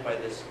is meant by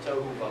this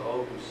tohu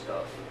vabohu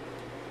stuff.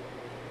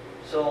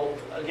 So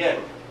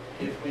again,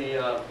 if we,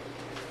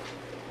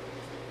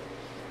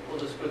 we'll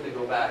just quickly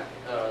go back.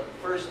 The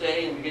first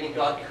day, in the beginning,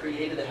 God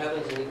created the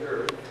heavens and the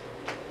earth.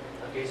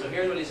 Okay, so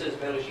here's what he says: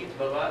 Bereshit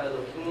bara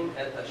Elohim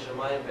et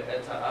hashamayim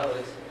ve'et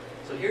ha'aretz.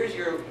 So here's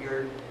your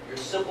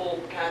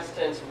simple past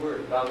tense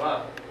word,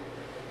 bara.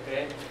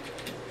 Okay.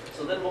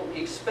 So then what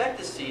we expect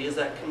to see is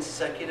that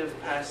consecutive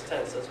past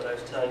tense. That's what I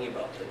was telling you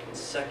about. The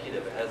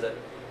consecutive. It has that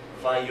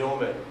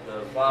vayomer,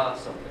 the va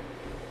something.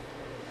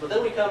 But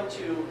then we come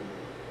to,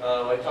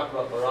 I talked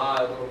about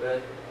bara a little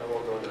bit. I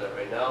won't go into that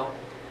right now.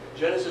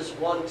 Genesis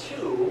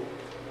 1:2,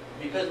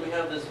 because we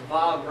have this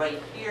va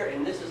right here,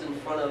 and this is in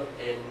front of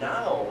a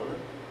noun,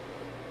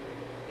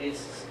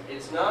 it's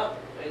not,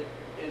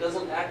 it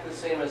doesn't act the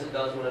same as it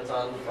does when it's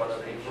on front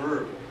of a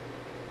verb.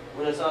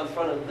 When it's on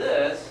front of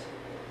this,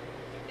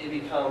 it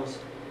becomes,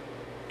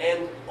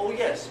 and oh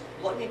yes,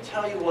 let me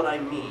tell you what I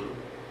mean.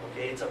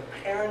 Okay, it's a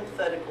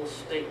parenthetical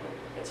statement.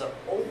 It's a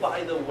oh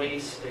by the way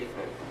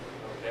statement.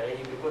 Okay,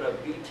 you can put a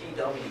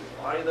BTW,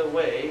 by the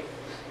way.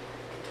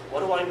 What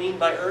do I mean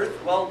by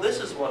earth? Well, this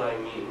is what I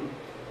mean.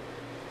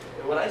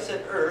 And when I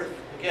said earth,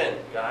 again,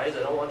 guys, I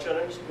don't want you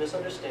to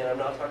misunderstand. I'm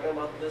not talking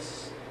about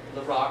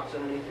the rocks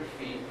underneath your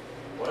feet.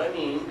 What I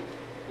mean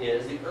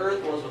is the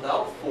earth was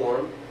without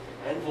form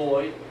and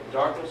void.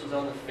 Darkness was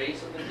on the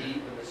face of the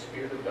deep, and the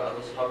Spirit of God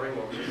was hovering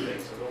over the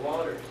face of the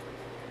waters.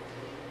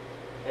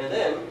 And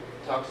then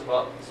it talks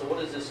about, so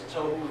what is this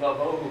tohu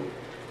vabohu?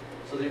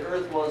 So the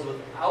earth was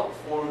without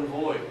form and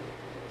void.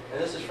 And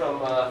this is from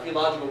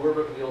Theological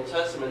Wordbook of the Old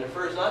Testament. It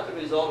refers not to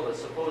the result of a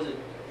supposed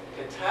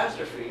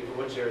catastrophe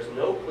for which there is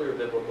no clear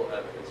biblical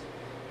evidence,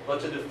 but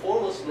to the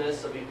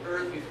formlessness of the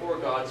earth before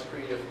God's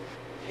creative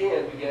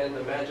hand began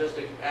the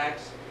majestic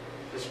acts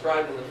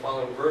described in the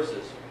following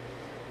verses.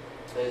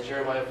 As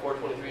Jeremiah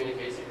 4:23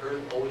 indicates, the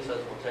earth always has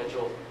the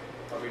potential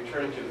of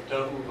returning to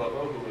tohu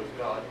vabohu if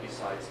God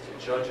decides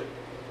to judge it.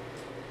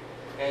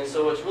 And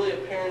so it's really a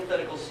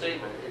parenthetical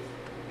statement.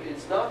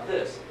 It's not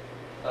this,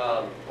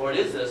 or it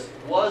is this,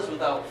 was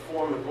without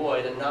form and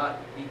void, and not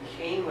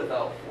became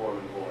without form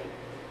and void.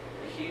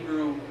 The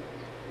Hebrew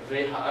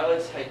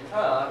ve'ha'aretz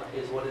haita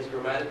is what is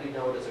grammatically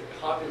known as a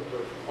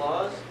copulative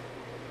clause.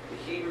 The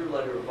Hebrew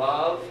letter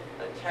vav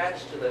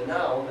attached to the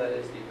noun, that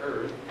is the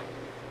earth,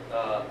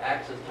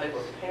 acts as a type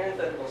of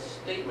parenthetical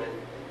statement,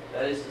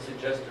 that is to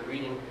suggest a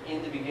reading,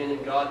 in the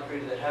beginning God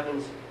created the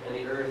heavens and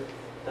the earth.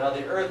 Now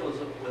the earth was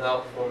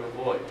without form and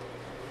void.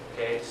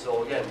 Okay,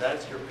 so again,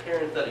 that's your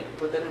parenthetic. You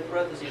put that in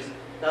parentheses.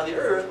 Now the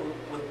earth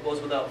was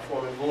without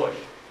form and void.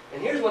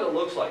 And here's what it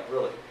looks like,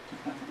 really.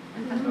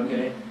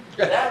 Okay,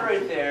 that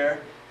right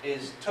there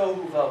is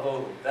tohu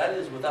vabohu. That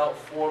is without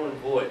form and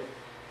void.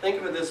 Think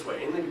of it this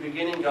way. In the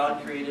beginning,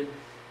 God created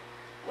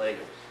Legos.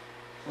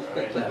 All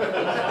right?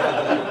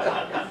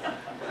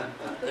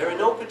 They're in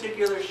no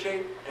particular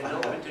shape and no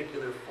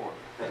particular form.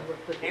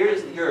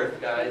 Here's the earth,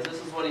 guys. This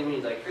is what he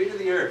means. I created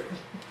the earth.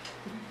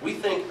 We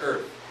think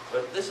earth,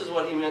 but this is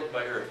what he meant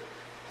by earth.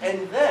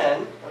 And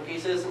then, okay, he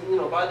says,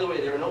 by the way,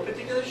 they're in no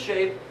particular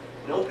shape,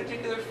 no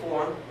particular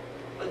form,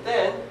 but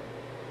then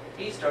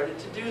he started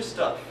to do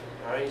stuff.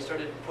 All right, he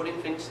started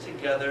putting things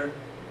together,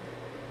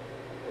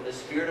 and the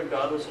Spirit of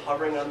God was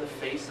hovering on the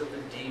face of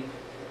the deep.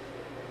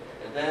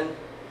 And then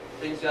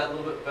things got a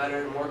little bit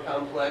better and more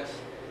complex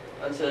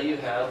until you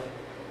have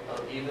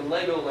even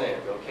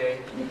Legoland, okay?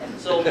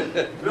 So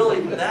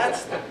really,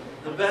 that's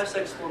the best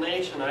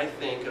explanation, I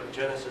think, of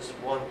Genesis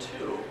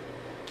 1:2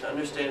 to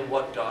understand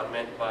what God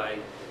meant by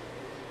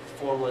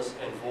formless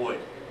and void,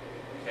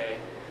 okay?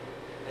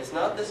 It's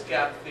not this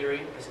gap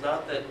theory. It's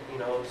not that,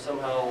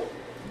 somehow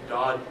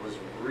God was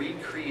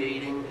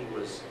recreating, he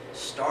was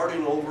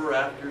starting over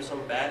after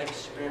some bad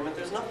experiment.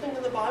 There's nothing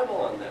in the Bible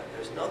on that.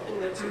 There's nothing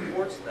that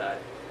supports that.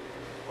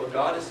 What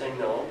God is saying,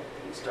 no,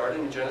 he started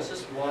in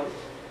Genesis 1,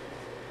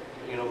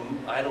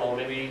 I don't know,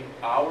 maybe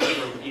hours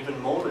or even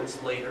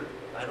moments later.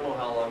 I don't know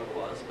how long it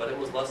was, but it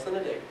was less than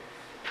a day.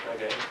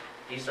 Okay?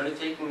 He started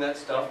taking that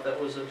stuff that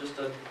was just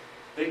a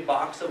big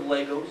box of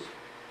Legos.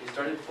 He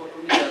started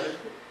putting them together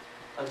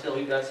until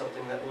he got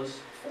something that was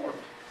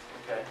formed.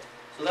 Okay?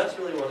 So that's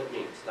really what it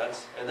means.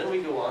 And then we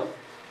go on,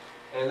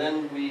 and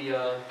then we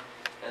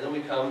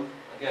come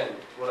again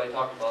to what I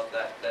talked about,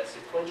 that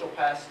sequential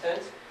past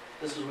tense.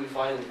 This is what we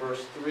find in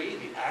verse 3.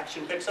 The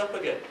action picks up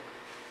again.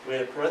 We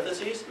had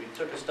parentheses. We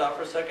took a stop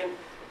for a second,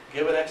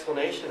 give an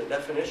explanation, a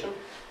definition,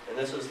 and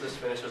this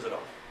finishes it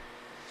off.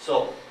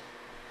 So,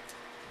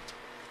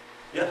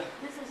 yeah.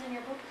 This is in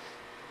your book?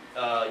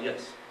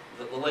 Yes.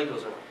 The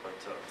Legos are not, but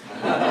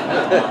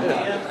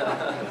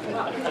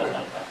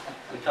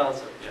the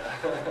concept,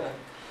 yeah.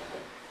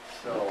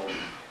 So,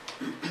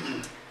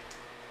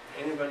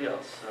 anybody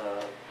else?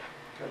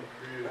 Can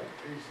create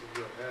pieces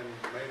that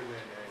hadn't made them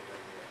into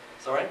anything yet.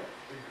 Sorry?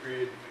 We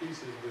created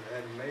pieces but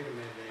hadn't made them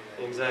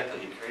anything. Exactly.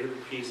 He created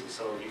the pieces.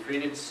 So he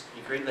created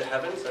the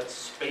heavens, that's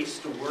space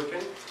to work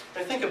in.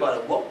 And think about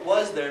it. What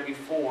was there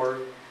before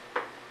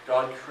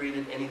God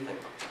created anything?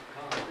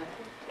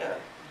 Yeah.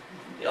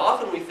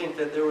 Often we think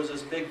that there was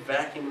this big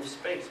vacuum of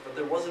space, but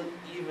there wasn't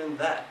even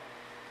that.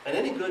 And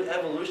any good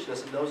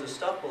evolutionist that knows his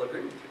stuff will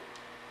agree with you.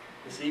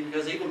 You see,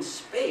 because even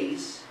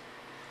space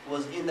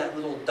was in that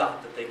little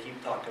dot that they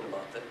keep talking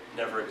about that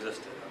never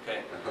existed,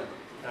 okay?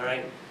 All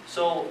right?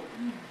 So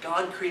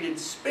God created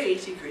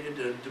space, he created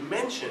a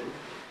dimension,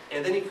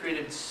 and then he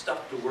created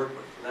stuff to work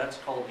with. And that's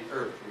called the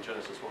earth in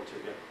Genesis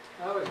 1:2.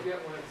 Yeah. I always get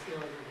when it's,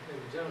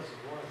 in Genesis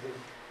 1, it says,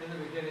 in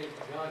the beginning,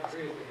 God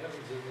created the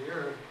heavens and the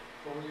earth.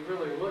 But when you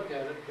really look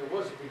at it, there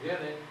was a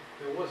beginning,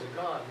 there was a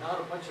God, not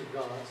a bunch of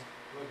gods,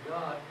 but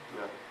God.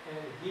 Yeah.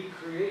 And he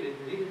created,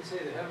 he didn't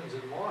say the heavens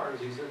and Mars,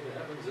 he said the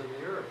heavens and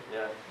the earth.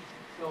 Yeah.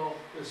 So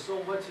there's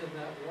so much in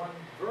that one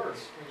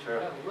verse when you Sure.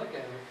 kind of look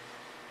at it,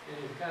 and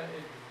it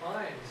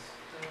defines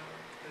that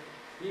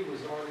he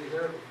was already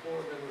there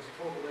before there was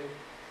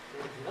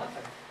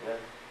nothing. Yeah,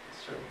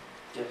 that's true.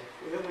 Yeah.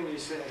 Then when you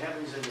say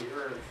heavens and the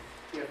earth,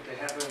 if the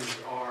heavens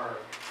are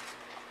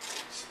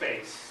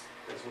space,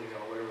 as we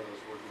know, whatever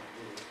those words might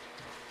mean,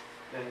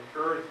 then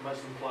earth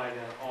must imply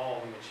then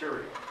all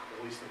material,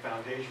 at least the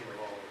foundation of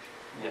all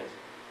material. Yes.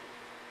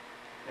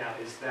 Now,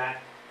 is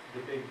that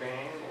the Big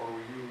Bang, or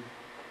were you,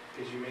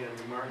 because you made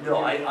a remark?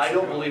 No, I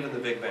don't believe in the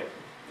Big Bang.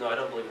 No, I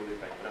don't believe in the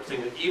Big Bang. But I'm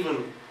saying that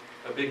even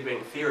a Big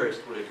Bang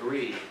theorist would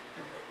agree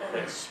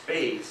that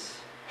space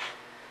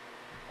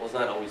was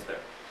not always there.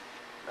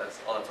 That's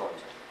all I'm saying.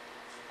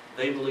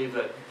 They believe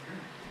that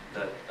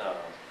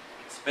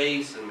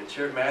space and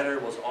matter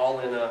was all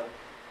in a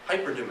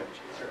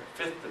hyperdimension, or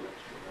fifth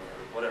dimension,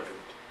 or whatever.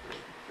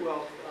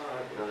 Well,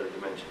 Another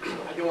dimension.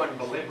 I don't want to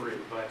belabor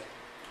it, but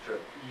Sure.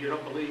 you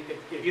don't believe,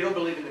 if you don't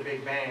believe in the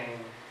Big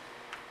Bang,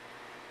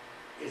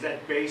 is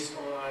that based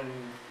on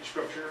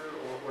scripture,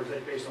 or is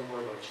that based on more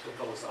of just a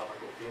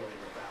philosophical feeling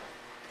about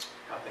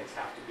how things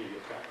have to be,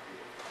 about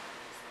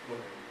the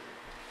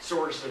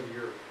source of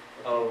your...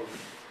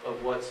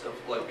 Of what's, of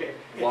like, Okay,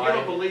 if why? you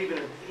don't believe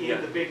in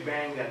Yeah. the Big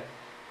Bang that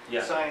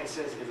Yeah, science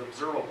says is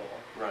observable,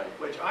 right.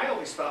 which I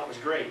always thought was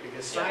great,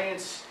 because Yeah.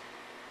 science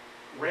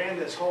ran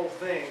this whole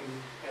thing,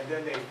 and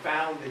then they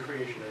found the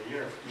creation of the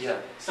universe.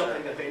 Yeah.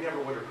 Something that they never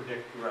would have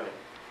predicted. Right.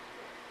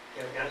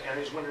 And I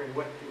was wondering,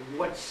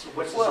 what's the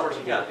Well, source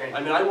of yeah, the Big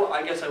I Bang? mean,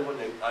 I guess I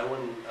wouldn't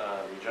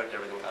reject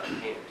everything out of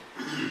hand.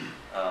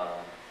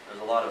 There's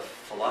a lot of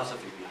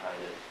philosophy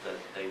behind it that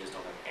they just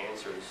don't have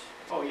answers.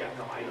 Oh, yeah,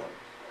 no, I know.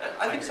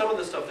 I think some of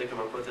the stuff they come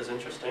up with is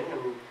interesting,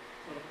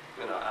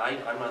 and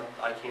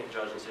I can't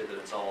judge and say that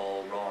it's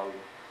all wrong.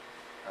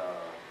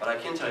 But I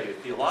can tell you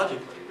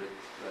theologically that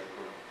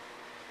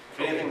if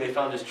anything they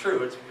found is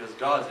true, it's because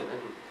God's in it,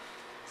 and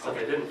stuff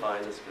they didn't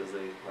find is because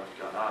they left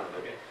God out of it.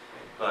 Okay.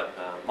 But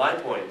my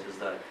point is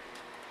that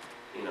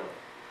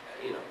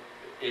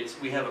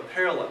we have a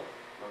parallel.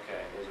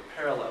 Okay, there's a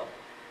parallel,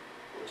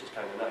 which is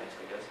kind of nice,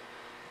 I guess.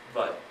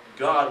 But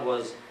God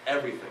was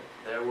everything.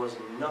 There was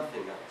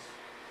nothing else.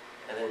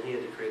 And then he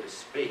had to create a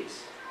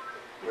space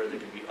where there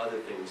could be other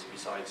things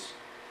besides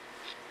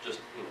just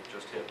him.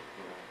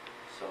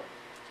 So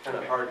it's kind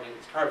of hard.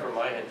 It's hard for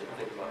my head to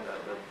think about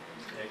that. But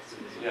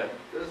yeah.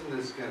 Doesn't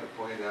this kind of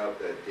point out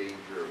that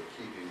danger of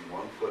keeping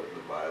one foot in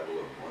the Bible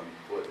and one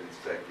foot in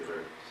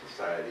secular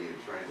society and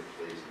trying to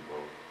please them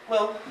both?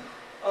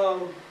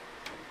 Well,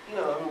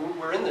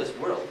 we're in this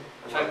world.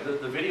 In fact,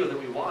 the video that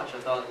we watched, I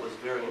thought was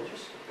very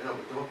interesting. Yeah,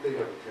 but don't they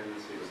have a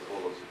tendency to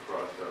pull us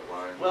across that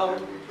line Well-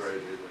 whenever we try to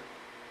do that?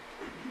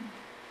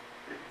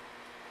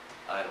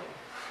 I don't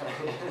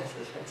know.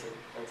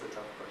 That's a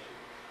tough question.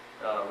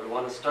 We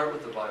want to start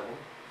with the Bible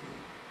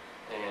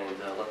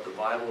and let the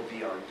Bible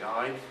be our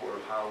guide for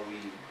how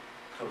we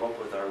come up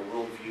with our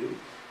worldview.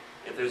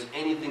 If there's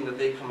anything that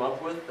they come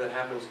up with that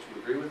happens to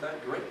agree with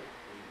that, great.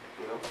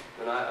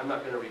 Then I'm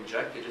not going to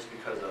reject it just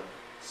because a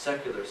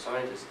secular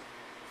scientist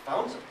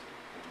found something.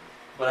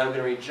 But I'm going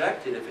to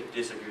reject it if it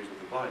disagrees with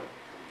the Bible.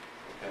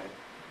 Okay?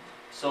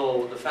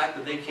 So the fact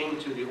that they came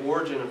to the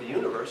origin of the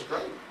universe,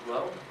 great.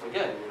 Well,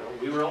 again,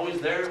 we were always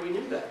there, we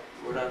knew that.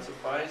 We're not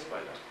surprised by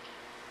that.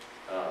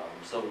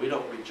 So we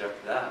don't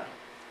reject that.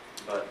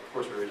 But of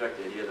course we reject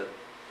the idea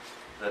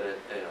that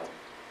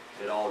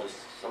it all just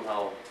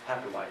somehow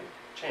happened by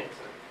chance.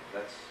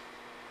 That's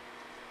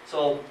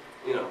so,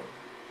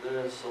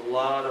 there's a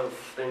lot of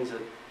things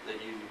that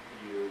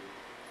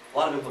a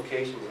lot of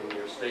implications in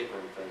your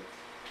statement that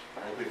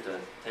I think we have to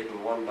take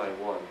them one by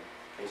one,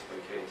 case by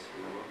case.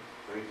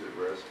 Things at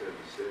rest have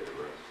to stay at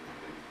rest, and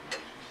things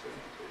that should stay at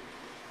rest.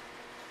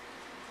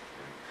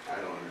 I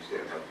don't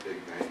understand how the Big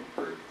Bang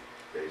occurred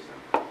based on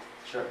that.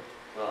 Sure.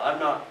 Well, I'm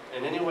not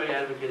in any way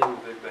advocating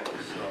the Big Bang,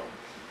 so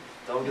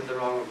don't get the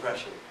wrong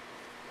impression.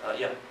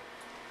 Yeah.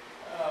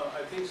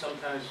 I think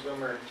sometimes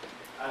when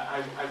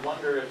I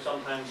wonder if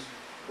sometimes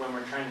when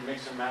we're trying to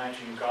mix and match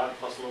and God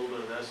plus a little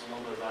bit of this, and a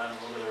little bit of that, and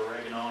a little bit of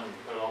oregano, and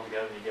put it all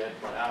together and you get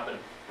what happened.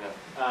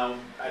 Yeah.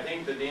 I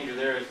think the danger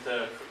there is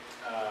to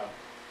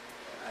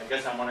I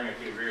guess I'm wondering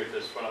if you agree with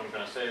this. What I'm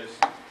going to say is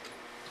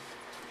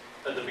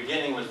that the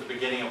beginning was the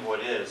beginning of what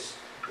is.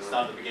 It's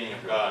not the beginning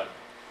of God.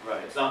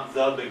 Right. It's not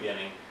the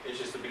beginning. It's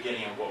just the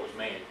beginning of what was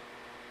made.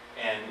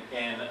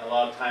 And a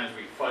lot of times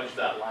we fudge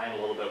that line a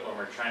little bit when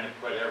we're trying to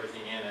put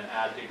everything in and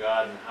add to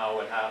God and how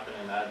it happened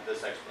and add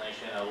this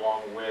explanation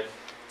along with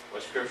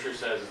what Scripture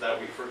says, is that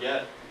we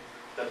forget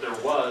that there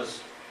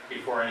was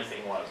before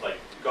anything was. Like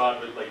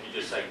God, like you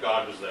just said,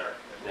 God was there.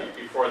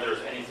 Before there was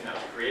anything that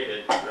was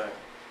created, Right.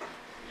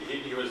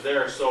 he was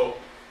there. So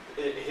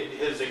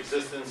his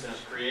existence and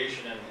his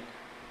creation and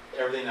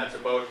everything that's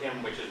about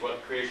him, which is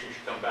what creation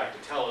should come back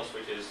to tell us,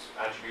 which is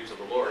attributes of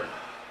the Lord,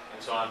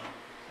 and so on.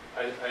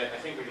 I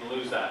think we can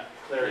lose that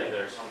clarity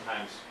there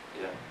sometimes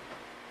Yeah.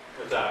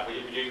 with that. Would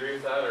you agree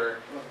with that, or?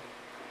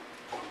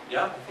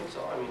 Yeah, I think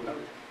so. I mean,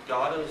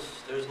 God is,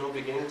 there's no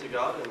beginning to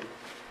God, and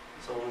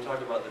so when we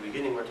talk about the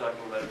beginning, we're talking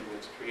about everything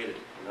that's created.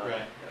 Not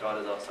Right. God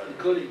is outside of it.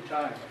 Including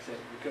time, I think,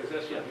 because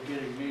that's what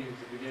beginning means,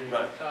 the beginning of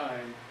Right.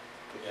 time,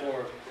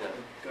 before Yeah.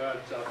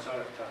 God's outside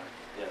of time.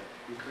 Yeah.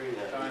 He created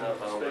Yeah, he's time not and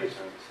bound by space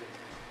time. at the same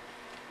time.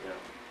 Yeah.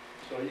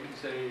 So you can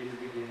say in the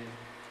beginning,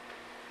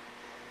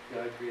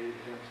 God created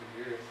the heavens and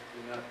the earth,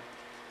 and not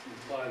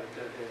imply that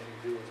that had anything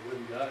to do with when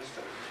God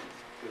started.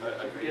 Because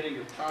at the agree. beginning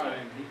of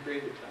time, He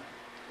created time.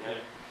 Yeah.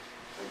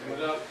 And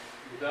without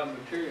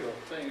material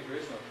things, there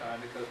is no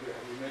time, because we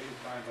measure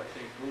time by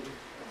things moving.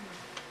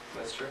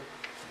 That's true.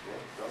 Yeah,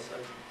 well said.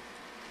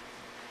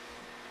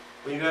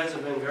 Well, you guys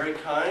have been very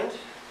kind,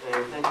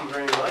 and thank you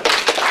very much.